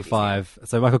 issue number 5.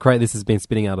 So Michael Cray, this has been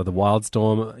spinning out of the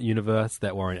Wildstorm universe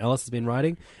that Warren Ellis has been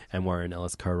writing, and Warren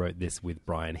Ellis co-wrote this with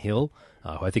Brian Hill.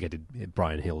 Who I think I did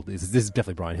Brian Hill. This is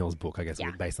definitely Brian Hill's book, I guess,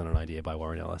 based on an idea by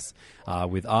Warren Ellis,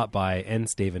 with art by N.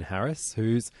 Stephen Harris,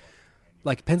 who's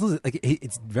like pencils. Like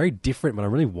it's very different, but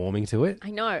I'm really warming to it.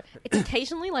 I know. It's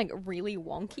occasionally like really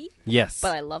wonky. Yes,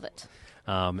 but I love it.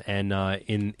 And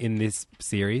in this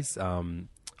series, oh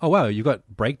wow, you got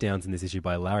breakdowns in this issue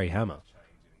by Larry Hammer.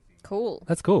 Cool.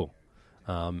 That's cool.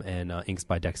 And inks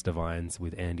by Dexter Vines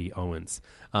with Andy Owens.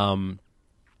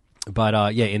 But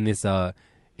in this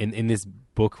in this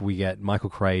book, we get Michael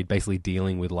Cray basically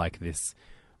dealing with like this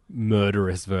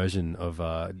murderous version of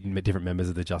different members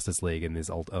of the Justice League in this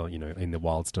in the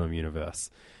Wildstorm universe.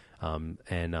 And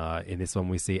in this one,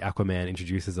 we see Aquaman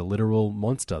introduces a literal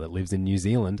monster that lives in New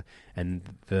Zealand, and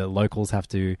the locals have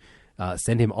to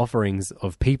send him offerings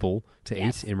of people to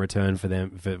eat in return for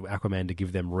Aquaman to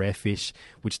give them rare fish,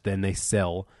 which then they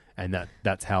sell, and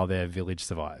that's how their village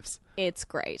survives. It's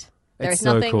great. There's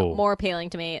so nothing cool. more appealing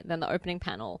to me than the opening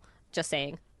panel just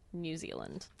saying New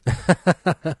Zealand.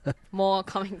 More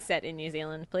coming set in New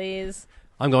Zealand, please.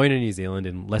 I'm going to New Zealand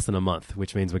in less than a month,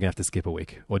 which means we're going to have to skip a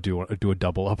week or do a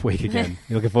double up week again.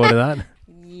 You looking forward to that?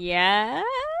 Yes.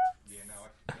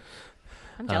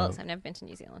 I'm jealous. I've never been to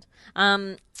New Zealand.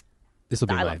 This will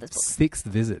be I my love this book. 6th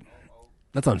visit.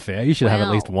 That's unfair. You should have at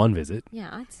least one visit.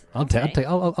 Yeah, I'll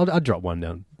drop one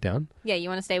down. Yeah, you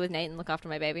want to stay with Nate and look after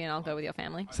my baby, and I'll go with your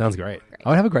family. Sounds great. I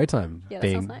would have a great time Yeah, that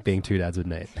sounds nice. being two dads with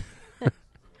Nate.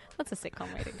 That's a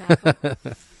sitcom waiting to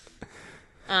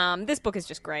happen. This book is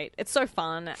just great. It's so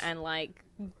fun and like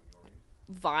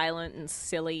violent and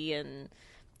silly and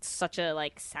such a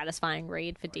like satisfying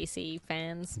read for DC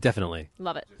fans. Definitely.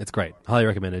 Love it. It's great. Highly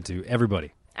recommended to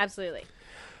everybody. Absolutely.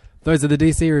 Those are the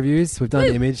DC reviews. We've done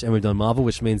Image and we've done Marvel,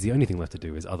 which means the only thing left to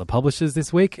do is other publishers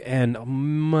this week. And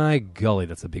my golly,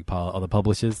 that's a big pile of other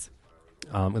publishers.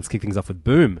 Let's kick things off with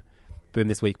Boom. Boom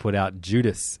this week put out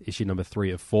Judas, issue number 3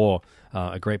 of 4.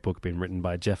 A great book being written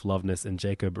by Jeff Loveness and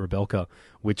Jacob Rebelka,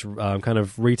 which kind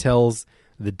of retells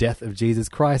the death of Jesus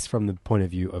Christ from the point of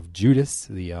view of Judas,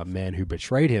 the man who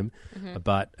betrayed him,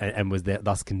 and was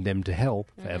thus condemned to hell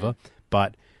forever.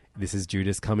 But this is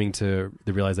Judas coming to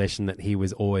the realization that he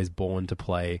was always born to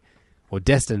play, or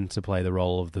destined to play, the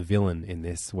role of the villain in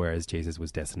this, whereas Jesus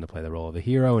was destined to play the role of the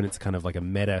hero. And it's kind of like a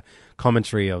meta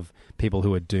commentary of people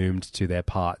who are doomed to their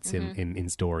parts in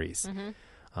stories.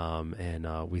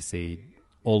 And we see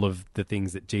all of the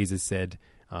things that Jesus said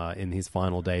in his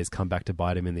final days come back to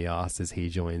bite him in the ass as he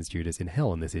joins Judas in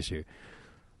hell in this issue.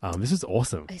 This is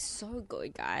awesome. It's so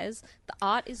good, guys. The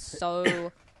art is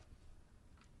so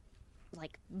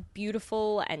like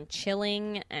beautiful and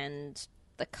chilling, and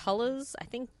the colors, I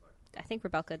think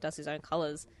Rebelka does his own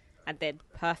colors, and they're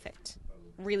perfect.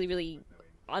 Really, really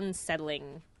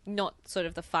unsettling. Not sort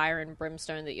of the fire and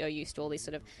brimstone that you're used to, all these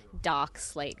sort of dark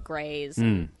slate greys.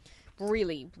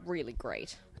 Really, really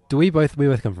great. Do we both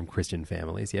come from Christian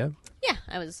families, yeah? Yeah,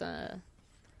 I was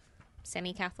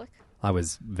semi-Catholic. I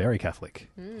was very Catholic.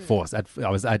 Forced. It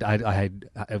was like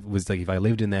if I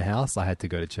lived in their house, I had to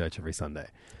go to church every Sunday.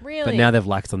 Really? But now they've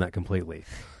laxed on that completely,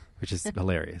 which is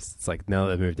hilarious. It's like now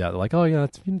that they've moved out, they're like, oh yeah,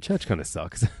 church kind of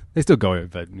sucks. They still go,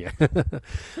 but yeah.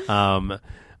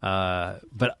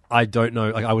 But I don't know.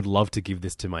 Like, I would love to give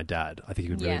this to my dad. I think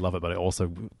he would really love it, but I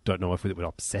also don't know if it would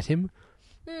upset him.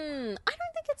 I don't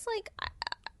think it's like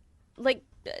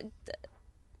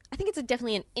I think it's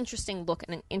definitely an interesting look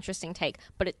and an interesting take,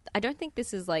 but I don't think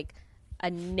this is like a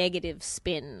negative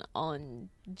spin on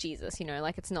Jesus,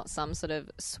 like it's not some sort of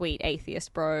sweet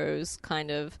atheist bros kind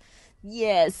of,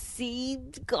 see,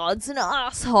 God's an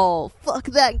asshole, fuck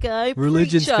that guy,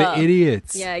 religion's preacher. for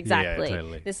idiots. Yeah, exactly. Yeah,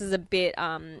 totally. This is a bit,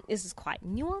 this is quite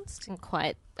nuanced and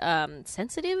quite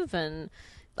sensitive, and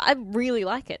I really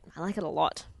like it. I like it a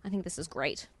lot. I think this is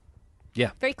great.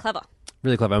 Yeah. Very clever.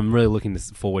 Really clever. I'm really looking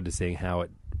forward to seeing how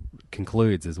it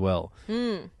concludes as well.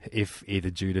 If either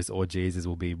Judas or Jesus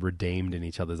will be redeemed in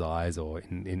each other's eyes or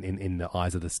in the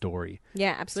eyes of the story.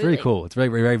 Yeah, absolutely. It's really cool. It's a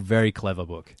very, very, very clever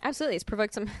book. Absolutely. It's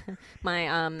provoked some...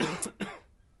 My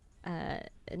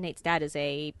Nate's dad is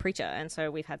a preacher, and so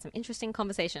we've had some interesting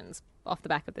conversations off the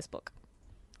back of this book.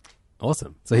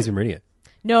 Awesome. So he's been reading it?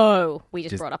 No. We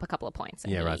just brought up a couple of points,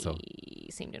 and he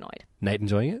seemed annoyed. Nate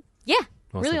enjoying it? Yeah.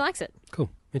 Awesome. Really likes it. Cool.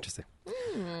 Interesting.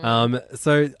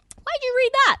 So... Why'd you you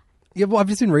read that? Yeah, well, I've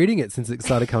just been reading it since it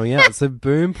started coming out. So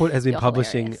Boom has been You're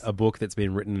publishing hilarious. a book that's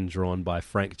been written and drawn by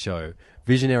Frank Cho,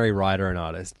 visionary writer and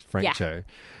artist, Frank Cho.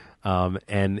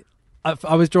 And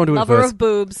I was drawn to Lover it first. of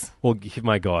boobs. Well,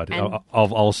 my God, And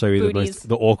I'll show you booties.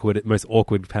 the most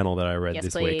awkward panel that I read Yes,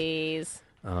 this week. please.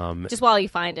 Um, Just while you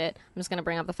find it, I'm just going to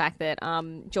bring up the fact that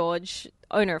George,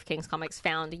 owner of King's Comics,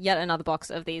 found yet another box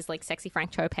of these like sexy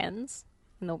Frank Cho pens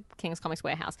in the King's Comics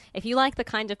warehouse. If you like the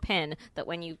kind of pen that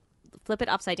when you flip it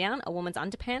upside down, a woman's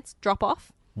underpants drop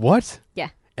off. What? Yeah.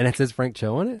 And it says Frank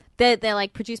Cho on it? They're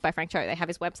like produced by Frank Cho. They have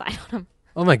his website on them.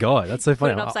 Oh my God, that's so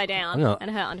funny. Put it upside down, I'm and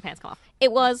her underpants come off.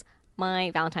 It was my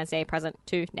Valentine's Day present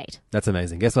to Nate. That's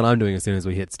amazing. Guess what I'm doing as soon as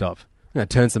we hit stop? I'm going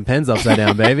to turn some pens upside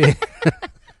down, baby.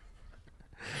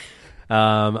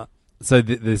 So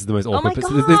this is the most awkward. my This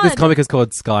God. comic is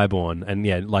called Skyborn, and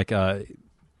yeah, like Frank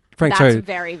That's Cho.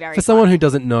 very, very for someone funny. who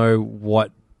doesn't know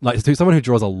what, like, to someone who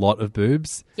draws a lot of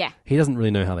boobs. Yeah. he doesn't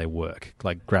really know how they work,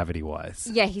 like gravity wise.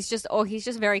 Yeah, he's just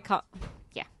very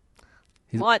yeah.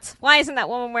 What? Why isn't that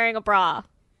woman wearing a bra?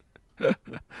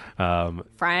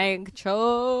 Frank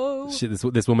Cho.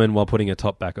 This woman, while putting a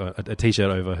top back, a t-shirt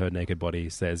over her naked body,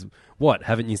 says, "What?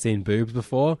 Haven't you seen boobs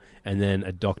before?" And then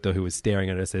a doctor who was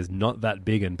staring at her says, "Not that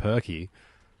big and perky."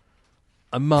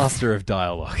 A master of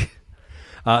dialogue.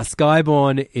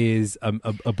 Skyborn is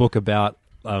a book about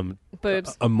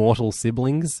boobs, immortal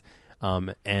siblings,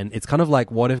 and it's kind of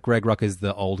like, what if Greg Rucka's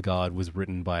The Old Guard was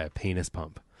written by a penis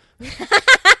pump?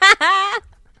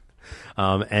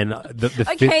 And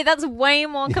okay, that's way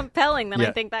more compelling than Yeah.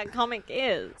 I think that comic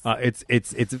is.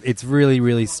 It's really,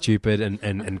 really stupid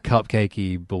and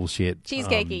cupcakey bullshit.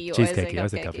 Cheesecakey, you always say cheesecakey. I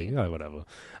said cupcakey. cupcakey. Oh, whatever.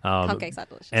 Cupcakes are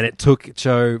delicious. And it took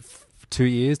Cho 2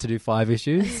 years to do 5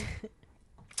 issues.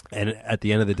 And at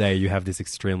the end of the day, you have this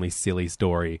extremely silly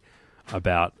story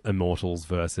about immortals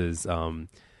versus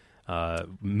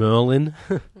Merlin.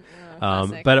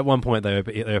 But at one point, they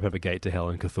open up a gate to hell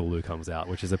and Cthulhu comes out,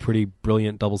 which is a pretty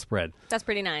brilliant double spread. That's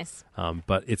pretty nice.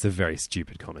 But it's a very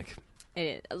stupid comic. It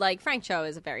is. Like, Frank Cho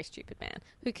is a very stupid man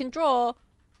who can draw.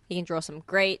 He can draw some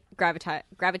great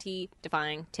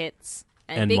gravity-defying tits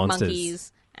and big monsters.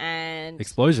 monkeys and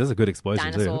Explosions. That's a good explosion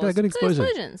dinosaurs. too. Look at that good explosion.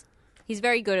 explosions. He's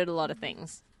very good at a lot of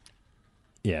things.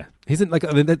 Yeah, he's in, like,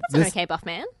 I mean, That's an okay buff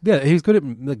man. Yeah, he's good at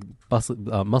like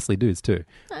muscly dudes too.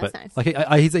 Oh, but that's nice.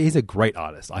 like, he's a great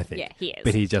artist, I think. Yeah, he is.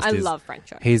 But he just I is, love Frank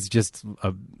Cho. He's just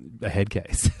a head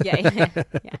case. Yeah.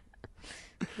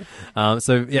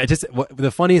 So yeah,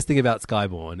 the funniest thing about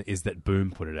Skyborn is that Boom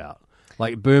put it out.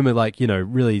 Like, Boom are, like,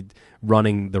 really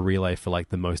running the relay for like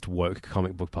the most woke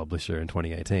comic book publisher in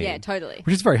 2018. Yeah, totally.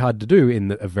 Which is very hard to do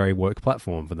in a very woke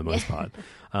platform for the most part.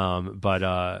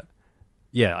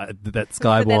 Yeah, that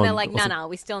Skyborn. But then they're like, also- no,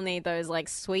 we still need those like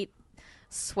sweet,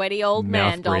 sweaty old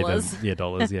man mouth-breathing. dollars. Yeah,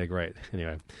 dollars. Yeah, great.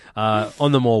 Anyway,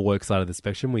 on the more work side of the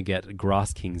spectrum, we get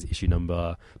Grass Kings issue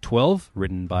number 12,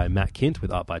 written by Matt Kint with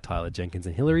art by Tyler Jenkins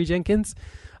and Hilary Jenkins.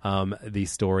 The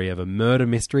story of a murder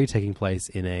mystery taking place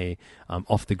in a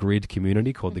off-the-grid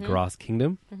community called the Grass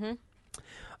Kingdom.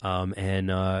 And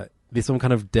this one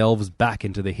kind of delves back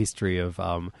into the history of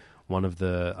one of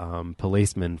the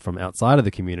policemen from outside of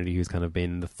the community who's kind of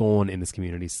been the thorn in this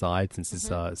community's side since this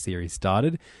series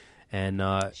started. And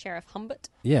Sheriff Humbert.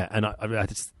 yeah, and I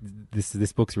just,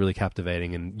 this book's really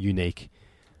captivating and unique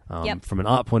Yep. from an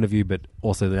art point of view, but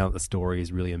also now that the story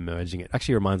is really emerging. It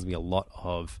actually reminds me a lot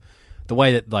of the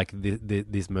way that like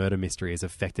this murder mystery has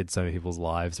affected so many people's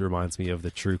lives. It reminds me of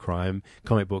the true crime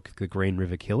comic book, The Green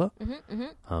River Killer,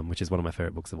 which is one of my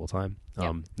favorite books of all time. Yep.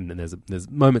 And then there's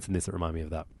moments in this that remind me of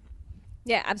that.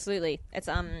 Yeah, absolutely.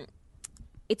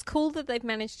 It's cool that they've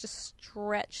managed to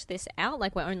stretch this out.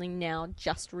 Like, we're only now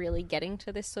just really getting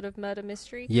to this sort of murder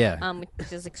mystery. Yeah.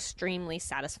 Which is extremely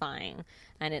satisfying.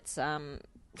 And it's,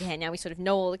 now we sort of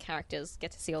know all the characters,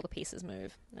 get to see all the pieces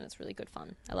move, and it's really good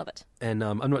fun. I love it. And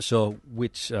I'm not sure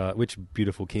which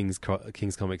beautiful King's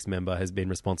Comics member has been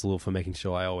responsible for making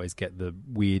sure I always get the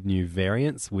weird new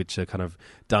variants, which are kind of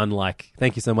done like,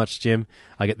 thank you so much, Jim.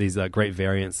 I get these great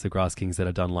variants, the Grass Kings, that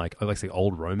are done like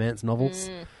old romance novels.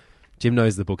 Jim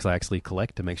knows the books I actually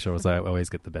collect to make sure I always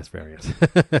get the best variant.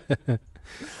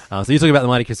 So you're talking about the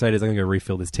Mighty Crusaders. I'm going to go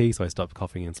refill this tea so I stop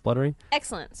coughing and spluttering.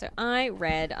 Excellent. So I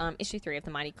read issue 3 of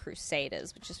The Mighty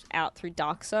Crusaders, which is out through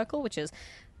Dark Circle, which is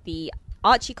the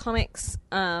Archie Comics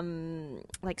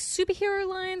like superhero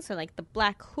line. So like the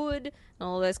Black Hood and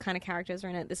all those kind of characters are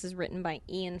in it. This is written by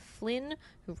Ian Flynn,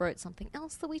 who wrote something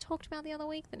else that we talked about the other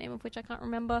week, the name of which I can't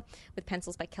remember, with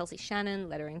pencils by Kelsey Shannon,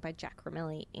 lettering by Jack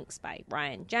Romelli, inks by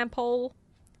Ryan Jampol,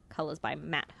 colors by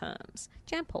Matt Herms.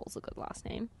 Jampol's a good last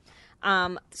name.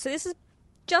 So this is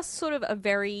just sort of a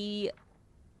very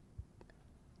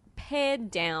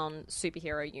pared down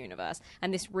superhero universe,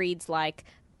 and this reads like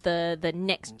the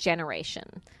next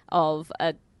generation of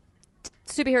a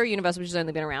superhero universe which has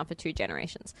only been around for 2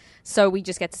 generations. So we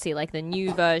just get to see like the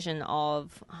new version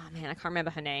of, oh man, I can't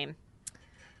remember her name.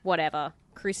 Whatever.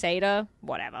 Crusader?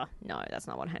 Whatever. No, that's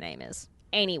not what her name is.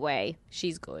 Anyway,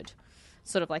 she's good.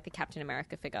 Sort of like the Captain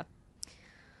America figure.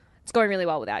 It's going really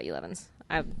well without you, Levins,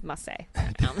 I must say.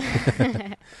 But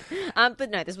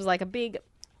no, this was like a big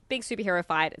superhero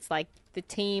fight. It's like the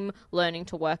team learning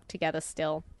to work together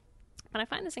still. And I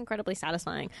find this incredibly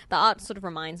satisfying. The art sort of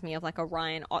reminds me of like a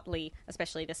Ryan Otley,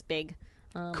 especially this big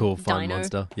cool, fun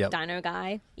monster. Yep. Dino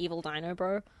guy, evil dino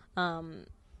bro.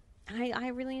 I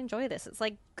really enjoy this. It's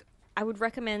like, I would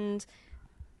recommend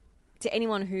to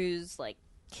anyone who's like,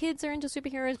 kids are into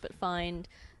superheroes but find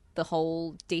the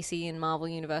whole DC and Marvel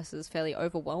universes fairly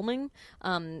overwhelming.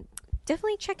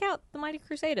 Definitely check out the Mighty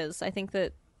Crusaders. I think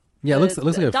that it looks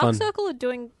like a Dark fun Circle are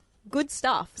doing good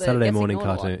stuff. Saturday morning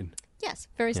cartoon. Yes,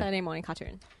 very Saturday morning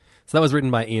cartoon. So that was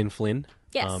written by Ian Flynn.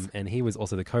 Yes. And he was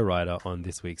also the co-writer on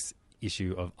this week's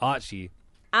issue of Archie.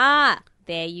 Ah,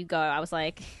 there you go. I was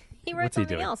like, he wrote What's he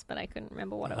something doing? else, but I couldn't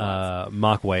remember what it was.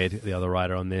 Mark Waid, the other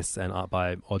writer on this, and art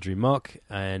by Audrey Mock.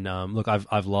 And look,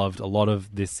 I've loved a lot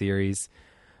of this series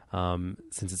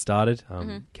since it started.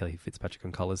 Kelly Fitzpatrick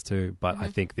on colours too. But I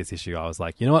think this issue, I was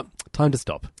like, you know what? Time to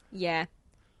stop. Yeah.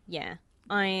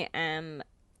 I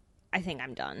think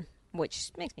I'm done,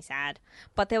 which makes me sad.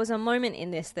 But there was a moment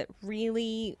in this that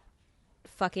really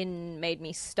fucking made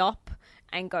me stop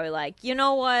and go like, you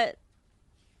know what?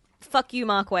 Fuck you,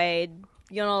 Mark Waid.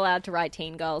 You're not allowed to write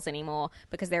teen girls anymore,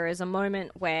 because there is a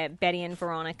moment where Betty and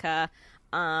Veronica,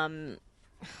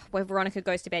 where Veronica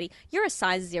goes to Betty, you're a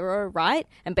size 0, right?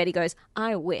 And Betty goes,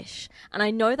 I wish. And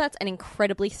I know that's an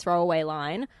incredibly throwaway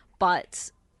line,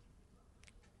 but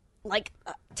like,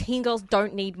 teen girls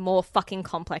don't need more fucking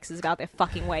complexes about their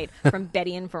fucking weight from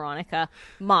Betty and Veronica.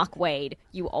 Mark Waid,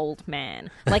 you old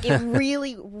man. Like, it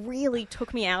really, really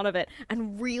took me out of it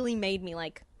and really made me,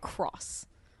 like, cross.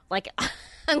 Like,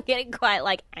 I'm getting quite,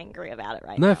 like, angry about it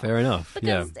right now. No, fair enough.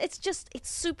 Because it's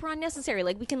super unnecessary.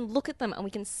 Like, we can look at them and we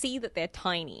can see that they're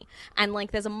tiny. And,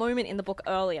 like, there's a moment in the book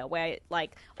earlier where,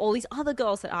 like, all these other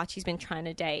girls that Archie's been trying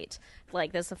to date,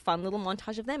 like, there's a fun little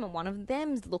montage of them, and one of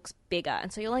them looks bigger.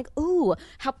 And so you're like, ooh,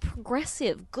 how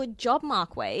progressive. Good job,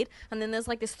 Mark Waid. And then there's,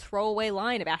 like, this throwaway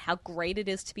line about how great it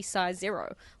is to be size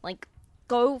 0. Like,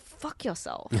 go fuck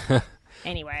yourself.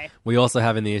 Anyway. We also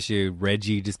have in the issue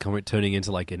Reggie just turning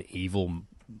into like an evil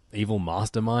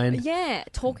mastermind. Yeah,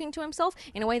 talking to himself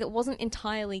in a way that wasn't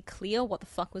entirely clear what the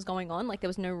fuck was going on. Like, there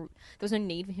was no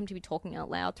need for him to be talking out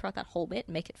loud throughout that whole bit.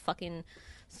 Make it fucking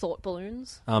thought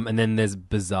balloons. And then there's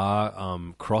bizarre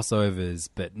crossovers,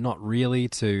 but not really,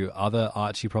 to other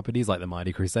Archie properties like the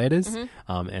Mighty Crusaders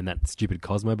and that stupid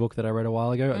Cosmo book that I read a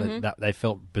while ago. That they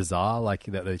felt bizarre, like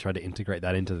that they tried to integrate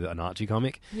that into an Archie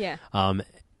comic. Yeah.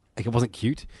 Like, it wasn't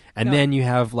cute. And then you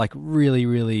have like really,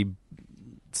 really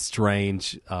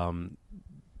strange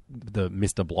the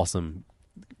Mr. Blossom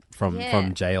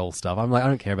from jail stuff. I'm like, I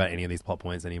don't care about any of these plot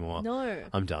points anymore. No.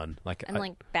 I'm done. Like,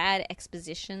 like bad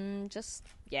exposition, just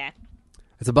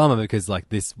it's a bummer, because like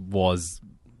this was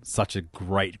such a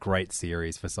great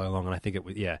series for so long, and I think it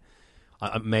was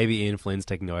maybe Ian Flynn's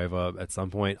taking over at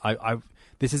some point.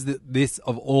 This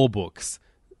of all books,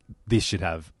 this should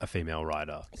have a female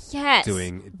writer. Yes.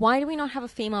 Why do we not have a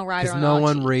female writer on Archie? Because no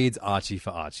one Archie? reads Archie for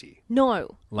Archie.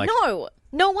 No.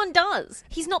 No one does.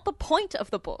 He's not the point of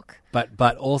the book.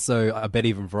 But also a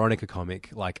Betty and Veronica comic,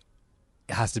 like,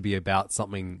 it has to be about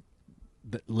something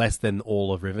less than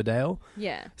all of Riverdale.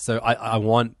 Yeah. So I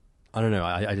don't know.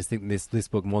 I just think this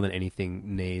book, more than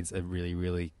anything, needs a really,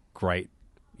 really great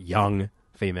young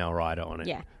female writer on it.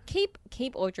 Yeah.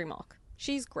 Keep Audrey Mock.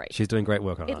 She's great. She's doing great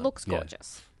work on it. It looks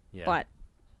gorgeous. Yeah. But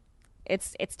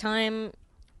it's time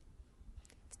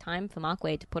for Mark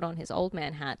Waid to put on his old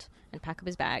man hat and pack up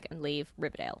his bag and leave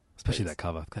Riverdale. Especially that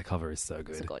cover. That cover is so good.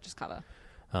 It's a gorgeous cover.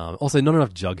 Also, not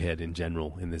enough Jughead in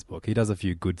general in this book. He does a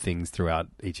few good things throughout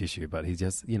each issue, but he's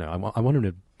just, I want him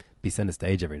to be center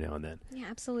stage every now and then. Yeah,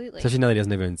 absolutely. Especially now that he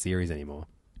doesn't even own series anymore.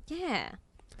 Yeah.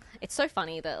 It's so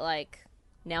funny that, like,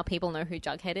 now people know who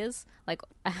Jughead is. Like,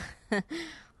 a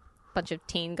bunch of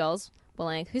teen girls were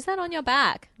like, who's that on your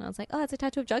back? And I was like, oh, it's a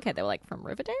tattoo of Jughead. They were like, from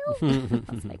Riverdale? I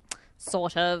was like,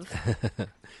 sort of.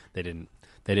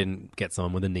 They didn't get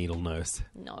someone with a needle nose.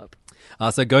 Nope.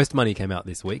 So Ghost Money came out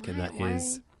this week, and that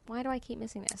is... Why do I keep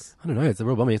missing this? I don't know. It's a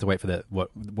real bummer. You have to wait for that.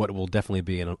 What will definitely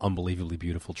be an unbelievably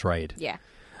beautiful trade. Yeah.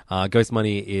 Ghost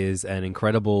Money is an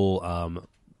incredible,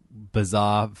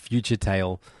 bizarre future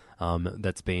tale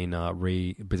that's been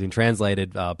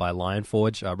translated by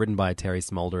Lionforge, written by Terry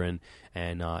Smolder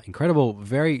and incredible,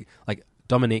 very like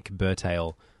Dominique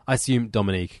Bertail. I assume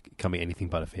Dominique can be anything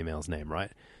but a female's name,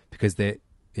 right? Because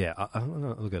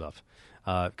I'll look it up.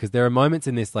 Because there are moments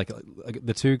in this, like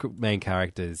the two main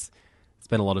characters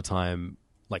spend a lot of time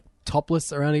like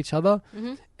topless around each other,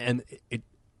 and it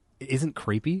isn't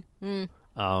creepy.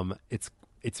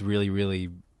 It's really, really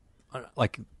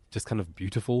like just kind of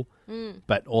beautiful,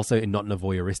 but also not in a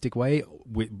voyeuristic way.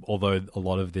 Although a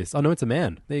lot of this, oh no, it's a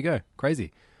man. There you go,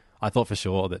 crazy. I thought for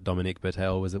sure that Dominique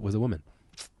Bertail was a woman.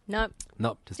 Nope,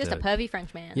 just a pervy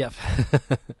French man. Yep.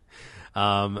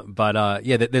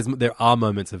 There are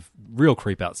moments of real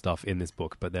creep out stuff in this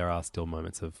book, but there are still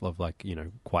moments of like, you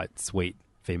know, quite sweet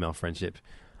female friendship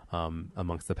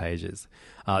amongst the pages.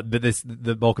 But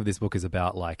the bulk of this book is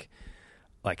about like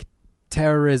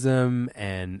terrorism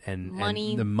and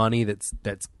money. And the money that's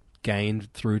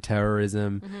gained through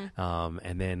terrorism,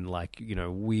 and then like, you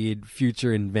know, weird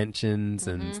future inventions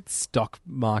and stock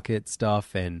market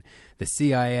stuff and the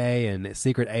CIA and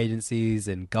secret agencies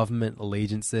and government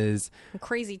allegiances and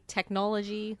crazy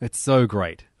technology. It's so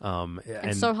great,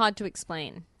 and so hard to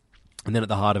explain. And then at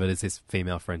the heart of it is this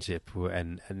female friendship,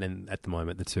 and then at the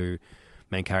moment the two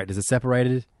main characters are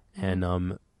separated,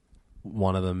 and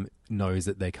one of them knows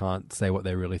that they can't say what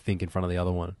they really think in front of the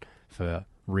other one for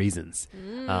reasons.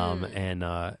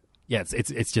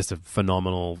 It's just a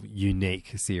phenomenal,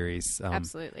 unique series.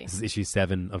 Absolutely. This is issue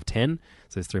 7 of 10,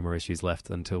 so there's 3 more issues left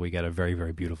until we get a very,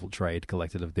 very beautiful trade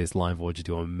collected of this. Lionforge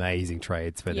do amazing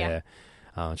trades for their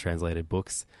translated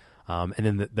books. And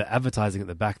then the advertising at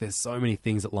the back, there's so many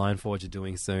things that Lionforge are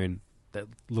doing soon that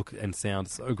look and sound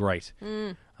so great.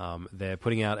 They're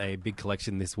putting out a big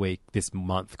collection this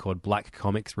month called Black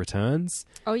Comics Returns.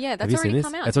 Oh yeah, that's Have you already seen this?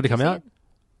 come out. That's already Did you come see out? It?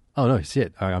 Oh no,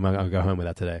 shit. All right, I'm going to go home with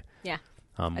that today. Yeah.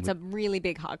 It's a really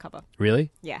big hardcover.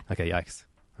 Really? Yeah. Okay, yikes.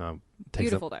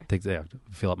 Beautiful though.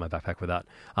 Fill up my backpack with that.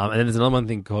 And then there's another one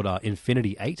thing called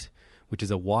Infinity 8, which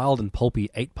is a wild and pulpy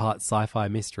 8-part sci-fi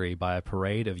mystery by a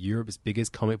parade of Europe's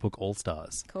biggest comic book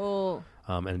all-stars. Cool.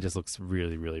 And it just looks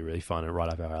really, really, really fun and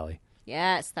right up our alley.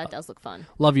 Yes, that does look fun.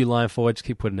 Love you, Lionforge.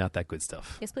 Keep putting out that good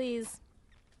stuff. Yes, please.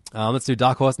 Let's do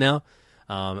Dark Horse now.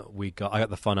 I got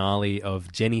the finale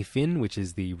of Jenny Finn, which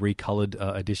is the recolored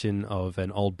edition of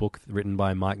an old book written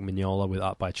by Mike Mignola with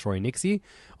art by Troy Nixie.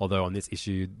 Although on this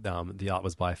issue, the art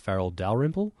was by Farrell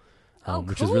Dalrymple,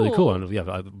 which is really cool. And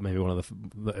maybe one of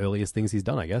the earliest things he's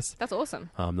done, I guess. That's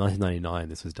awesome. 1999,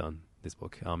 this was done. This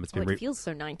book. It's been it feels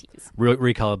so 90s.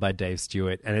 Recolored by Dave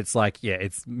Stewart, and it's like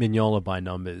it's Mignola by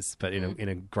numbers, but in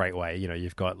a great way. You know,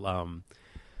 you've got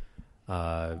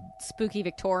spooky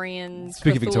Victorian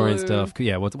stuff.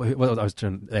 Yeah, what I was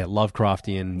trying. Yeah,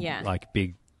 Lovecraftian, like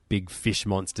big fish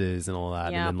monsters and all that,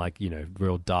 and then like, you know,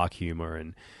 real dark humor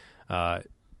and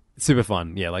super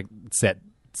fun. Yeah, like set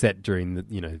during the,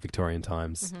 you know, Victorian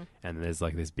times, and there's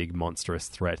like this big monstrous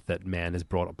threat that man has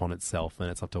brought upon itself,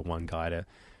 and it's up to one guy to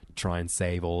try and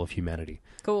save all of humanity.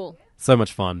 Cool. So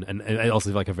much fun, and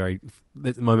also like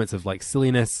moments of like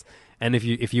silliness. And if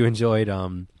you enjoyed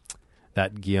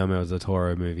that Guillermo del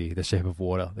Toro movie, The Shape of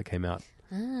Water, that came out,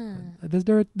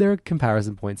 there are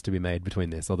comparison points to be made between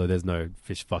this, although there's no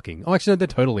fish fucking. Oh, actually, no, there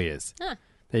totally is.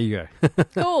 There you go.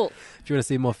 Cool. If you want to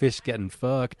see more fish getting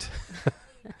fucked,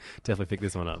 definitely pick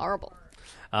this one up. Horrible.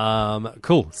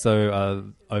 Cool.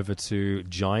 So over to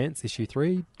Giants issue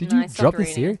 3. Did you drop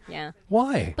this series? Yeah.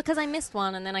 Why? Because I missed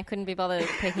one and then I couldn't be bothered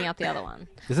picking up the other one.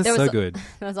 This is so good.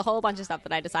 There was a whole bunch of stuff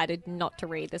that I decided not to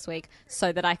read this week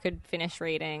so that I could finish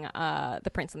reading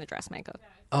The Prince and the Dressmaker.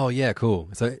 Oh yeah, cool.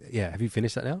 So yeah, have you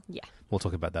finished that now? Yeah. We'll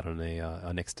talk about that on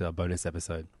our next bonus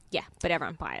episode. Yeah, but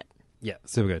everyone buy it. Yeah,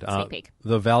 super good. Sneak peek.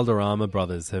 The Valderrama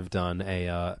brothers have done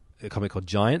a comic called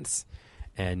Giants.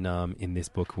 And in this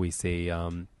book, we see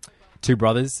two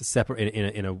brothers separate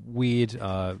in a weird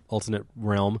alternate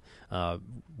realm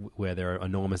where there are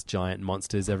enormous giant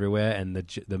monsters everywhere, and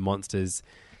the monsters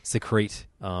secrete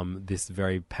this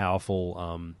very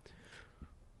powerful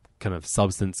kind of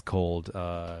substance called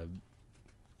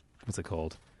what's it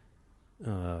called?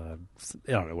 I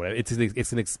don't know, whatever.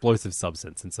 It's an explosive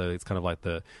substance, and so it's kind of like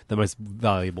the most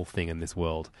valuable thing in this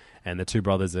world. And the two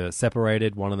brothers are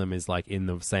separated. One of them is like in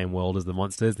the same world as the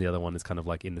monsters. The other one is kind of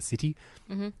like in the city,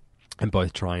 and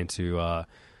both trying to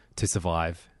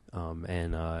survive.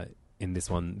 In this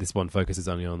one focuses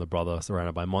only on the brother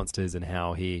surrounded by monsters and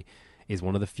how he is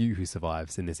one of the few who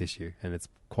survives in this issue. And it's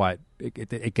quite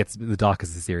it gets the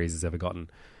darkest the series has ever gotten.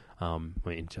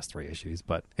 In just 3 issues,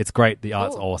 but it's great. The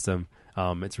art's awesome.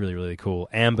 It's really, really cool.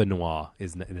 Amber Noir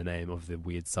is the name of the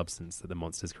weird substance that the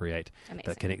monsters create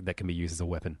that can be used as a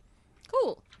weapon.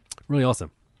 Cool. Really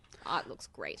awesome. Art looks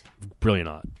great. Brilliant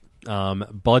art.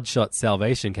 Bloodshot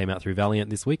Salvation came out through Valiant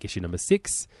this week, issue number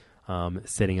 6,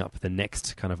 setting up the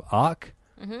next kind of arc,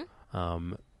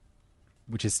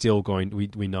 which is still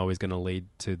going. We know is going to lead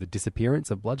to the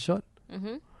disappearance of Bloodshot,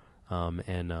 and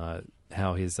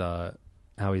how his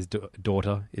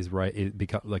daughter is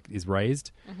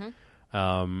raised.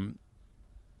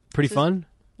 Pretty fun.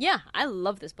 Yeah, I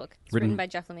love this book. It's written by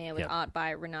Jeff Lemire with yeah. art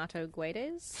by Renato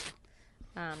Guedes.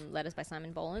 Letters by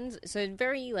Simon Bolland. So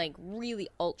very, like, really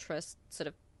ultra sort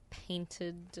of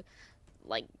painted,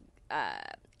 like,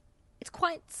 it's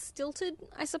quite stilted,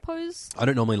 I suppose. I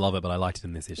don't normally love it, but I liked it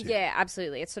in this issue. Yeah,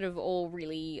 absolutely. It's sort of all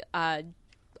really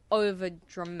over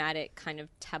dramatic kind of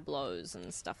tableaus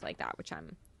and stuff like that, which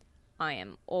I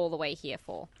am all the way here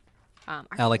for. I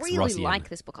Alex really Rossian. like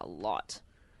this book a lot.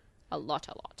 A lot.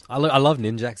 I love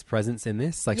Ninjak's presence in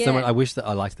this. Like, Yeah. I wish that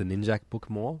I liked the Ninjak book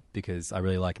more, because I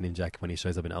really like Ninjak when he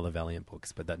shows up in other Valiant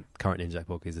books, but that current Ninjak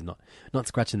book is not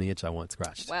scratching the itch I want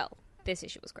scratched. Well, this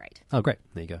issue was great. Oh, great.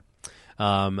 There you go.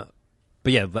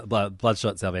 But yeah,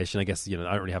 Bloodshot Salvation, I guess, I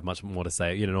don't really have much more to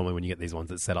say. Normally when you get these ones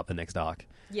that set up the next arc,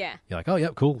 Yeah. you're like, oh, yeah,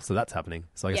 cool, so that's happening.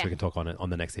 So I guess Yeah. we can talk on it on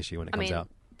the next issue when it comes out.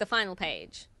 The final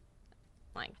page,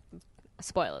 like,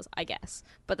 spoilers, I guess,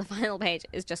 but the final page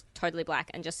is just totally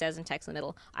black and just says in text in the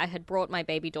middle, I had brought my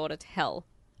baby daughter to hell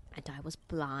and I was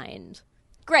blind.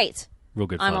 Great. Real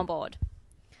good I'm fun. on board.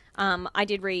 I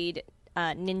did read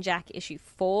Ninjak issue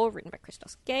 4, written by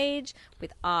Christos Gage,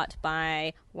 with art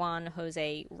by Juan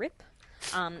Jose Rip.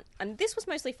 And this was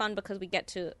mostly fun because we get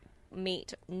to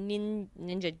meet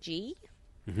Ninja G,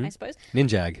 I suppose.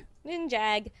 Ninjag.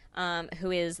 Ninjag,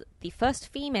 who is the first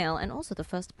female and also the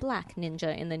first black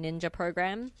ninja in the ninja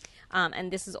program. And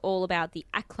this is all about the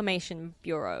Acclamation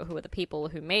Bureau, who are the people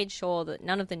who made sure that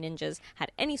none of the ninjas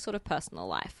had any sort of personal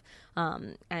life.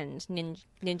 And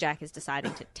Ninjak is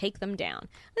deciding to take them down.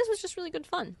 This was just really good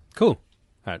fun. Cool.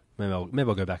 All right, maybe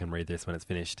I'll go back and read this when it's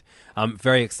finished.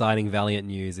 Very exciting Valiant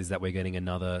news is that we're getting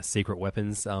another Secret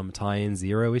Weapons tie-in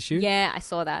Zero issue. Yeah, I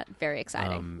saw that. Very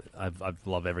exciting. I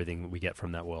love everything we get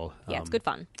from that world. Yeah, it's good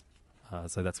fun.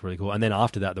 So that's really cool. And then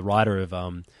after that, the writer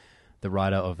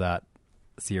of that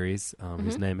series,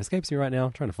 whose name escapes me right now,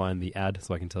 I'm trying to find the ad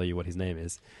so I can tell you what his name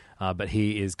is. But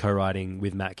he is co-writing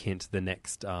with Matt Kint the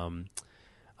next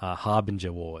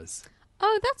Harbinger Wars.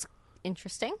 Oh, that's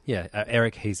interesting. Yeah,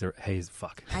 Eric Heisera.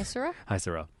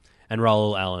 And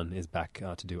Raoul Allen is back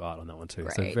to do art on that one too.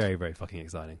 Great. So very, very fucking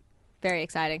exciting. Very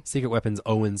exciting. Secret Weapons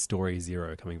Owen Story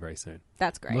 0 coming very soon.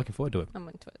 That's great. I'm looking forward to it. I'm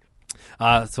into it.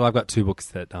 So I've got 2 books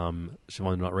that Siobhan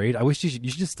did not read. I wish you should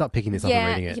just start picking this up and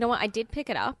reading it. You know what? I did pick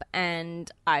it up,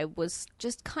 and I was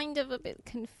just kind of a bit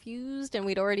confused, and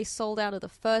we'd already sold out of the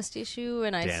first issue,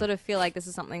 and I Damn. sort of feel like this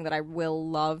is something that I will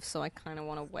love, so I kind of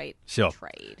want to wait Sure. to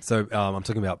trade. So I'm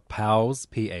talking about PAU's,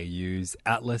 P-A-U's,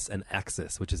 Atlas and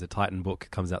Axis, which is a Titan book.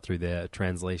 Comes out through their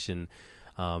translation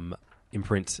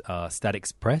imprint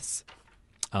Statics Press.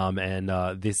 And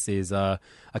this is a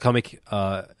comic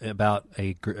about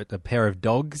a pair of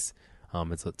dogs.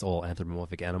 It's all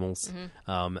anthropomorphic animals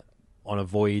on a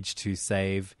voyage to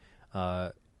save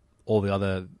all the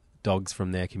other dogs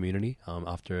from their community.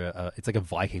 After it's like a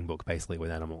Viking book basically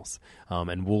with animals.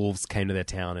 And wolves came to their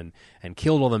town and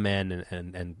killed all the men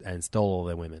and stole all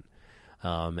their women.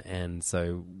 And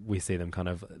so we see them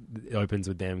it opens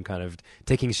with them kind of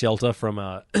taking shelter from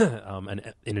in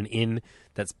an inn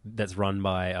that's run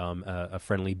by a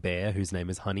friendly bear whose name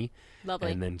is Honey.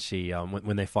 Lovely. And then she,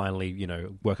 when they finally,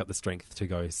 work up the strength to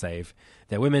go save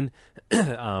their women,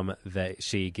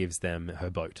 she gives them her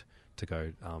boat to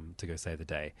go save the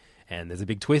day. And there's a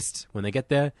big twist when they get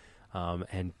there,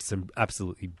 and some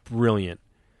absolutely brilliant,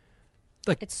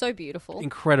 It's so beautiful.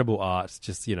 incredible art,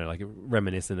 just like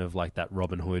reminiscent of like that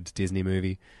Robin Hood Disney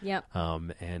movie. Yep.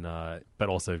 But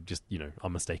also just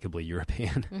unmistakably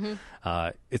European.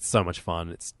 It's so much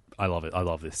fun. I love it. I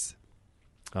love this.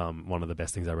 One of the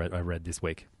best things I read this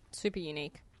week. Super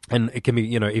unique. And it can be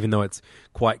even though it's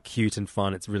quite cute and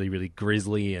fun, it's really really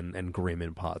grisly and grim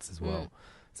in parts as well.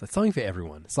 So it's something for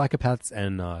everyone, psychopaths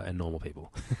and normal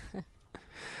people.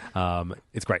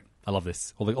 It's great. I love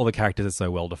this. All the characters are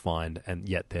so well defined, and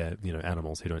yet they're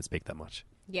animals who don't speak that much.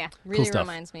 Yeah, really stuff.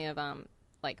 reminds me of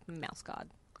like Mouse Guard.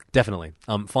 Definitely.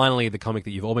 Finally, the comic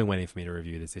that you've all been waiting for me to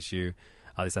review this issue,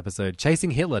 this episode,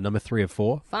 Chasing Hitler, number 3 of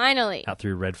 4. Finally. Out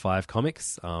through Red 5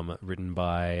 Comics, written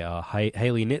by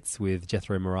Haley Nitz with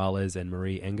Jethro Morales and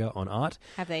Marie Enger on art.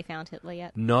 Have they found Hitler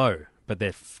yet? No, but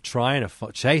they're trying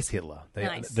to chase Hitler.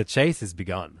 Nice. The chase has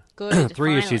begun. Good. 3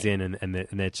 finally. issues in, and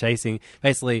they're chasing.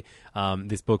 Basically,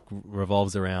 this book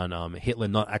revolves around Hitler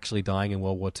not actually dying in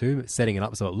World War II, setting it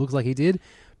up so it looks like he did,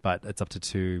 but it's up to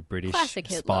two British Classic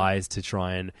Hitler. spies to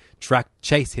try and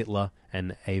chase Hitler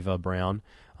and Ava Brown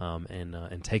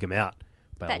and take him out.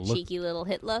 But That cheeky little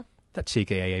Hitler. That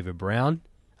cheeky Ava Brown.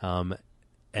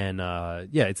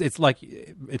 It's like,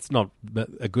 it's not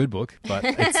a good book, but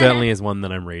it certainly is one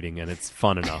that I'm reading, and it's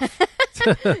fun enough.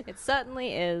 It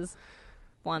certainly is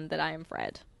one that I am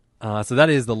Fred. So that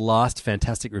is the last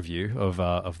fantastic review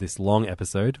of this long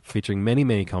episode featuring many,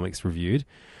 many comics reviewed.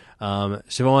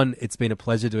 Siobhan, it's been a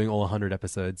pleasure doing all 100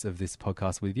 episodes of this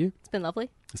podcast with you. It's been lovely.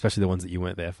 Especially the ones that you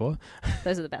weren't there for.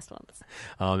 Those are the best ones.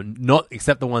 Not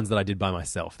except the ones that I did by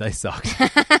myself. They sucked.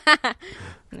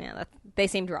 Yeah, they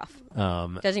seemed rough.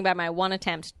 Judging by my one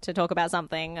attempt to talk about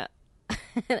something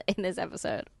in this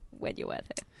episode when you were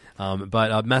there.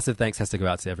 But massive thanks has to go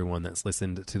out to everyone that's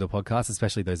listened to the podcast,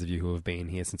 especially those of you who have been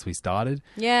here since we started.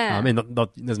 Yeah. I mean,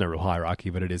 there's no real hierarchy,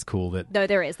 but it is cool that... No,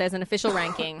 there is. There's an official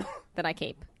ranking that I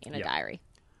keep in a diary.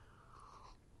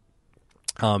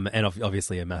 And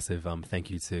obviously a massive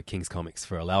thank you to King's Comics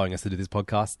for allowing us to do this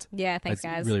podcast. Yeah, thanks, it's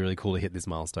guys. Really, really cool to hit this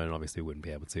milestone, and obviously we wouldn't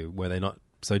be able to were they not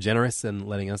so generous and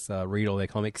letting us read all their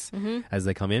comics as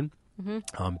they come in.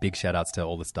 Big shout outs to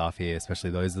all the staff here,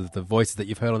 especially those of the voices that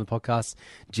you've heard on the podcast.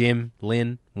 Jim,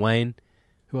 Lynn, Wayne.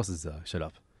 Who else has showed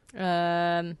up?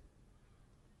 Random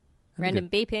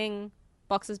beeping,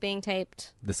 boxes being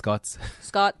taped. The Scots.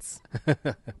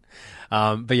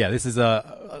 But yeah, this is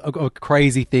a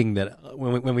crazy thing that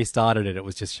when we started it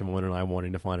was just Siobhan and I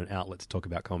wanting to find an outlet to talk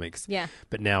about comics. Yeah.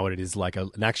 But now it is like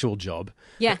an actual job.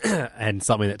 Yeah. And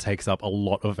something that takes up a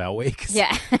lot of our weeks.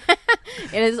 Yeah.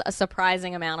 It is a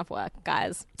surprising amount of work,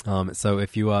 guys. So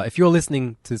if you're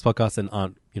listening to this podcast and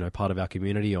aren't part of our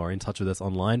community or in touch with us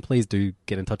online, please do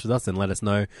get in touch with us and let us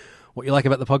know what you like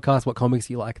about the podcast, what comics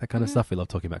you like, that kind of stuff. We love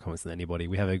talking about comics with anybody.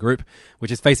 We have a group,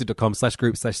 which is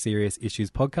facebook.com/group/serious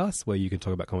issues podcast, where you can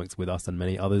talk about comics with us and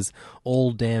many others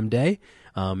all damn day.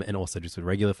 And also just a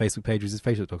regular Facebook page, which is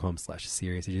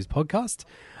facebook.com/serious issues podcast.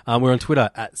 We're on Twitter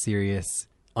at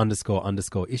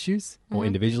serious__issues or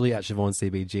individually at Siobhan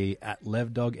CBG, at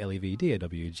Levdog,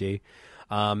 LEVDAWG.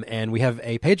 And we have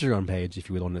a Patreon page if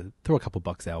you would want to throw a couple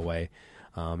bucks our way.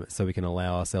 So we can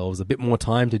allow ourselves a bit more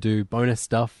time to do bonus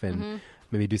stuff and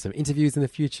maybe do some interviews in the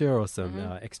future or some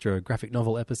extra graphic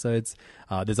novel episodes.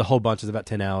 There's a whole bunch. There's about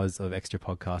 10 hours of extra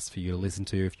podcasts for you to listen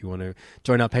to. If you want to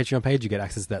join our Patreon page, you get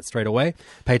access to that straight away.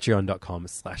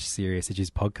 Patreon.com/Serious Issues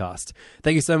Podcast.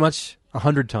 Thank you so much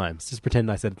 100 times. Just pretend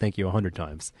I said thank you 100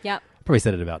 times. Yep. I probably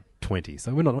said it about 20.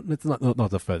 So it's not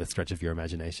the further stretch of your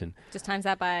imagination. Just times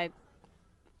that by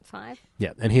 5.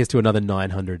 Yeah, and here's to another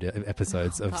 900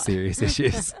 episodes of Serious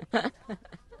Issues.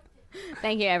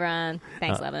 Thank you, everyone.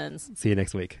 Thanks, Levins. See you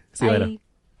next week. See you later.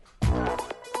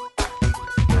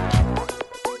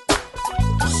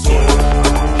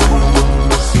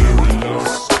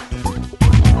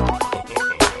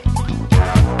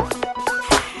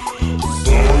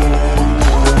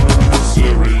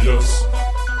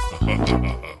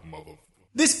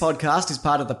 This podcast is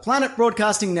part of the Planet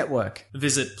Broadcasting Network.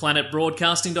 Visit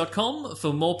planetbroadcasting.com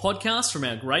for more podcasts from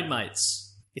our great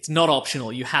mates. It's not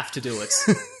optional, you have to do it.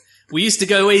 We used to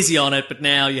go easy on it, but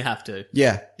now you have to.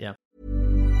 Yeah.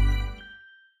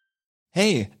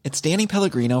 Hey, it's Danny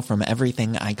Pellegrino from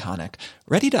Everything Iconic.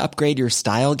 Ready to upgrade your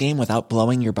style game without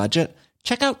blowing your budget?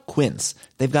 Check out Quince.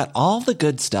 They've got all the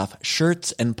good stuff,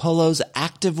 shirts and polos,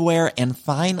 activewear, and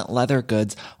fine leather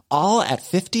goods, all at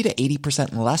 50 to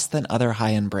 80% less than other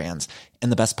high-end brands.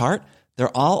 And the best part?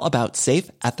 They're all about safe,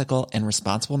 ethical, and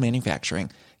responsible manufacturing.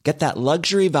 Get that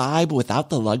luxury vibe without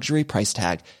the luxury price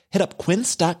tag. Hit up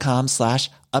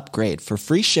quince.com/upgrade for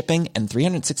free shipping and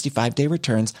 365-day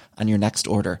returns on your next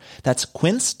order. That's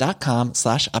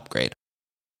quince.com/upgrade.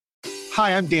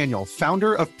 Hi, I'm Daniel,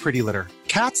 founder of Pretty Litter.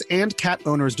 Cats and cat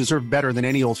owners deserve better than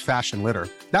any old-fashioned litter.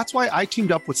 That's why I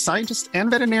teamed up with scientists and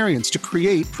veterinarians to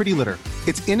create Pretty Litter.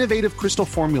 Its innovative crystal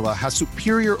formula has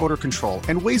superior odor control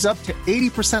and weighs up to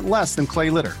 80% less than clay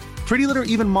litter. Pretty Litter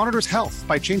even monitors health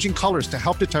by changing colors to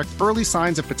help detect early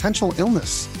signs of potential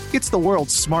illness. It's the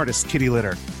world's smartest kitty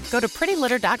litter. Go to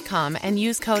prettylitter.com and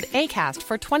use code ACAST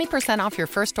for 20% off your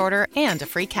first order and a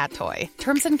free cat toy.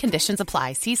 Terms and conditions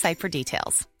apply. See site for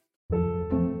details.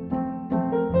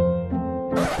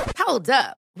 Hold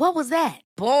up. What was that?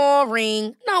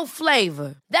 Boring. No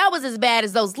flavor. That was as bad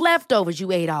as those leftovers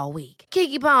you ate all week.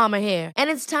 Keke Palmer here, and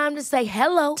it's time to say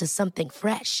hello to something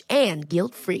fresh and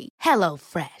guilt-free. Hello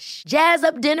Fresh. Jazz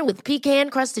up dinner with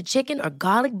pecan-crusted chicken or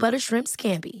garlic butter shrimp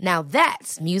scampi. Now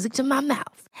that's music to my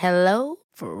mouth. Hello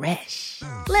Fresh.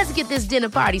 Let's get this dinner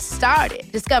party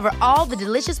started. Discover all the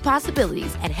delicious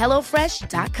possibilities at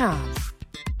HelloFresh.com.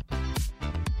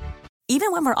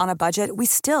 Even when we're on a budget, we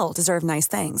still deserve nice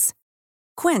things.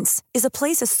 Quince is a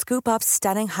place to scoop up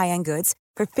stunning high-end goods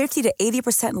for 50 to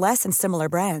 80% less than similar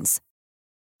brands.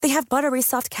 They have buttery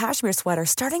soft cashmere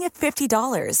sweaters starting at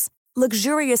 $50,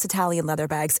 luxurious Italian leather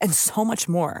bags, and so much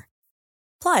more.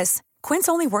 Plus, Quince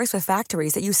only works with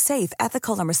factories that use safe,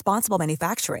 ethical, and responsible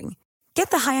manufacturing.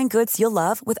 Get the high-end goods you'll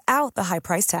love without the high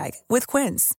price tag with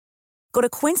Quince. Go to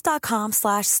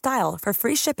quince.com/style for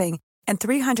free shipping and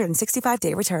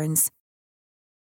 365-day returns.